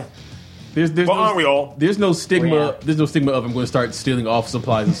 dog. there's Well, aren't we all? There's no stigma. Yeah. There's no stigma of I'm going to start stealing office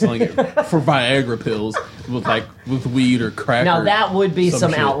supplies and selling it for Viagra pills with weed or crack. Now or that would be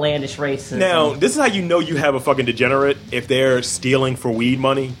some shit. outlandish racism. Now, this is how you know you have a fucking degenerate if they're stealing for weed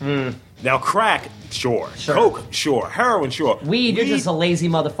money. Now, crack, sure. Coke, sure. Heroin, sure. weed, you're just a lazy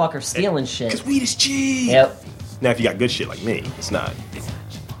motherfucker stealing shit. Because weed is cheap. Yep. Now, if you got good shit like me, it's not.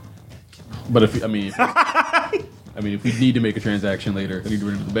 But if we need to make a transaction later, I need to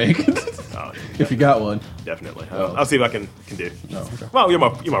run to the bank. Oh, if you got one. definitely. I'll see if I can do. Oh, okay. Well, you're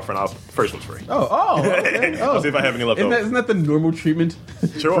my friend. First one's free. Okay. I'll see if I have any left over. Isn't that the normal treatment?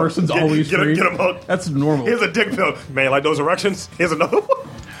 Sure. Person's Get- always get 'em- free. get 'em hooked. That's normal. Here's a dick pill. Man, like those erections? Here's another one.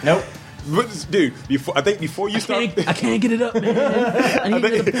 Nope. But, dude, before you start... I can't get it up, man. I need to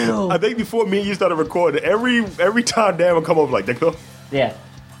get a pill. I think before me and you started recording, every time Dan would come over like, dick pill, Yeah.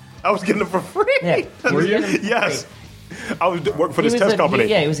 I was getting them for free. Yeah. Were you? Yes. I was working for He this was test a- company.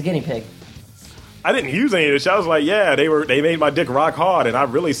 Yeah, he was a guinea pig. I didn't use any of this shit. I was like, yeah, they made my dick rock hard, and I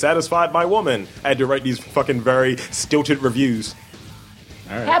really satisfied my woman. I had to write these fucking very stilted reviews.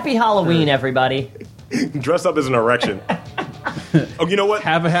 Happy Halloween, everybody. Dress up as an erection. Oh, you know what?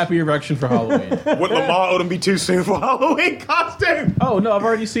 Have a happy erection for Halloween. Would Lamar Odom be too soon for Halloween costume? Oh, no, I've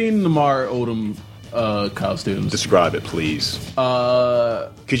already seen Lamar Odom costumes. Describe it, please.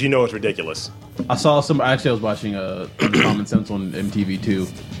 Because you know it's ridiculous. I saw some. Actually, I was watching Common Sense on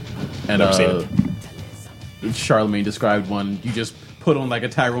MTV2, and Never seen Charlemagne described one. You just put on like a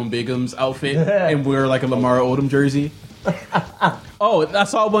Tyrone Bigum's outfit and wear like a Lamar Odom jersey. Oh, I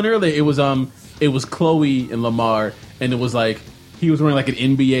saw one earlier. It was Chloe and Lamar, and it was like he was wearing like an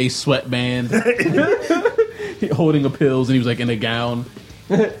NBA sweatband, holding a pills, and he was like in a gown.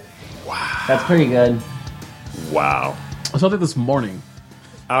 That's pretty good. Wow. I saw that this morning.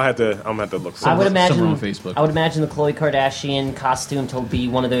 I'm gonna have to look. I would imagine somewhere on Facebook. I would imagine the Khloe Kardashian costume to be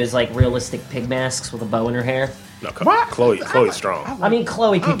one of those like realistic pig masks with a bow in her hair. No, Chloe's strong. I mean,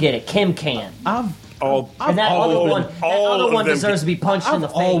 Khloe could get it. Kim can't. All And that other one deserves to be punched in the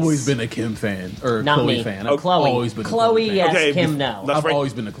face. I've always been a Kim fan or Not Chloe me. fan. Oh, I've Chloe. always been a Chloe, fan. yes. Okay, Kim, no. let's I've rank-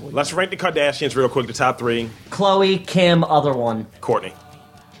 always been a Chloe. Let's rank the Kardashians real quick. The top three. Chloe, Kim, other one. Courtney.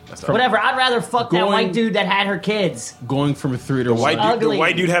 Whatever. I'd rather fuck that Going- white dude that had her kids. Going from 3 to 1. The Ugly.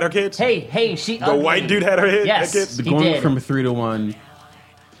 white dude had her kids. Hey, she. The white dude had her Yes. kids. He Going did. from 3 to 1.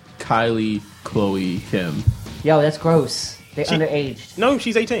 Kylie, Chloe, Kim. Yo, that's gross. They're underaged. No,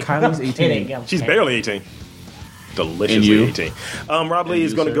 she's 18. Kylie's It ain't 18. go. She's Okay. barely 18. And Deliciously you? 18. Rob Lee And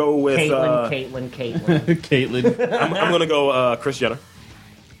is you, going to sir? go with. Caitlyn. Caitlyn. I'm going to go Kris Jenner.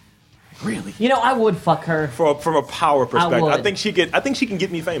 Really? You know, I would fuck her. From a power perspective, would. I think she can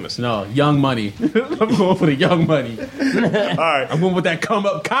get me famous. No, Young Money. I'm going for the Young Money. All right, I'm going with that come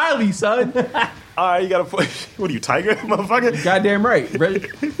up Kylie, son. all right. You got to. What are you, Tiger, motherfucker? Goddamn right. He's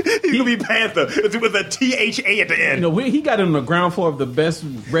gonna be Panther with a THA at the end. You know, he got on the ground floor of the best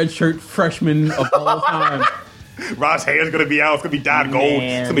redshirt freshman of all time. Rob's hair's gonna be out. It's gonna be dyed gold.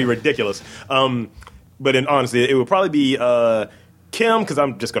 Man. It's gonna be ridiculous. But in honestly, it would probably be Kim, because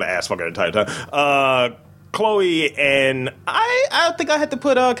I'm just gonna ask fuck her the entire time. Chloe, and I think I had to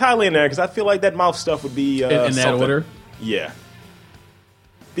put Kylie in there because I feel like that mouth stuff would be In that something. order? Yeah,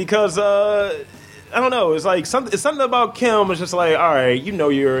 because I don't know. It's like it's something about Kim. It's just like, all right, you know,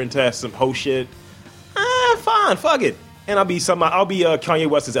 you're into some hoe shit. Fine, fuck it. and I'll be Kanye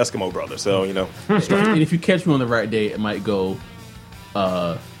West's Eskimo brother. So you know, And if you catch me on the right day, it might go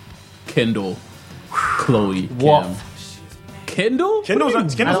Kendall, Chloe, Kim. Woof. Kendall? Kendall's I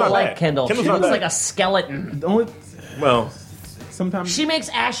not don't like bad. Kendall. She Kendall's not looks bad. like a skeleton. Well, Sometimes She makes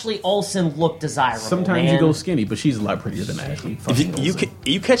Ashley Olsen look desirable. sometimes man. you go skinny, but she's a lot prettier than Ashley. if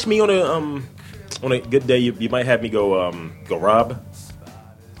you catch me on a good day, you might have me go Rob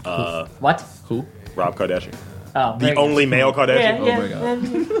What? Who? Rob Kardashian, Oh, the only male Kardashian. Yeah,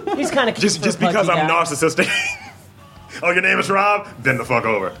 my God. He's kind of Just because I'm narcissistic. Oh, your name is Rob? Bend the fuck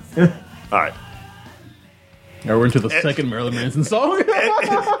over. All right. Now we're into the second Marilyn Manson song.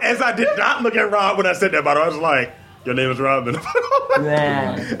 As I did not look at Rob when I said that, but I was like, your name is Rob. Bend the fuck over.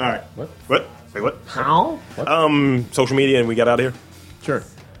 Nah. All right. What? Wait, what? How? Social media, and we got out of here. Sure.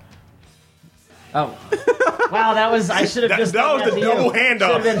 Oh. Wow, that was. I should have just. that was done the to double you. hand Should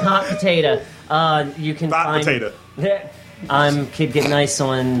up. have been hot potato. You can Hot find. potato. I'm Kid Get Nice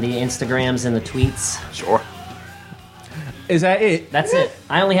on the Instagrams and the tweets. Sure. Is that it? That's it.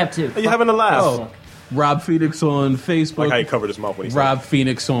 I only have 2. Are you having a laugh? Oh. Rob Phoenix on Facebook. Like how he covered his mouth when he said Rob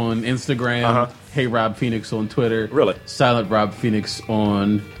Phoenix on Instagram. Uh-huh. Hey Rob Phoenix on Twitter. Really? Silent Rob Phoenix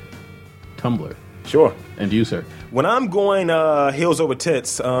on Tumblr. it. Sure. And you, sir. When I'm going heels over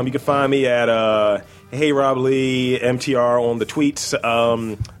tits, you can find me at Hey Rob Lee MTR on the tweets.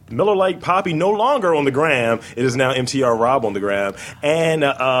 Miller Lite Poppy no longer on the gram. It is now MTR Rob on the gram. And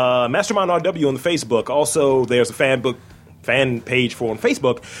Mastermind RW on the Facebook. Also, there's a fan page on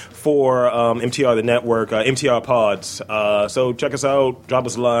Facebook for MTR the network, MTR Pods. So check us out, drop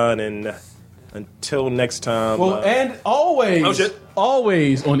us a line, and until next time. Well, and always, Oh, shit.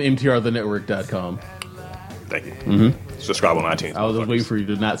 always on mtrthenetwork.com. Thank you. Subscribe on iTunes. I was just waiting for you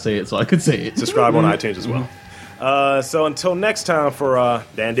to not say it so I could say it. Subscribe on iTunes as well. So until next time for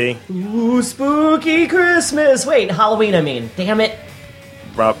Dandy, Ooh, spooky Christmas. Wait, Halloween. I mean, damn it.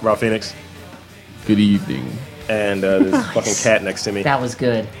 Rob Phoenix, Good evening. and this fucking cat next to me. That was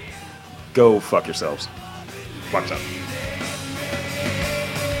good. Go fuck yourselves. Fuck yourself.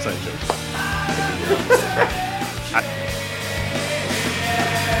 Same joke.